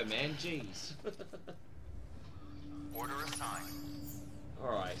clever, man. Jeez. Order assigned.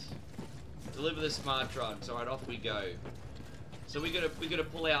 Alright. Deliver the smart drugs. Alright, off we go. So we gotta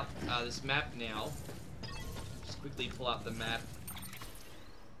pull out this map now. Just quickly pull up the map.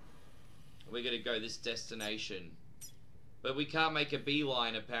 We're gonna go this destination. But we can't make a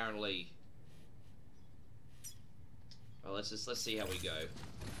beeline apparently. Well, let's see how we go.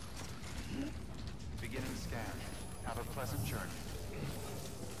 Beginning scan. Have a pleasant journey.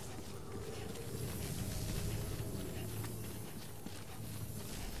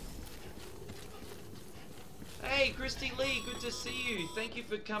 Hey, Christy Lee, good to see you. Thank you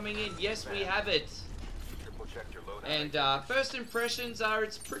for coming in. Yes, we have it. And first impressions are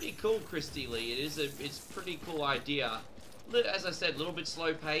it's pretty cool, Christy Lee. It's a pretty cool idea. As I said, a little bit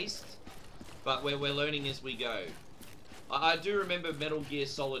slow paced, but we're learning as we go. I do remember Metal Gear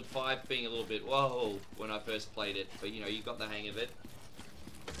Solid 5 being a little bit whoa when I first played it, but you know, you got the hang of it.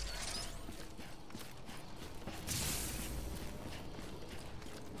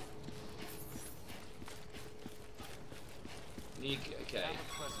 Okay.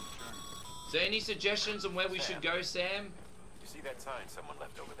 So any suggestions on where we should go, Sam? You see that sign someone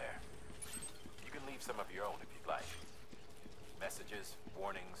left over there? You can leave some of your own if you'd like. Messages,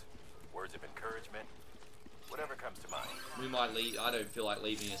 warnings, words of encouragement, whatever comes to mind. We might leave. I don't feel like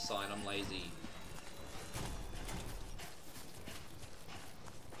leaving a sign. I'm lazy.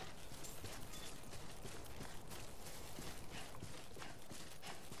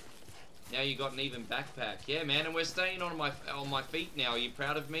 Now you got an even backpack. Yeah, man, and we're staying on my feet now. Are you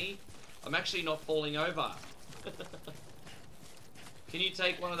proud of me? I'm actually not falling over. Can you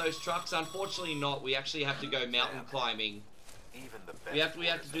take one of those trucks? Unfortunately not. We actually have to go mountain climbing. Even the We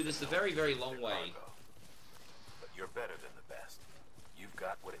have to do this a very, very long way. But you're better than the best. You've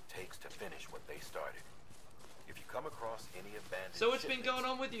got what it takes to finish what they started. If you come across any abandoned So what's been going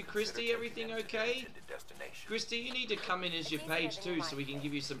on with you, Christy? Everything okay? Christy, you need to come in as your page too, so we can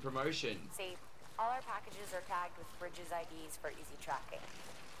give you some promotion. See, all our packages are tagged with Bridges IDs for easy tracking.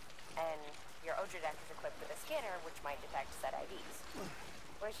 And your Odra deck is equipped with a scanner which might detect said IDs.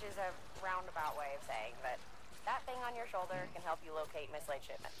 Which is a roundabout way of saying that That thing on your shoulder can help you locate mislaid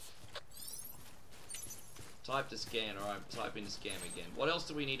shipments. Type to scan. Alright, type in scam again. What else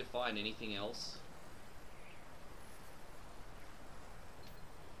do we need to find? Anything else?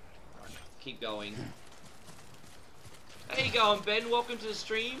 Keep going. How you going, Ben? Welcome to the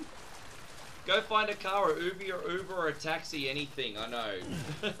stream. Go find a car or Uber or a taxi, anything. I know.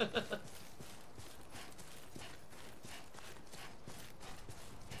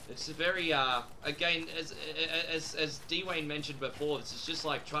 It's a very, again, as D-Wayne mentioned before, this is just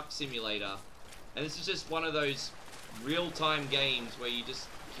like Truck Simulator. And this is just one of those real-time games where you just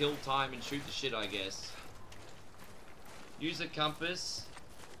kill time and shoot the shit, I guess. Use a compass.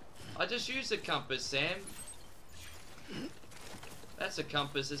 I just used a compass, Sam. That's a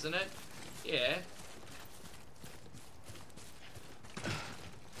compass, isn't it? Yeah.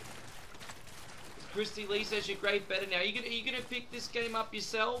 Christy Lee says you're great better now. Are you gonna pick this game up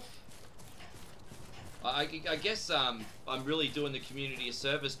yourself? I guess I'm really doing the community a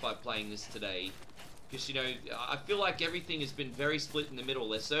service by playing this today, because you know I feel like everything has been very split in the middle.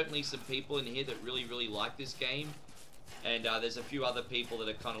 There's certainly some people in here that really like this game, and there's a few other people that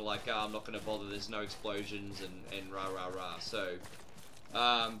are kind of like, oh, I'm not gonna bother. There's no explosions and rah rah rah. So,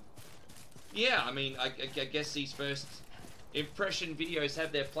 yeah, I mean, I guess these first impression videos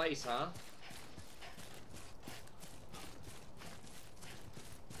have their place, huh?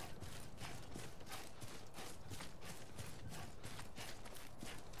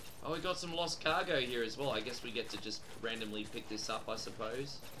 Oh, we got some lost cargo here as well. I guess we get to just randomly pick this up, I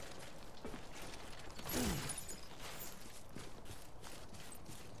suppose.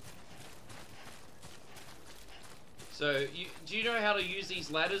 So, do you know how to use these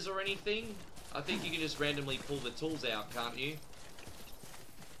ladders or anything? I think you can just randomly pull the tools out, can't you?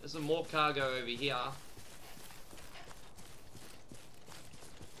 There's some more cargo over here.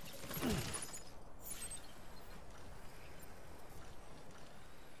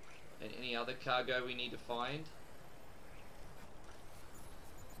 Any other cargo we need to find?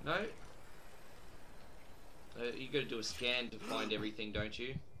 No? You gotta do a scan to find everything, don't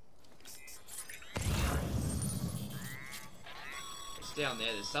you? It's down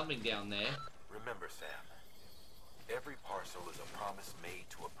there. There's something down there. Remember, Sam, every parcel is a promise made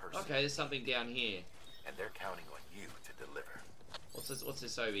to a person. Okay, there's something down here. And they're counting on you to deliver. What's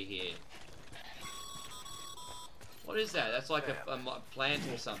this over here? What is that? That's like a plant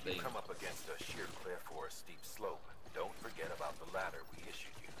or something. You come up against a sheer cliff or a steep slope. Don't forget about the ladder we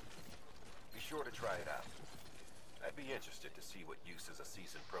issued you. Be sure to try it out. I'd be interested to see what uses a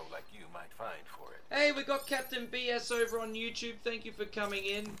seasoned pro like you might find for it. Hey, we got Captain BS over on YouTube. Thank you for coming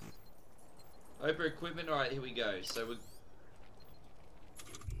in. Open equipment. All right, here we go. So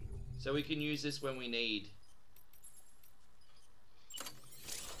we can use this when we need.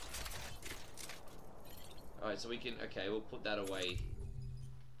 Alright, so we can, okay, we'll put that away.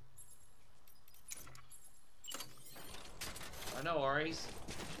 No worries.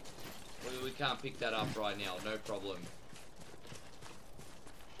 We can't pick that up right now, no problem.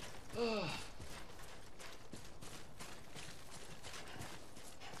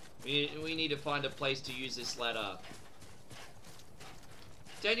 We need to find a place to use this ladder.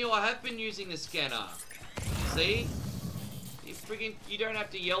 Daniel, I have been using the scanner. See? You don't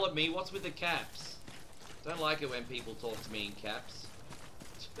have to yell at me. What's with the caps? Don't like it when people talk to me in caps.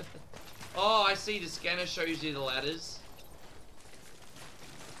 Oh, I see. The scanner shows you the ladders.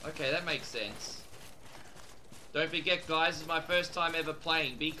 Okay, that makes sense. Don't forget, guys, this is my first time ever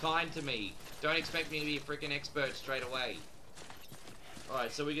playing. Be kind to me. Don't expect me to be a freaking expert straight away.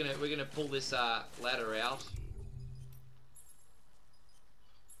 Alright, so we're gonna pull this ladder out.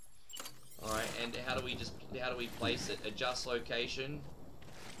 Alright, and how do we place it? Adjust location.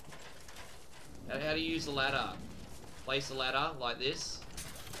 How do you use the ladder? Place the ladder like this.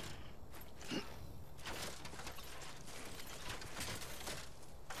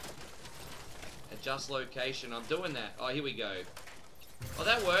 Adjust location. I'm doing that. Oh, here we go. Oh,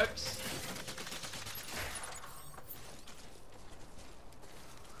 that works.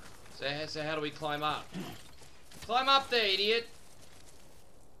 So how do we climb up? Climb up there, idiot.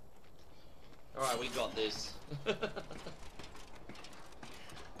 Alright, we got this.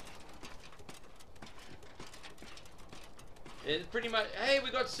 It's pretty much. Hey,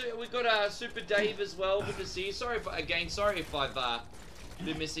 we got Super Dave as well. Good to see you. Sorry if I've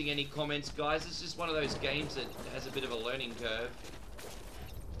been missing any comments, guys. It's just one of those games that has a bit of a learning curve.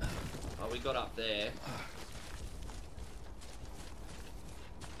 Oh, we got up there.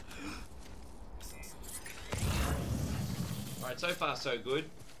 Alright, so far so good.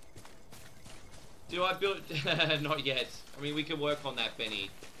 Do I build? Not yet. I mean, we can work on that, Benny.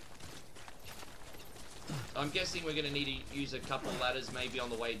 I'm guessing we're going to need to use a couple ladders maybe on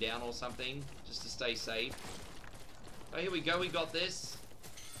the way down or something, just to stay safe. Oh, here we go, we got this.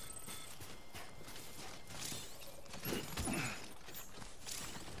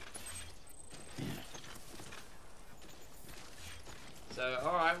 So,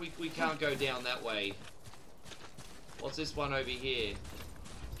 alright, we can't go down that way. What's this one over here?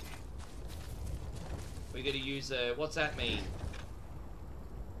 We're gonna use a... What's that mean?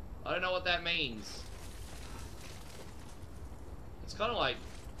 I don't know what that means. It's kind of like...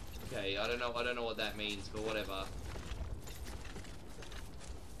 Okay, I don't know what that means, but whatever.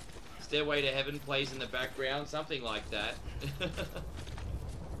 Stairway to Heaven plays in the background, something like that.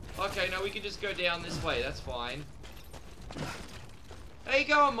 Okay, no, we can just go down this way, that's fine. How you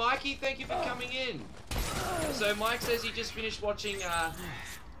going, Mikey? Thank you for coming in. So Mike says he just finished watching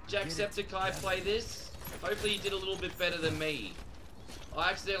Jacksepticeye play this. Hopefully he did a little bit better than me. I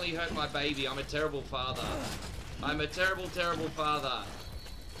accidentally hurt my baby. I'm a terrible father. I'm a terrible, terrible father.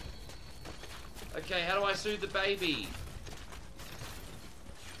 Okay, how do I soothe the baby?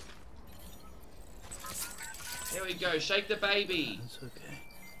 There we go. Shake the baby. It's okay.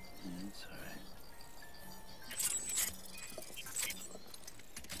 It's alright.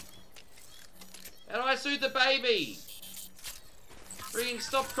 How do I soothe the baby? Freaking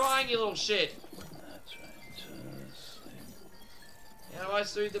stop crying, you little shit. That's right. Just sleep. How do I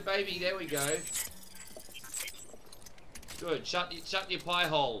soothe the baby? There we go. Good. Shut your pie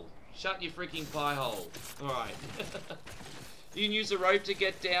hole. Shut your freaking pie hole. Alright. You can use a rope to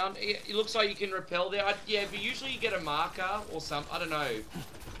get down. It looks like you can rappel there. Yeah, but usually you get a marker or something. I don't know.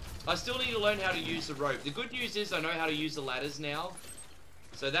 I still need to learn how to use the rope. The good news is I know how to use the ladders now.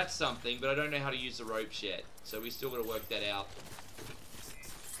 So that's something, but I don't know how to use the ropes yet. So we still got to work that out.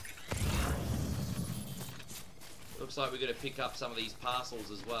 Looks like we're going to pick up some of these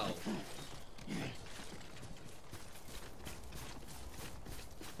parcels as well.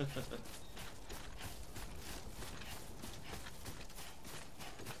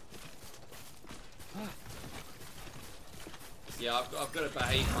 Yeah, I've got to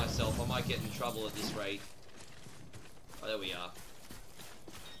behave myself. I might get in trouble at this rate. Oh, there we are.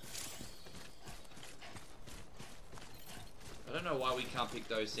 I don't know why we can't pick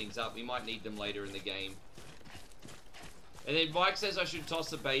those things up. We might need them later in the game. And then Mike says I should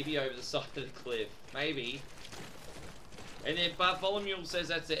toss the baby over the side of the cliff. Maybe. And then Bartholomew says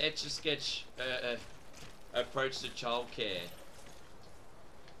that's the Etch-a-Sketch approach to childcare.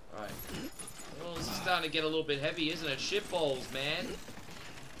 Alright. Well, this is starting to get a little bit heavy, isn't it? Shitballs, man.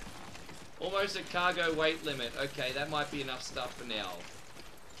 Almost a cargo weight limit. Okay, that might be enough stuff for now.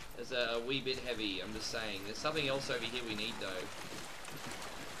 It's a wee bit heavy, I'm just saying. There's something else over here we need, though.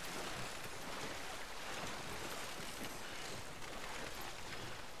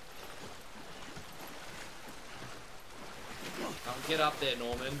 Get up there,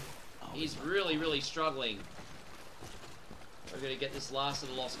 Norman. He's really, really struggling. We're going to get this last of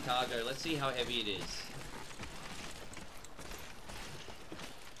the lost cargo. Let's see how heavy it is.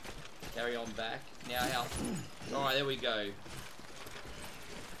 Carry on back. Now how... Alright, there we go.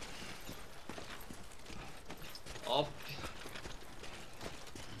 Oh.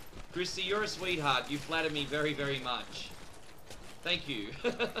 Christy, you're a sweetheart. You flatter me very, very much. Thank you.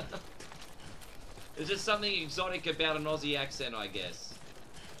 There's just something exotic about an Aussie accent, I guess.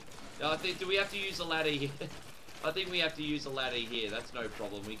 I think, do we have to use a ladder here? I think we have to use a ladder here. That's no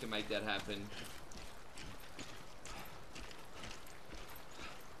problem. We can make that happen.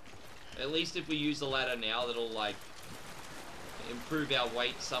 At least if we use the ladder now, that'll, like, improve our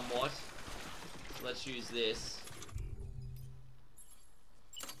weight somewhat. Let's use this.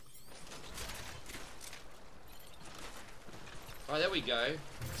 Oh, there we go.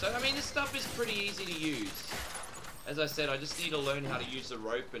 So, I mean, this stuff is pretty easy to use. As I said, I just need to learn how to use the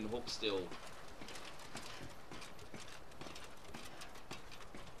rope and hook still.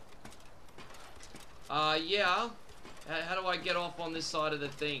 Yeah. How do I get off on this side of the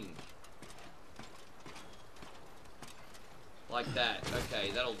thing? Like that.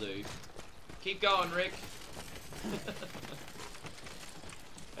 Okay, that'll do. Keep going, Rick.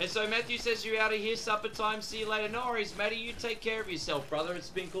 And so Matthew says you're out of here, supper time, see you later. No worries, Matty, you take care of yourself, brother. It's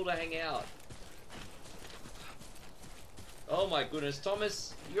been cool to hang out. Oh my goodness,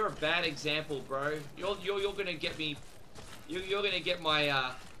 Thomas, you're a bad example, bro. You're gonna get me, you're gonna get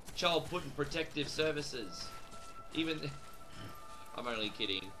my child put in protective services. Even, I'm only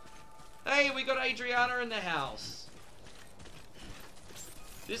kidding. Hey, we got Adriana in the house.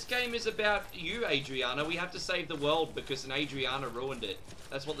 This game is about you, Adriana. We have to save the world because an Adriana ruined it.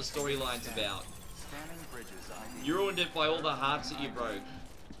 That's what the storyline's about. You ruined it by all the hearts that you broke.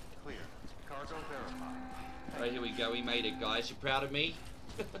 Clear. Cargo verified. Oh, here we go. We made it, guys. You proud of me?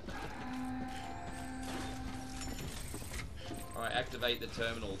 Alright, activate the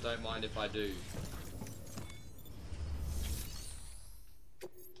terminal. Don't mind if I do.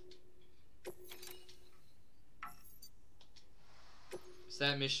 So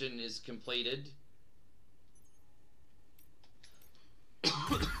that mission is completed.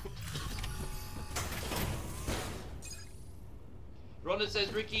 Rhonda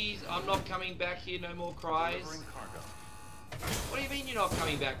says, Ricky, I'm not coming back here, no more cries. What do you mean you're not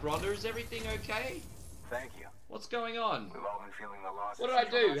coming back, Rhonda? Is everything okay? Thank you. What's going on? We've all been feeling the loss. What did I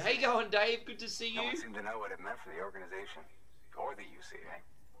do? How you going, Dave? Good to see you. No one seemed to know what it meant for the organization, or the UCA,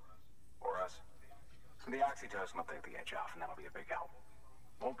 or us. The oxytocin will take the edge off, and that'll be a big help.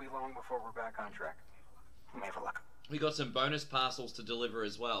 Won't be long before we're back on track. May have a luck. We got some bonus parcels to deliver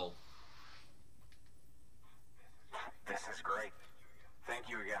as well. This is great. Thank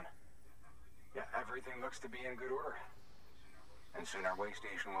you again. Yeah, everything looks to be in good order. And soon our way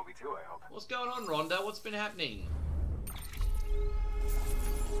station will be too, I hope. What's going on, Rhonda? What's been happening?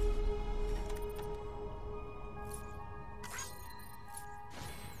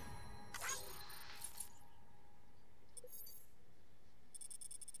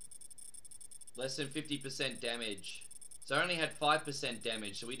 Less than 50% damage. So I only had 5%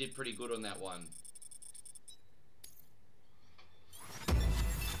 damage, so we did pretty good on that one.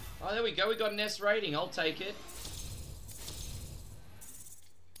 Oh, there we go. We got an S rating. I'll take it.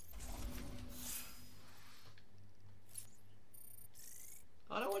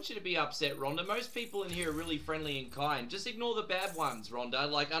 I don't want you to be upset, Rhonda. Most people in here are really friendly and kind. Just ignore the bad ones, Rhonda.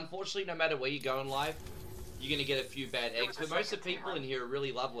 Like, unfortunately, no matter where you go in life, you're going to get a few bad eggs. But most of the people in here are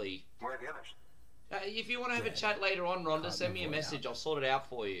really lovely. Where are the others? If you want to have a chat later on, Rhonda, send me a message. I'll sort it out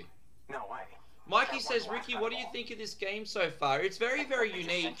for you. No way. Mikey says, Ricky, what do you think of this game so far? It's very, very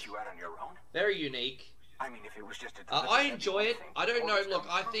unique. You out on your own? Very unique. I mean, if it was just a I enjoy it. I don't know. Look,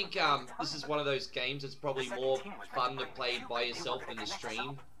 I think this is one of those games that's probably more fun to play by yourself than to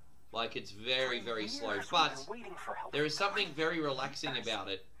stream. Like, it's very, very slow. But there is something very relaxing about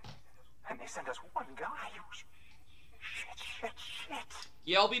it. And they sent us one guy. Shit.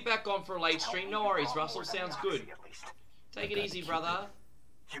 Yeah, I'll be back on for a late stream. No worries, Russell. Sounds good. Take it easy, brother.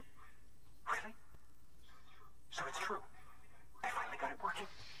 Really? So it's true. I finally got it working.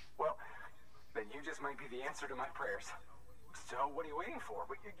 Well, then you just might be the answer to my prayers. So what are you waiting for?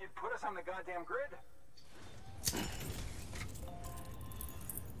 You put us on the goddamn grid.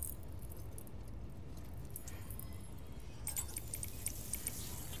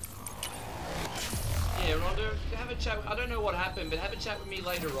 Yeah, Rhonda, have a chat. I don't know what happened, but have a chat with me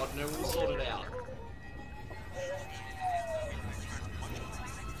later, Rhonda, and we'll sort it out.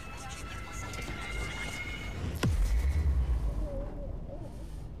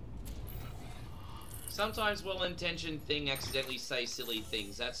 Sometimes well-intentioned things accidentally say silly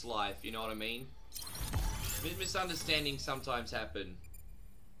things. That's life, you know what I mean? Misunderstandings sometimes happen.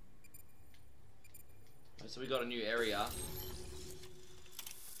 So we got a new area.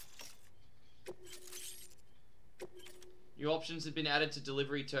 New options have been added to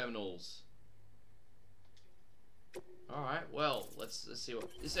delivery terminals. Alright, well, let's see what...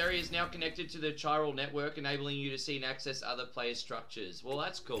 This area is now connected to the chiral network, enabling you to see and access other player structures. Well,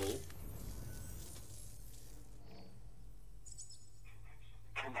 that's cool.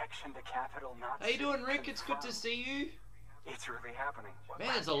 Connection to capital, not... How you doing, Rick? It's good to see you. It's really happening. Man,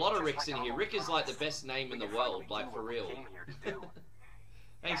 there's a lot of Ricks in here. Rick is like the best name in the world, like for real.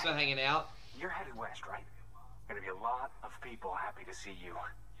 Thanks for hanging out. You're headed west, right? Gonna be a lot of people happy to see you.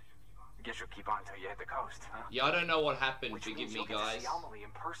 I guess you'll keep on till you hit the coast, huh? Yeah, I don't know what happened, forgive me, guys. See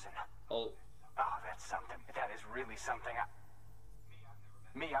in person. Oh, that's something. That is really something.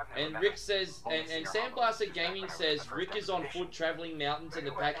 And Rick says, and Sandblaster Gaming says, Rick is on foot traveling mountains and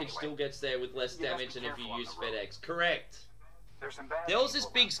the package still gets there with less damage than if you use FedEx. Correct. There was this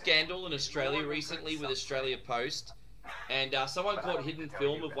big scandal in Australia recently with Australia Post, and someone caught hidden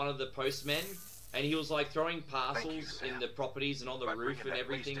film of one of the postmen, and he was like throwing parcels in the properties and on the roof and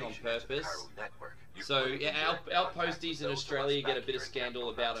everything on purpose. So yeah, our posties in Australia get a bit of scandal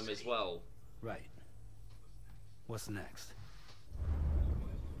about him as well. Right. What's next?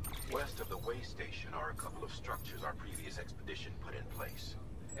 West of the way station are a couple of structures our previous expedition put in place.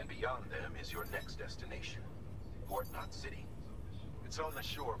 And beyond them is your next destination, Port Knot City. It's on the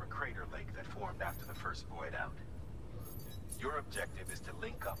shore of a crater lake that formed after the first void out. Your objective is to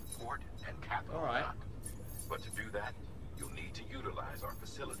link up Port and Capital Knot. But to do that, you'll need to utilize our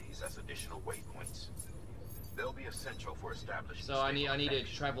facilities as additional waypoints. They'll be essential for establishing... So I need to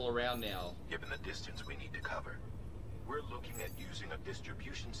travel around now. Given the distance we need to cover, we're looking at using a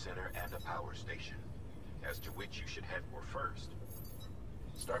distribution center and a power station. as to which you should head for first.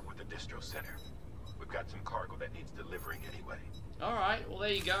 Start with the distro center. We've got some cargo that needs delivering anyway. Alright, well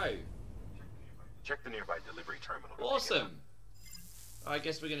there you go. Check the nearby delivery terminal. Awesome. I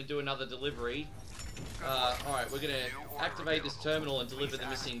guess we're going to do another delivery. Alright, we're going to activate this terminal and deliver the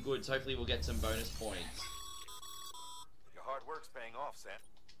missing goods. Hopefully we'll get some bonus points. Your hard work's paying off, Sam.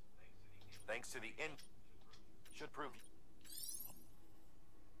 Thanks to the should prove.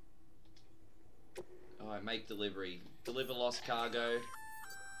 Alright, make delivery. Deliver lost cargo.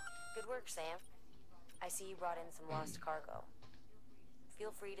 Good work, Sam. I see you brought in some lost cargo.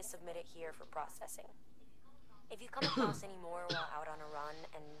 Feel free to submit it here for processing. If you come across any more while out on a run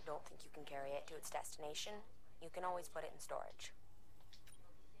and don't think you can carry it to its destination, you can always put it in storage.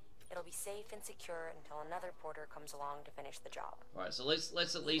 It'll be safe and secure until another porter comes along to finish the job. Alright, so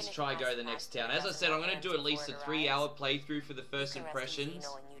let's at least try go to the next town. As I said, I'm going to do at least a 3-hour playthrough for the first impressions.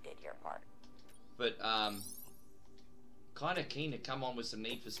 Knowing you did your part. But, kind of keen to come on with some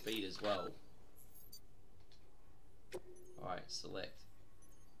Need for Speed as well. Alright, select.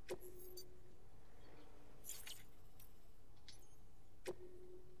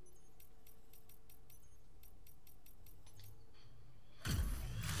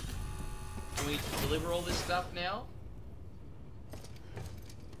 Can we deliver all this stuff now?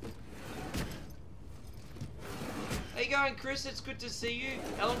 How you going, Chris? It's good to see you.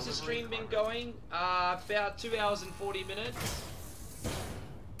 How long's the stream been going? About 2 hours and 40 minutes.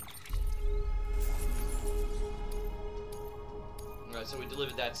 Alright, so we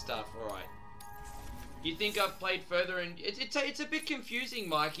delivered that stuff. Alright. You think I've played further? And it's a bit confusing,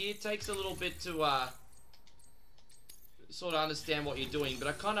 Mikey. It takes a little bit to sort of understand what you're doing, but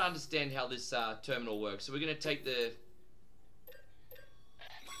I kind of understand how this terminal works. So we're going to take the...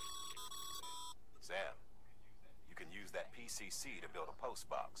 Sam, you can use that PCC to build a post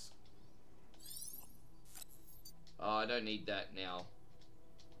box. Oh, I don't need that now.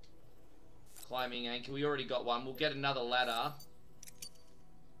 Climbing anchor. We already got one. We'll get another ladder.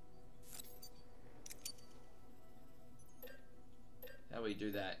 How do we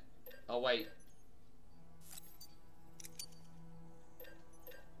do that? Oh, wait.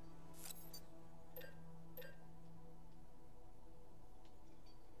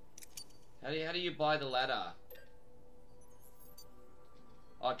 How do you buy the ladder?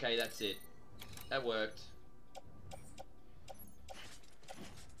 Okay, that's it. That worked.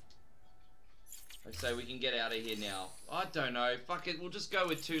 So we can get out of here now. I don't know. Fuck it. We'll just go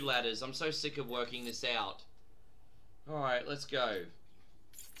with 2 ladders. I'm so sick of working this out. Alright, let's go.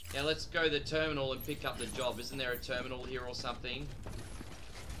 Now let's go to the terminal and pick up the job. Isn't there a terminal here or something?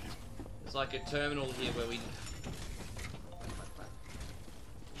 There's like a terminal here where we...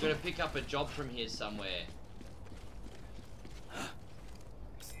 We've got to pick up a job from here somewhere.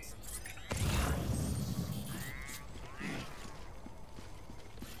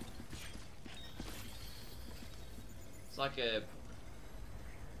 It's like a...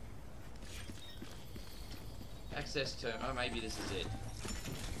 Access term. Oh, maybe this is it.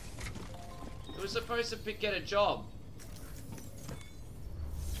 It was supposed to get a job.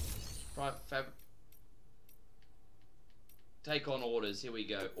 Right, take on orders. Here we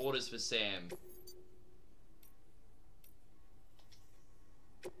go. Orders for Sam.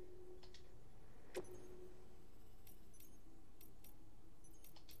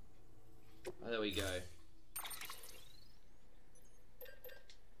 Oh, there we go.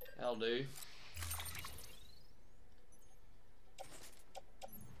 That'll do.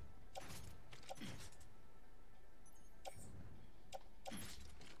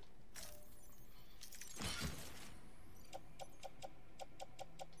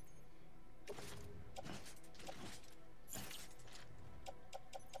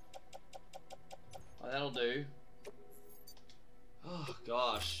 That'll do. Oh,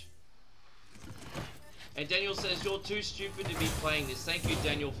 gosh. And Daniel says, you're too stupid to be playing this. Thank you,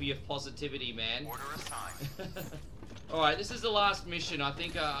 Daniel, for your positivity, man. Order assigned. Alright, this is the last mission. I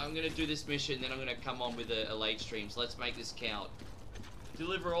think I'm going to do this mission, then I'm going to come on with a late stream. So let's make this count.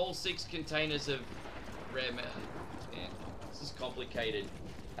 Deliver all 6 containers of rare metal. Man, this is complicated.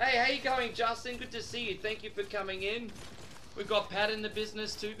 Hey, how you going, Justin? Good to see you. Thank you for coming in. We've got Pat in the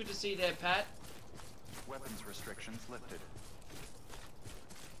business, too. Good to see you there, Pat. Weapons restrictions lifted.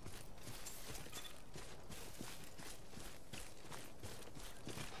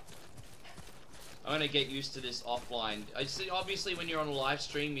 I'm gonna get used to this offline. I see, obviously when you're on a live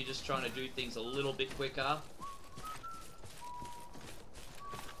stream, you're just trying to do things a little bit quicker.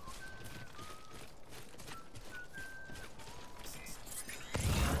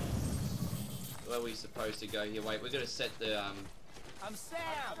 Where are we supposed to go here? Wait, we're gonna set the I'm Sam.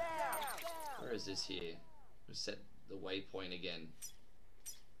 Where is this here? Set the waypoint again.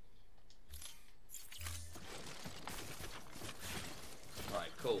 Alright,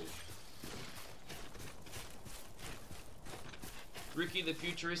 cool. Ricky the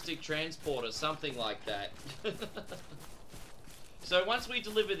Futuristic Transporter, something like that. So once we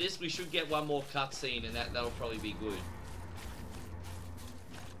deliver this, we should get one more cutscene, and that'll probably be good.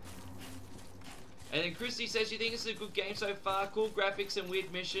 And then Christy says, you think it's a good game so far? Cool graphics and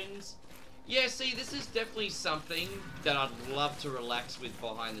weird missions. Yeah, see, this is definitely something that I'd love to relax with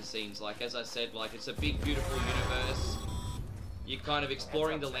behind the scenes. Like, as I said, like, it's a big, beautiful universe. You're kind of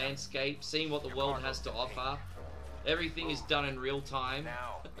exploring the landscape, seeing what the world has to offer. Everything is done in real time.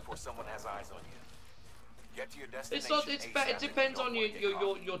 Now, before someone has eyes on you. Get to your destination. It's not, it's bad. It depends on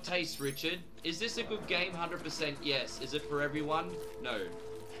your taste, Richard. Is this a good game? 100% yes. Is it for everyone? No.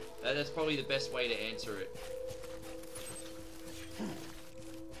 That's probably the best way to answer it.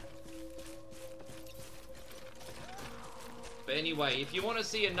 But anyway, if you want to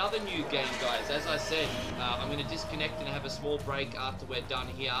see another new game, guys, as I said, I'm going to disconnect and have a small break after we're done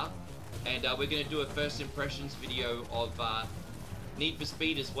here. And we're going to do a first impressions video of Need for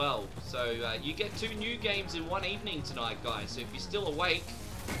Speed as well. So you get 2 new games in one evening tonight, guys. So if you're still awake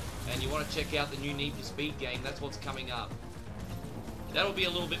and you want to check out the new Need for Speed game, that's what's coming up. That'll be a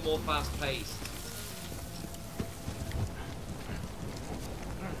little bit more fast-paced.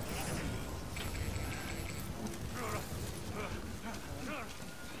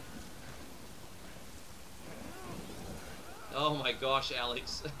 Oh my gosh,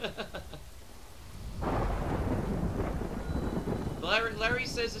 Alex. Larry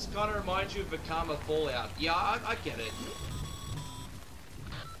says this kind of reminds you of a Karma Fallout. Yeah, I get it.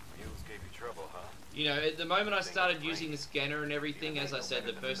 Mules gave you trouble, huh? You know, at the moment I started using the scanner and everything, as I said,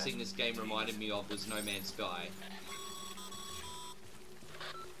 the first thing this game reminded me of was No Man's Sky.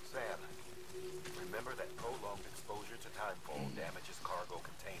 Sam, remember that prolonged exposure to timefall damages cargo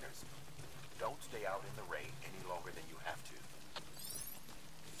containers. Don't stay out in the rain any longer than you have to.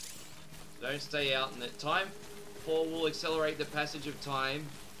 Don't stay out in the timefall will accelerate the passage of time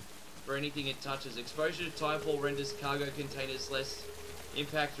for anything it touches. Exposure to timefall renders cargo containers less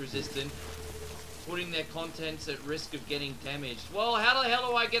impact resistant, putting their contents at risk of getting damaged. Well, how the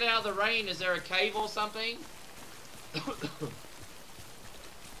hell do I get out of the rain? Is there a cave or something?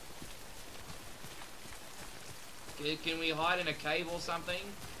 Can we hide in a cave or something?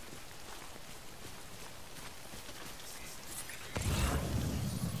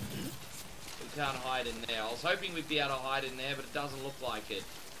 We can't hide in there. I was hoping we'd be able to hide in there, but it doesn't look like it.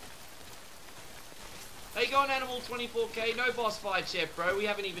 Hey, go on Animal 24K. No boss fights yet, bro. We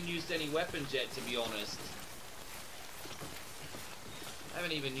haven't even used any weapons yet, to be honest.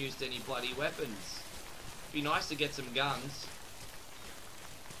 Haven't even used any bloody weapons. Be nice to get some guns.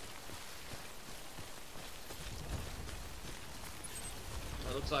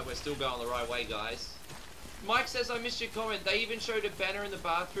 It looks like we're still going the right way, guys. Mike says, I missed your comment. They even showed a banner in the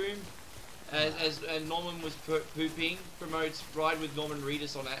bathroom as Norman was pooping. Promotes Ride with Norman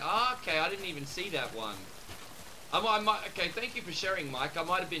Reedus on that. Ah, okay, I didn't even see that one. Okay, thank you for sharing, Mike. I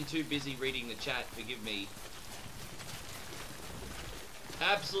might have been too busy reading the chat. Forgive me.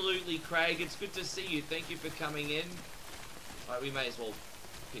 Absolutely, Craig. It's good to see you. Thank you for coming in. Alright, we may as well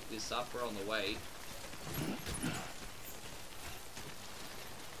pick this up. We're on the way.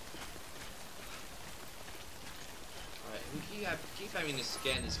 Alright, we keep having to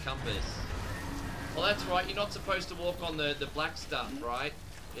scan this compass. Well, that's right. You're not supposed to walk on the black stuff, right?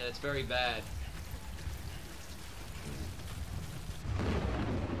 Yeah, that's very bad.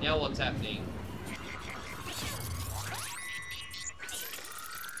 Now what's happening?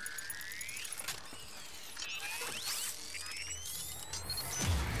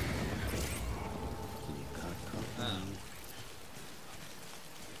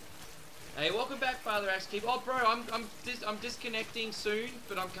 Hey, welcome back, Father Axkeep. Oh, bro, I'm disconnecting soon,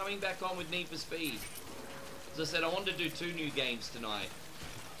 but I'm coming back on with Need for Speed. As I said, I wanted to do 2 new games tonight.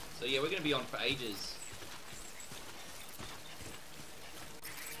 So yeah, we're going to be on for ages.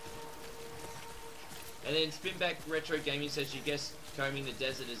 And then Spinback Retro Gaming says, you guess Combing the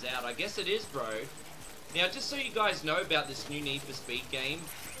Desert is out. I guess it is, bro. Now, just so you guys know about this new Need for Speed game,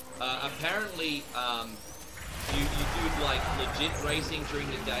 apparently, you do like legit racing during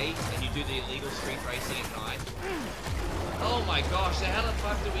the day, and you do the illegal street racing at night. Oh my gosh, so how the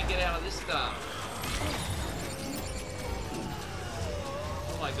fuck do we get out of this stuff?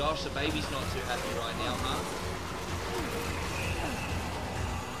 Oh my gosh, the baby's not too happy right now, huh?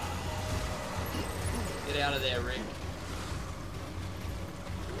 Get out of there, Rick.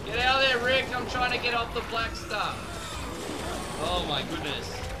 Get out of there, Rick! I'm trying to get off the black stuff. Oh my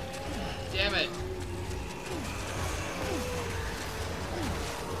goodness. Damn it.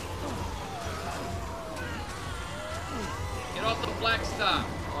 black stuff.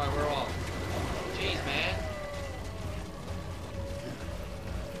 Alright, we're off. Jeez, man.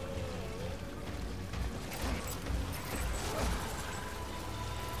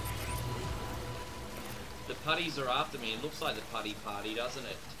 The putties are after me. It looks like the putty party, doesn't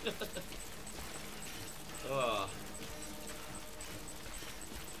it? Oh.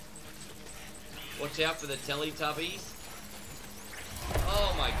 Watch out for the Teletubbies.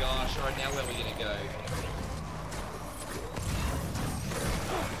 Oh my gosh. Alright, now where are we gonna go?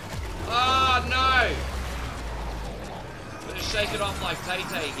 Oh no! Gonna shake it off like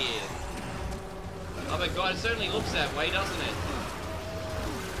Tay-Tay here. Oh my god, it certainly looks that way, doesn't it?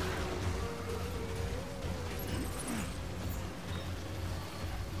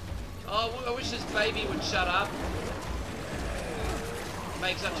 Oh, I wish this baby would shut up.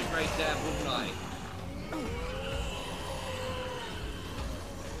 Make such a great dad, wouldn't I?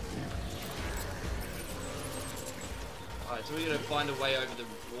 Alright, so we're gonna find a way over the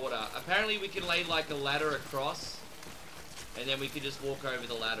water. Apparently we can lay like a ladder across, and then we can just walk over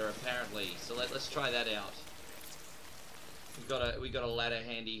the ladder, apparently. So let's try that out. We got a ladder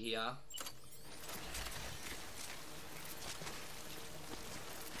handy here.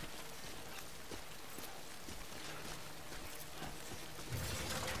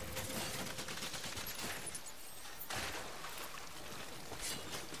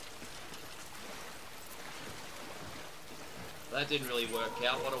 That didn't really work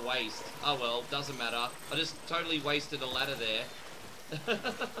out. What a waste. Oh well, doesn't matter. I just totally wasted a ladder there.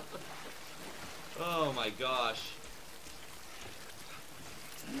 Oh my gosh.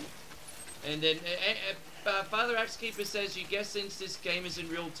 And then Father Axekeeper says, you guess since this game is in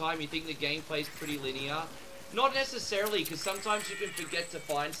real time, you think the gameplay's pretty linear? Not necessarily, because sometimes you can forget to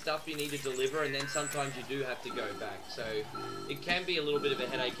find stuff you need to deliver, and then sometimes you do have to go back. So it can be a little bit of a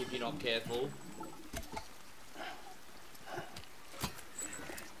headache if you're not careful.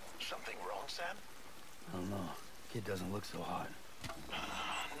 Something wrong, Sam? I don't know. Kid doesn't look so hot.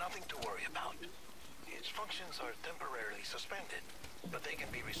 Nothing to worry about. Its functions are temporarily suspended, but they can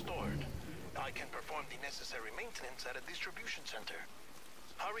be restored. I can perform the necessary maintenance at a distribution center.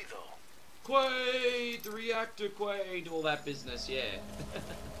 Hurry, though. Quaid! The reactor Quaid! All that business, yeah.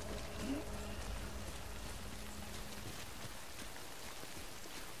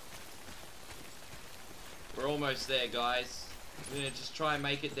 We're almost there, guys. We're gonna just try and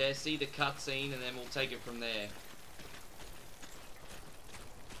make it there, see the cutscene, and then we'll take it from there.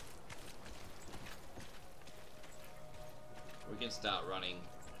 We can start running.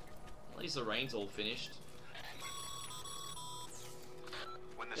 At least the rain's all finished.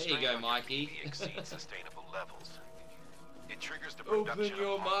 When the there you go, Mikey. exceeds sustainable levels, it triggers the Open production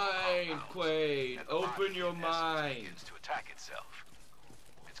your of harmful mind, compounds, Quaid. and the Open body, your in essence, mind. begins to attack itself.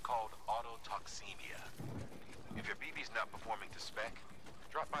 It's called autotoxemia. If your BB's not performing to spec,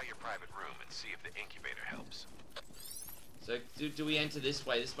 drop by your private room and see if the incubator helps. So, do we enter this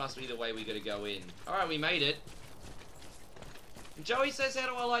way? This must be the way we gotta go in. Alright, we made it. Joey says, how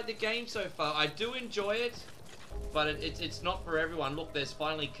do I like the game so far? I do enjoy it, but it's not for everyone. Look, there's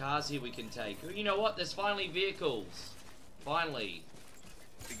finally cars here we can take. You know what? There's finally vehicles. Finally.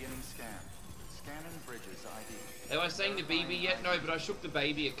 Beginning scan. Scanning Bridges ID. Am I saying the BB yet? No, but I shook the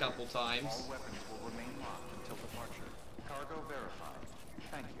baby a couple times. All weapons will remain locked until departure. Cargo verified.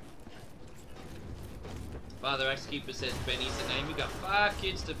 Thank you. Father Axekeeper says Benny's the name. We got 5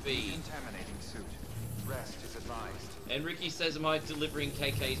 kids to feed. Contaminating suit. Rest is advised. And Ricky says, am I delivering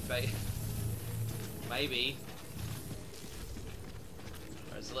KK's baby? Maybe.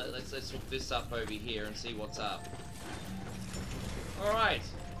 Alright, so let's hook this up over here and see what's up. Alright.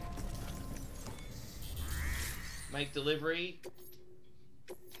 Make delivery.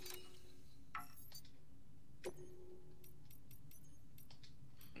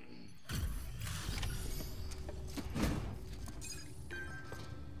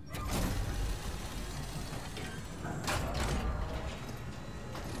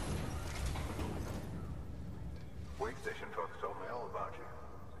 Wait station folks told me all about you.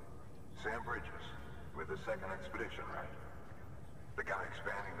 Sam Bridges, with the second expedition, right? The guy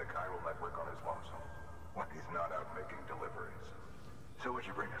expanding the chiral network on his lonesome. When he's not out making deliveries. So what'd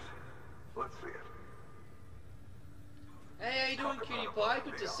you bring us? Let's see it. Hey, how you doing, Cutie Pie?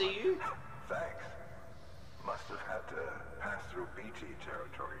 Good to see you. Thanks. Must have had to pass through BT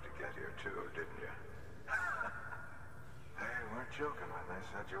territory to get here too, didn't you? They weren't joking when they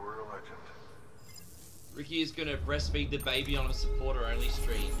said you were a legend. Ricky is gonna breastfeed the baby on a supporter-only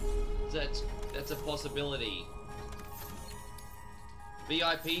stream. That's a possibility.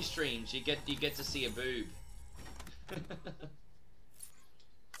 VIP streams, you get to see a boob.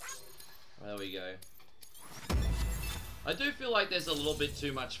 There we go. I do feel like there's a little bit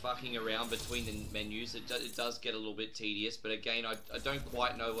too much fucking around between the menus. It does get a little bit tedious, but again, I don't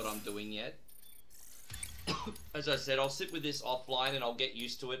quite know what I'm doing yet. As I said, I'll sit with this offline and I'll get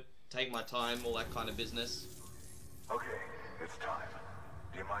used to it, take my time, all that kind of business. Okay, it's time.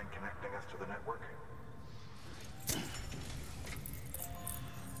 Do you mind connecting us to the network?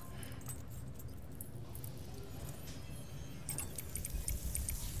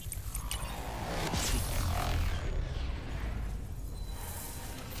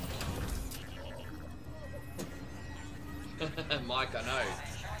 Mike, I know.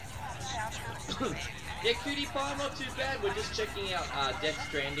 Yeah, Cutie Pie, not too bad. We're just checking out Death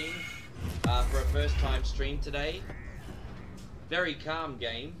Stranding for a first time stream today. Very calm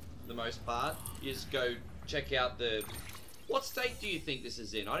game, for the most part. You just go check out the... What state do you think this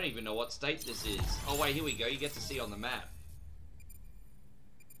is in? I don't even know what state this is. Oh wait, here we go. You get to see on the map.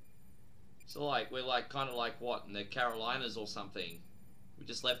 So like, we're like, kind of like what, in the Carolinas or something? We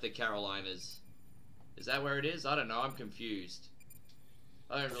just left the Carolinas. Is that where it is? I don't know, I'm confused.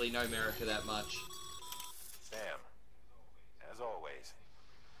 I don't really know America that much. Sam, as always,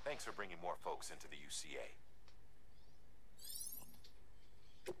 thanks for bringing more folks into the UCA.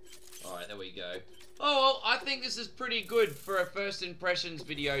 Alright, there we go. Oh, well, I think this is pretty good for a first impressions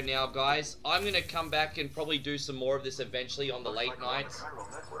video now, guys. I'm going to come back and probably do some more of this eventually on the late nights.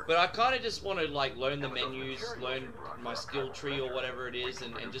 But I kind of just want to, like, learn the menus, learn my skill tree or whatever it is,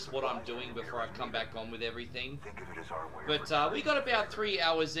 and just what I'm doing before I come back on with everything. But we got about 3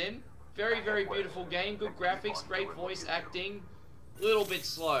 hours in. Very, very beautiful game. Good graphics, great voice acting. A little bit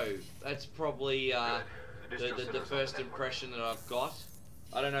slow. That's probably the first impression that I've got.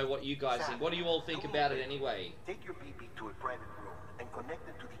 I don't know what you guys think. What do you all think about it anyway? Take your baby to a private room and connect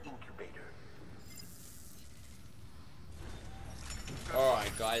it to the incubator.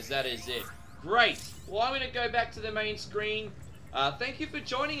 Alright guys, that is it. Great! Well, I'm going to go back to the main screen. Thank you for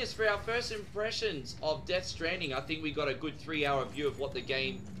joining us for our first impressions of Death Stranding. I think we got a good 3-hour view of what the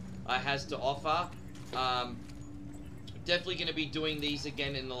game has to offer. Definitely going to be doing these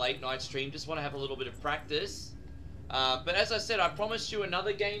again in the late night stream. Just want to have a little bit of practice. But as I said, I promised you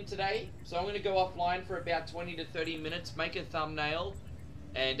another game today, so I'm going to go offline for about 20 to 30 minutes, make a thumbnail,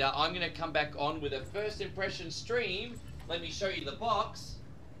 and I'm going to come back on with a first impression stream. Let me show you the box.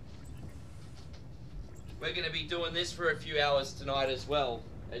 We're going to be doing this for a few hours tonight as well.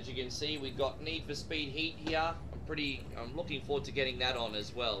 As you can see, we've got Need for Speed Heat here. I'm looking forward to getting that on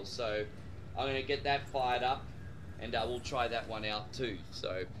as well, so I'm going to get that fired up, and we'll try that one out too.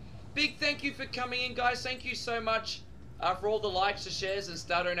 So, big thank you for coming in, guys. Thank you so much for all the likes, the shares, and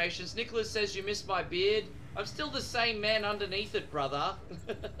star donations. Nicholas says you missed my beard. I'm still the same man underneath it, brother.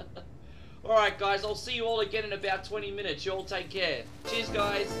 Alright, guys. I'll see you all again in about 20 minutes. You all take care. Cheers,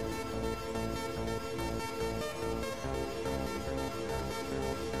 guys.